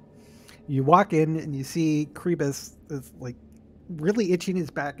bedroom. You walk in and you see Crebus is like really itching his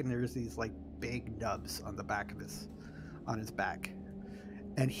back, and there's these like big nubs on the back of his back,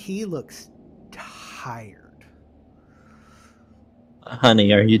 and he looks tired.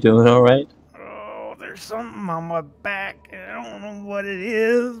 Honey, are you doing all right? Oh, there's something on my back. I don't know what it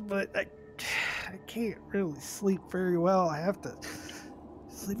is, but I can't really sleep very well. I have to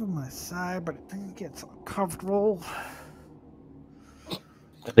sleep on my side, but it gets uncomfortable.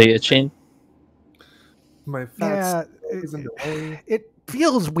 Are they itching? My fat Yeah, is in the way. it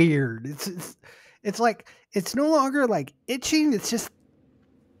feels weird. It's like it's no longer like itching. It's just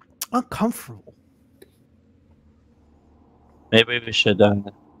uncomfortable. Maybe we should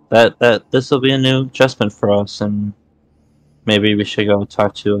that this will be a new adjustment for us, and maybe we should go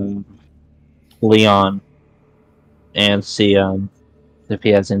talk to Leon and see if he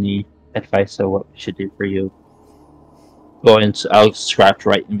has any advice on what we should do for you. I'll scratch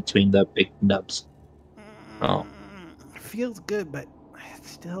right in between the big nubs. Oh, Feels good, but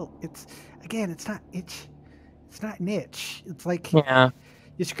it's again, it's not itch. It's not an itch. It's like yeah.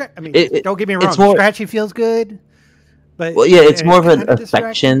 you scratch. I mean, It- don't get me it's wrong. more- Scratching feels good, but Well, yeah, it's and more of an kinda distracting.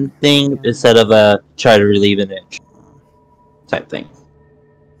 affection thing Yeah. instead of a try to relieve an itch type thing.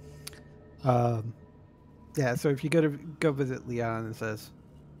 Yeah. So if you go visit Leon and says,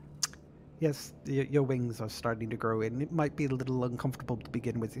 yes, your wings are starting to grow in. It might be a little uncomfortable to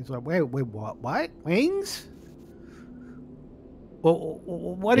begin with. He's like, wait, what? What? Wings? Well,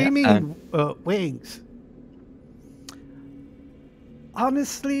 what do you mean, wings?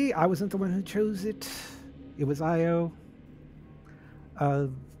 Honestly, I wasn't the one who chose it. It was Io.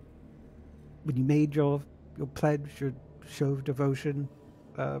 When you made your pledge, your show of devotion,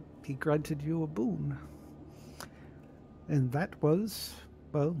 he granted you a boon. And that was,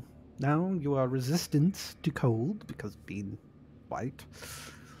 well, now you are resistant to cold because being white,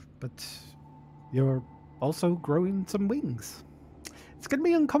 but you're also growing some wings. It's going to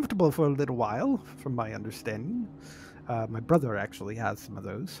be uncomfortable for a little while, from my understanding. My brother actually has some of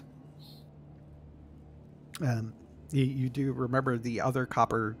those. You do remember the other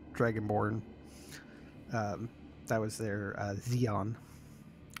copper dragonborn that was there, Xeon,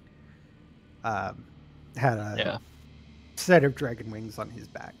 had a set of dragon wings on his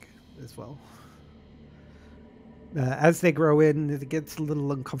back as well. As they grow in, it gets a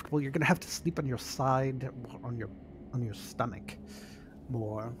little uncomfortable. You're going to have to sleep on your side, on your stomach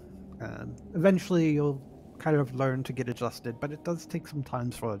more. Eventually, you'll kind of learn to get adjusted, but it does take some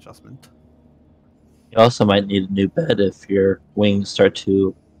time for adjustment. You also might need a new bed if your wings start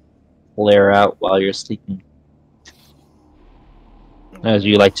to flare out while you're sleeping, as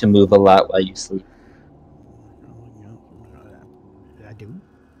you like to move a lot while you sleep. I do.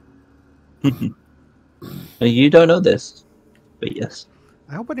 You don't know this, but yes.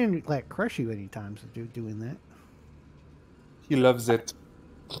 I hope I didn't crush you any times doing that. He loves it.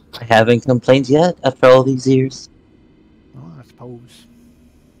 I haven't complained yet after all these years. Oh, I suppose.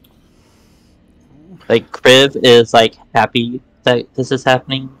 Like, Kriv is happy that this is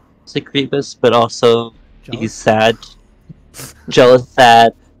happening to Creepus, but also he's sad, jealous,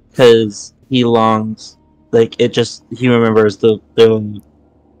 sad, because he longs. He remembers the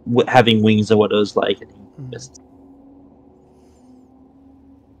having wings and what it was like, and he missed.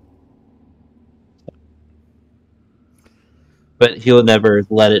 But he'll never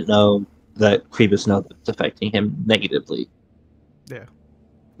let it know that Creepus knows it's affecting him negatively. Yeah.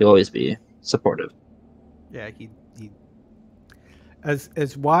 He'll always be supportive. Yeah, he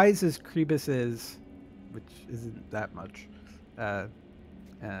as wise as Creebus is, which isn't that much.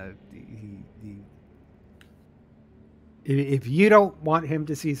 If you don't want him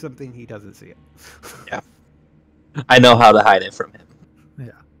to see something, he doesn't see it. Yeah, I know how to hide it from him.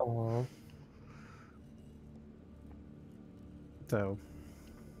 Yeah. Aww. So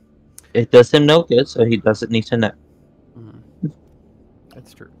it does him no good, so he doesn't need to know.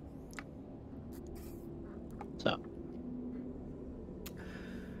 That's true. So,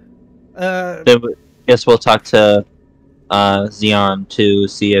 then guess we'll talk to Xeon to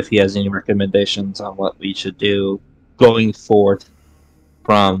see if he has any recommendations on what we should do going forward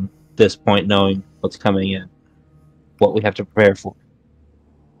from this point, knowing what's coming in, what we have to prepare for.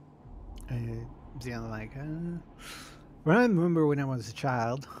 Xeon well, I remember when I was a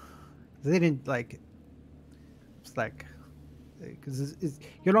child, they didn't it's because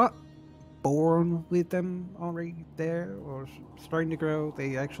you're not born with them already there or starting to grow.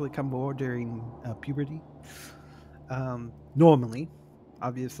 They actually come more during puberty. Normally,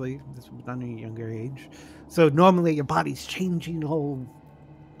 obviously, this was done at a younger age. So normally your body's changing all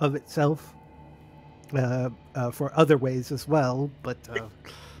of itself for other ways as well. But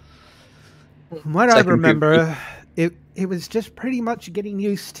from what I remember, it was just pretty much getting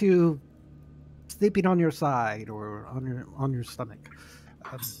used to sleeping on your side or on your stomach.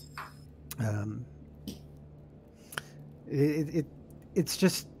 It's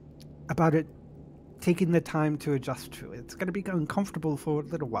just about it taking the time to adjust to it. It's going to be uncomfortable for a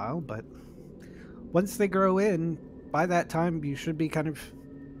little while, but once they grow in, by that time you should be kind of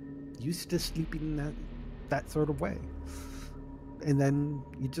used to sleeping that sort of way. And then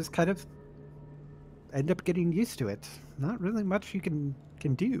you just kind of end up getting used to it. Not really much you can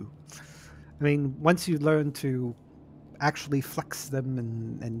do. I mean, once you learn to actually flex them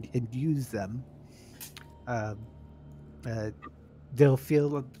and use them, they'll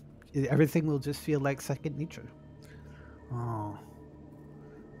feel, everything will just feel like second nature. Oh,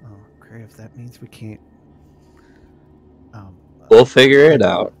 Crave, that means we can't. We'll figure it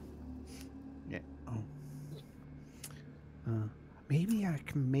out. Yeah. Maybe I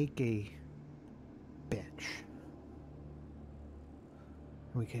can make a bench.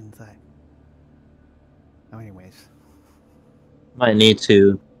 We can say. Oh, anyways. Might need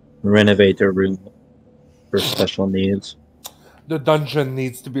to renovate their room for special needs. The dungeon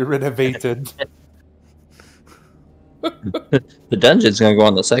needs to be renovated. The dungeon's gonna go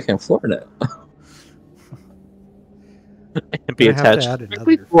on the second floor now. And be Gonna have to attached add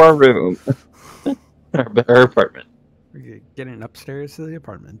directly another. to our room. Our apartment. We're getting upstairs to the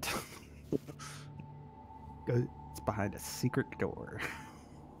apartment. It's behind a secret door.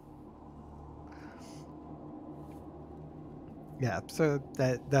 Yeah, so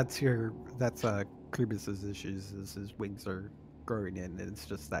that's Kribus's issues. Is his wings are growing in, and it's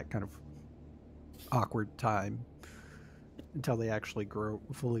just that kind of awkward time until they actually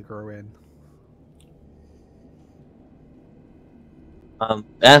fully grow in.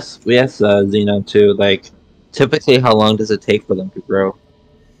 We asked Zeno too, like, typically how long does it take for them to grow?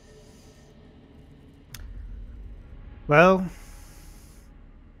 Well,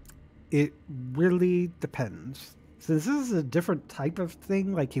 it really depends. Since this is a different type of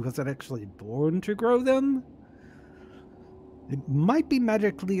thing, like he wasn't actually born to grow them, it might be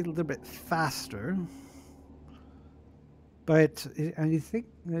magically a little bit faster. But I think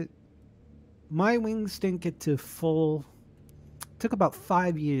that my wings didn't get to full. It took about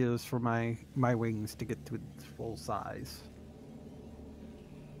 5 years for my wings to get to its full size.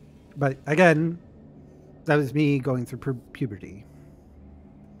 But again, that was me going through puberty.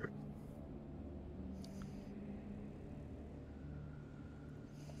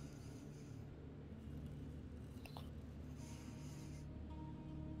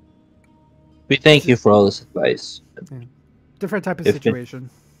 We thank you for all this advice. Yeah. Different type of If it- situation.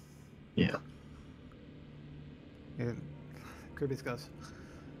 Yeah. And Kirby's goes.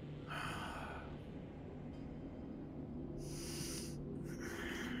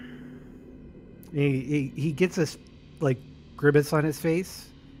 He gets this like grimace on his face.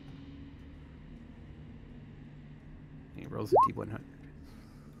 He rolls a D100.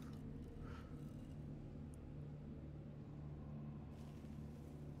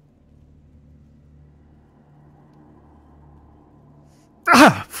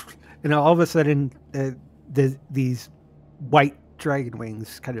 And all of a sudden, these white dragon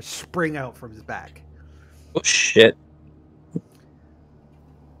wings kind of spring out from his back. Oh shit!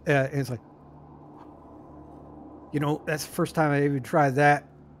 And it's like, that's the first time I even tried that.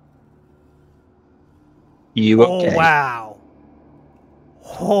 You okay? Oh wow!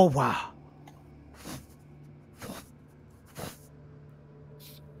 Oh wow!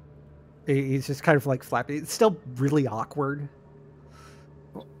 He's just kind of like flapping. It's still really awkward.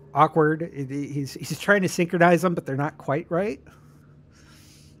 He's trying to synchronize them, but they're not quite right.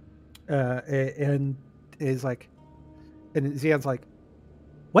 And is like, and Xian's like,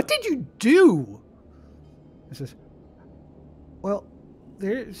 "What did you do?" He says, "Well,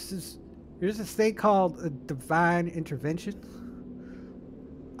 there's this thing called a divine intervention.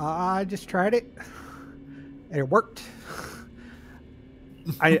 I just tried it, and it worked.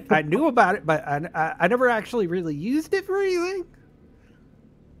 I knew about it, but I never actually really used it for anything.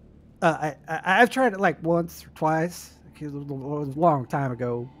 I've tried it like once or twice. It was a long time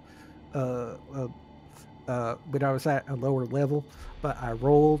ago, when I was at a lower level, but I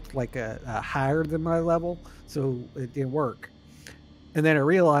rolled like a higher than my level, so it didn't work. And then I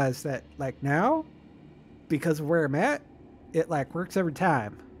realized that like now, because of where I'm at, it like works every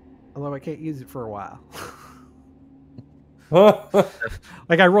time, although I can't use it for a while."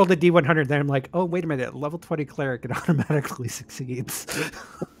 Like I rolled a D100, then I'm like, oh wait a minute, level 20 cleric, it automatically succeeds.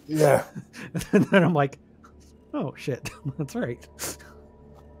 Yeah. And then I'm like, oh shit, that's right.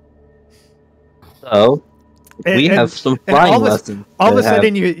 So we have some flying lessons. All of a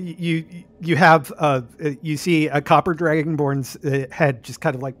sudden, you have you see a copper dragonborn's head just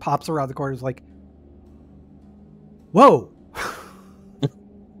kind of like pops around the corner. It's like, whoa!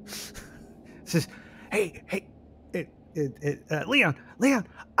 Says, hey, Leon,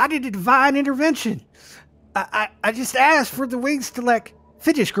 I did a divine intervention. I just asked for the wings to like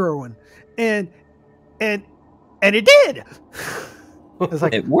finish growing, and it did. It's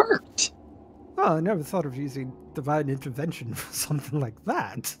like, It worked. oh, I never thought of using divine intervention for something like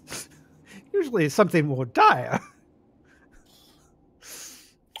that. Usually it's something more dire.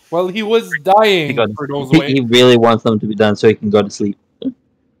 Well, he was dying for those He ways. really wants them to be done so he can go to sleep.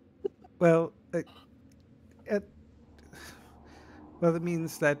 Well, well, it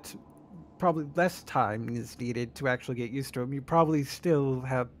means that probably less time is needed to actually get used to him. You probably still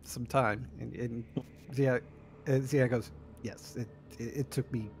have some time. And Zia goes, yes, it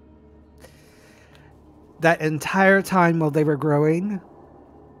took me that entire time while they were growing,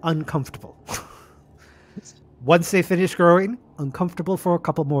 uncomfortable. Once they finish growing, uncomfortable for a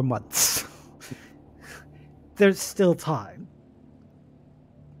couple more months. There's still time.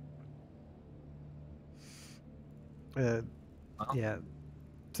 Yeah.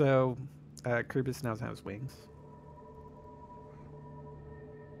 So, Kribus now has wings.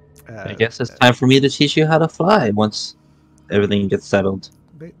 I guess it's time for me to teach you how to fly once everything gets settled.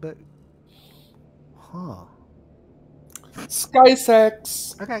 But huh. Sky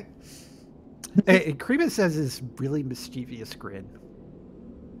sex. Okay. And Kribus has this really mischievous grin.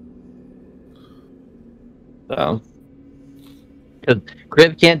 So, because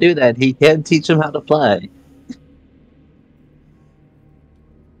Crib can't do that, he can't teach him how to fly.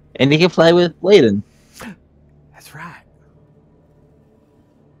 And he can fly with Layden. That's right.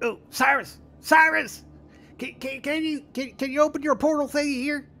 Oh, Cyrus! Cyrus! Can you open your portal thingy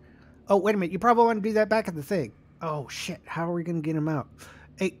here? Oh, wait a minute. You probably want to do that back at the thing. Oh, shit. How are we going to get him out?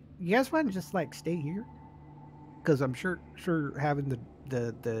 Hey, you guys want to just, like, stay here? Because I'm sure having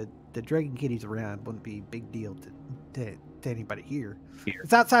the dragon kitties around wouldn't be a big deal to anybody here.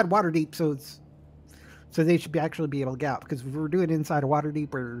 It's outside Waterdeep, so they should actually be able to get out. Because if we're doing inside of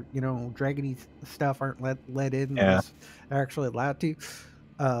Waterdeep where, you know, dragony stuff aren't let in, unless they're actually allowed to.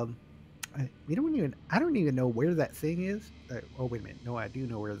 I don't even know where that thing is. Oh, wait a minute. No, I do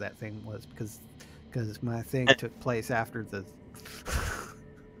know where that thing was because my thing took place after the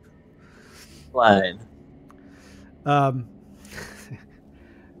Fine. Dragon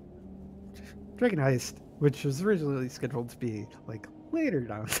Heist, which was originally scheduled to be like later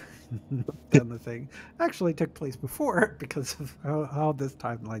down the thing, actually took place before because of how this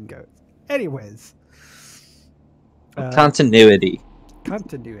timeline goes. Anyways, Continuity.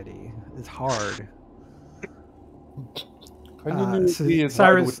 Continuity is hard. Continuity is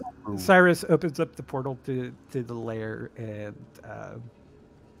Cyrus opens up the portal to the lair, and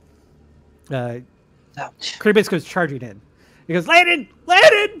Kribus goes charging in. He goes, Layden!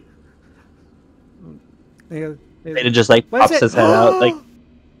 Layden just like pops his head out, like.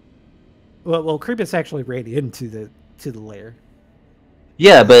 Well, Kribus actually ran into the lair.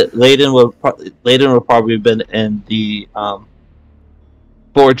 Yeah, but Layden will probably been in the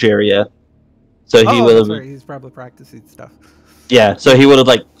forge area, so he would have. Right. He's probably practicing stuff. Yeah, so he would have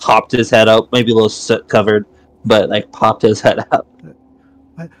like popped his head out, maybe a little soot covered, but like popped his head out.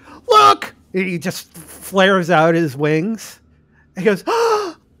 Look! And he just flares out his wings. And he goes,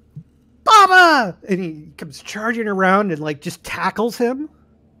 oh, Baba! And he comes charging around and like just tackles him.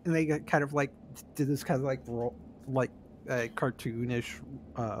 And they get kind of like do this kind of like roll, like cartoonish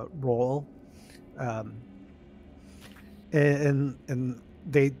roll, and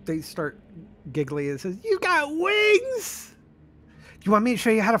they start giggling and says, "You got wings? Do you want me to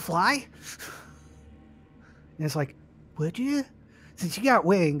show you how to fly?" And it's like, "Would you? Since you got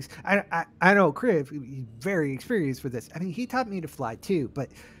wings, I know Crib, he's very experienced with this. I mean, he taught me to fly too,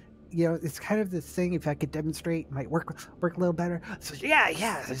 but." You know, it's kind of this thing. If I could demonstrate, it might work a little better. So yeah,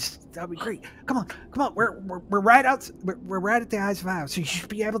 that'd be great. Come on. We're right out. We're right at the Eyes of Isles, so you should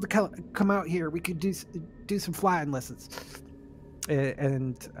be able to come out here. We could do some flying lessons.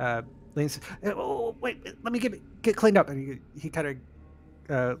 And Lane says, "Oh, wait, let me get cleaned up." And he kind of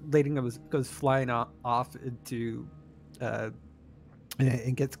Layden goes flying off into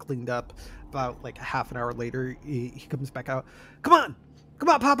and gets cleaned up. About like half an hour later, he comes back out. Come on,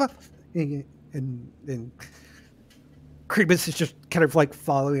 Papa! And Kribus is just kind of like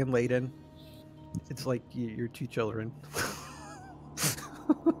following Layden. It's like your two children.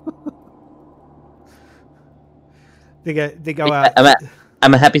 They go out.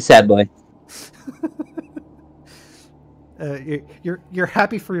 I'm a happy sad boy. You're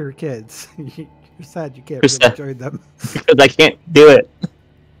happy for your kids. You're sad you can't really join them because I can't do it.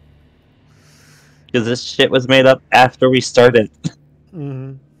 Because this shit was made up after we started.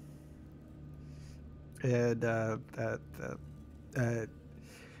 Mm-hmm. And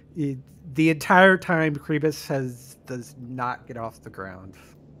the entire time, Kribus does not get off the ground.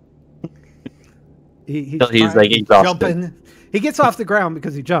 He's like exhausted. Jumping. He gets off the ground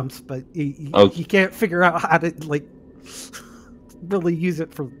because he jumps, but he can't figure out how to like really use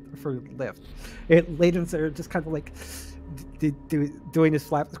it for lift. Layden's there just kind of like doing his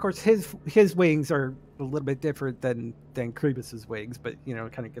flap. Of course, his wings are a little bit different than Kribus's wings, but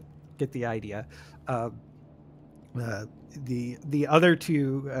kind of get the idea. The other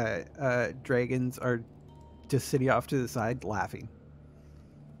two dragons are just sitting off to the side laughing.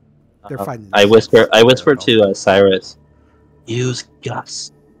 They're finding I this whisper to Cyrus, use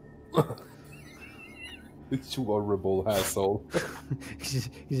Gus. It's you horrible asshole.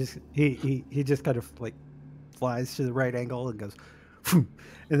 he just kind of like flies to the right angle and goes, and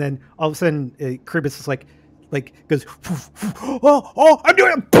then all of a sudden Kribus is like goes, oh, I'm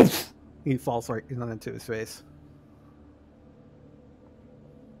doing it. He falls right into his face.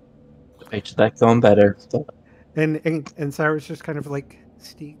 Makes that going better. And Cyrus just kind of like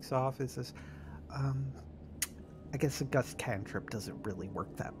sneaks off and says, I guess the Gus cantrip doesn't really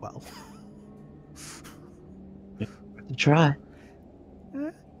work that well. Try.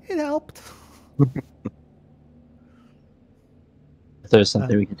 It helped. If there's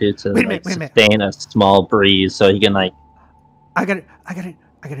something we can do to wait a minute. sustain a small breeze, so he can like. I got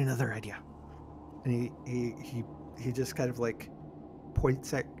another idea. And he just kind of like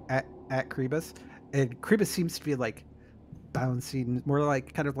points at Kribus, and Kribus seems to be like bouncing more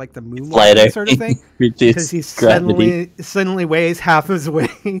like kind of like the moonlight sort of thing, because he suddenly weighs half his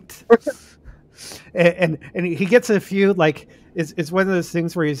weight. and he gets a few like it's one of those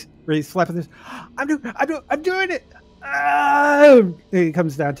things where he's flapping this. I'm doing it. And he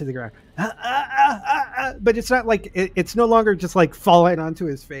comes down to the ground. But it's not like it's no longer just like falling onto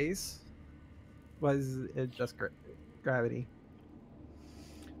his face. Was it just gravity?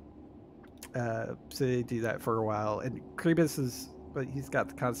 So they do that for a while, and Kribus but he's got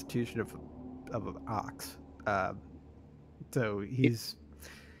the constitution of an ox. So he's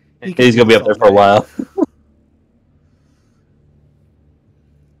gonna be up there for a while.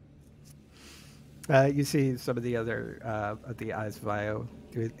 You see some of the other of the Eyes of Io,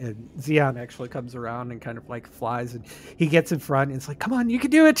 and Xeon actually comes around and kind of like flies, and he gets in front and it's like, come on, you can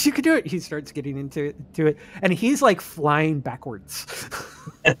do it, you can do it. He starts getting into it, and he's like flying backwards.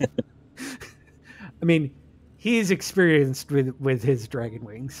 I mean, he's experienced with his dragon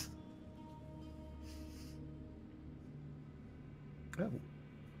wings. Oh,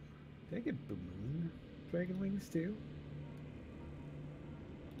 did I get Bamoon dragon wings too?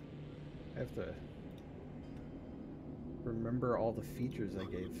 I have to remember all the features I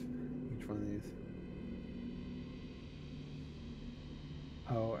gave each one of these.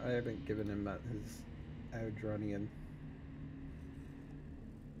 Oh, I haven't given him his Audronian.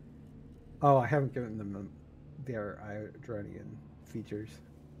 Oh, I haven't given them their Audronian features.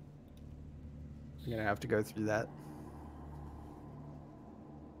 I'm gonna have to go through that.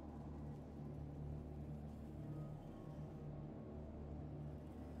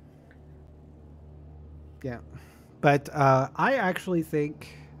 Yeah, but I actually think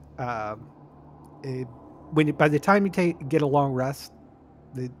by the time you get a long rest,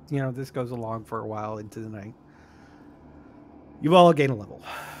 this goes along for a while into the night. You all gain a level.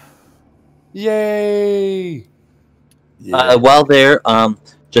 Yay! Yeah. While they're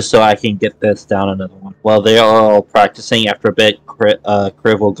just so I can get this down another one. While they are all practicing, after a bit,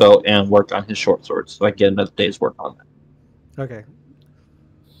 Kriv will go and work on his short sword, so I get another day's work on that. Okay.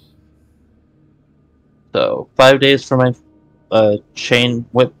 So 5 days for my chain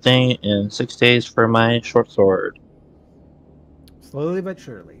whip thing, and 6 days for my short sword. Slowly but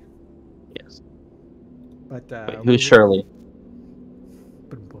surely. Yes. But wait, who's Shirley?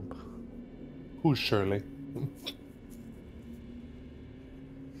 Who's Shirley?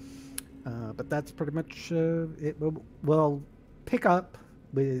 But that's pretty much it. We'll pick up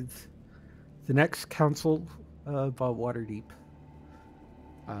with the next council of Waterdeep.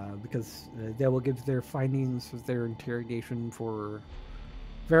 Because they will give their findings of their interrogation for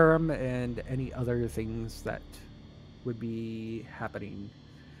Verum and any other things that would be happening.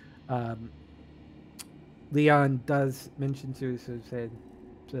 Leon does mention to us,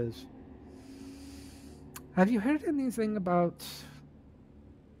 says, have you heard anything about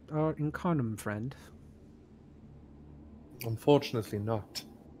our Incarnum friend? Unfortunately not.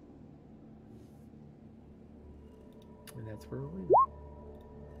 And that's where we'll leave.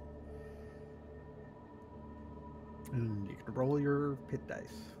 And you can roll your pit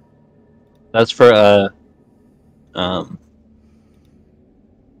dice. That's for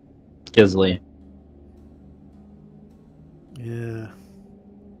Gisley. Yeah.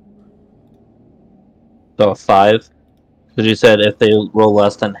 So 5. Because you said if they roll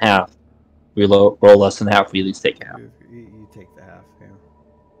less than half, we roll less than half, we at least take half. You take the half, yeah.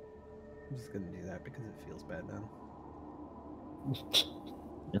 I'm just gonna do that because it feels bad now.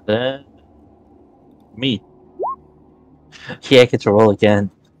 And then me. Yeah, I get to roll again.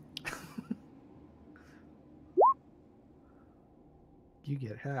 You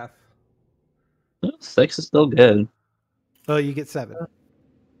get half. 6 is still good. Oh, you get 7.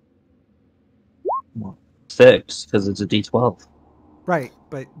 6 because it's a D12. Right,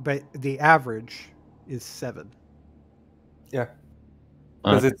 but the average is 7. Yeah,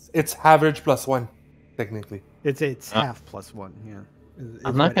 because it's average plus 1, technically. It's half plus 1. Yeah,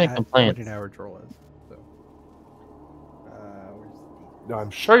 I'm not gonna complain. What an average roll is. So, where's No,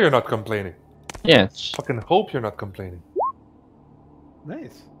 I'm sure you're not complaining. Yeah. Fucking hope you're not complaining.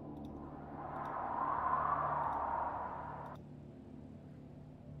 nice?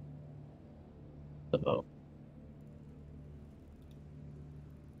 So,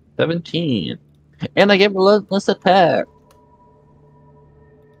 17. And I get relentless attack.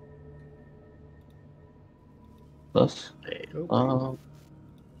 Plus, Okay.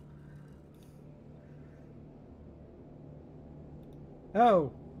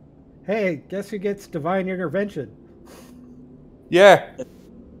 Oh, hey, guess who gets divine intervention? Yeah,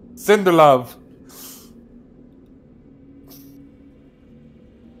 Cinderlove.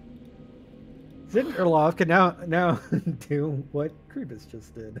 Zinderlof can now do what Kribus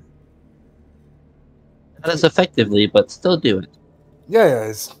just did. not as effectively, but still do it.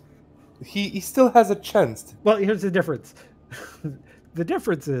 Yeah, he still has a chance. Well, here's the difference. The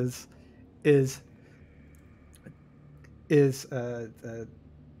difference is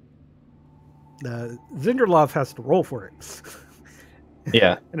Zinderlof has to roll for it.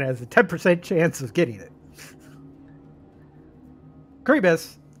 Yeah. And it has a 10% chance of getting it.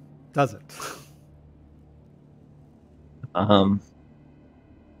 Kribus doesn't.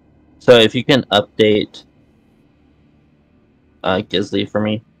 So if you can update Gisley for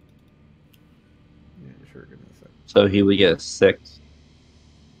me. Yeah, sure, give me a sec. So he would get a 6.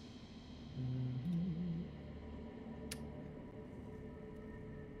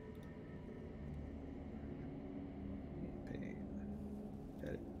 Edit.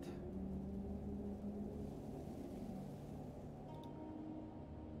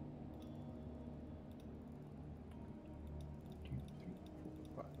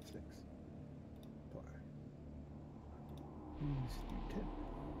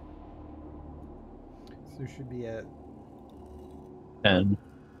 So should be at 10.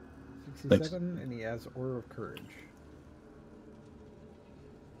 67, and he has Aura of Courage.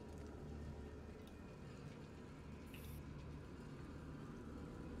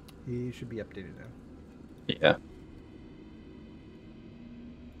 He should be updated now. Yeah.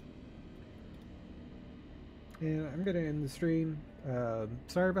 And I'm going to end the stream.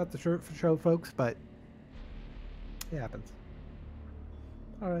 Sorry about the show, folks, but it happens.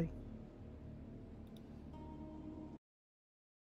 All right.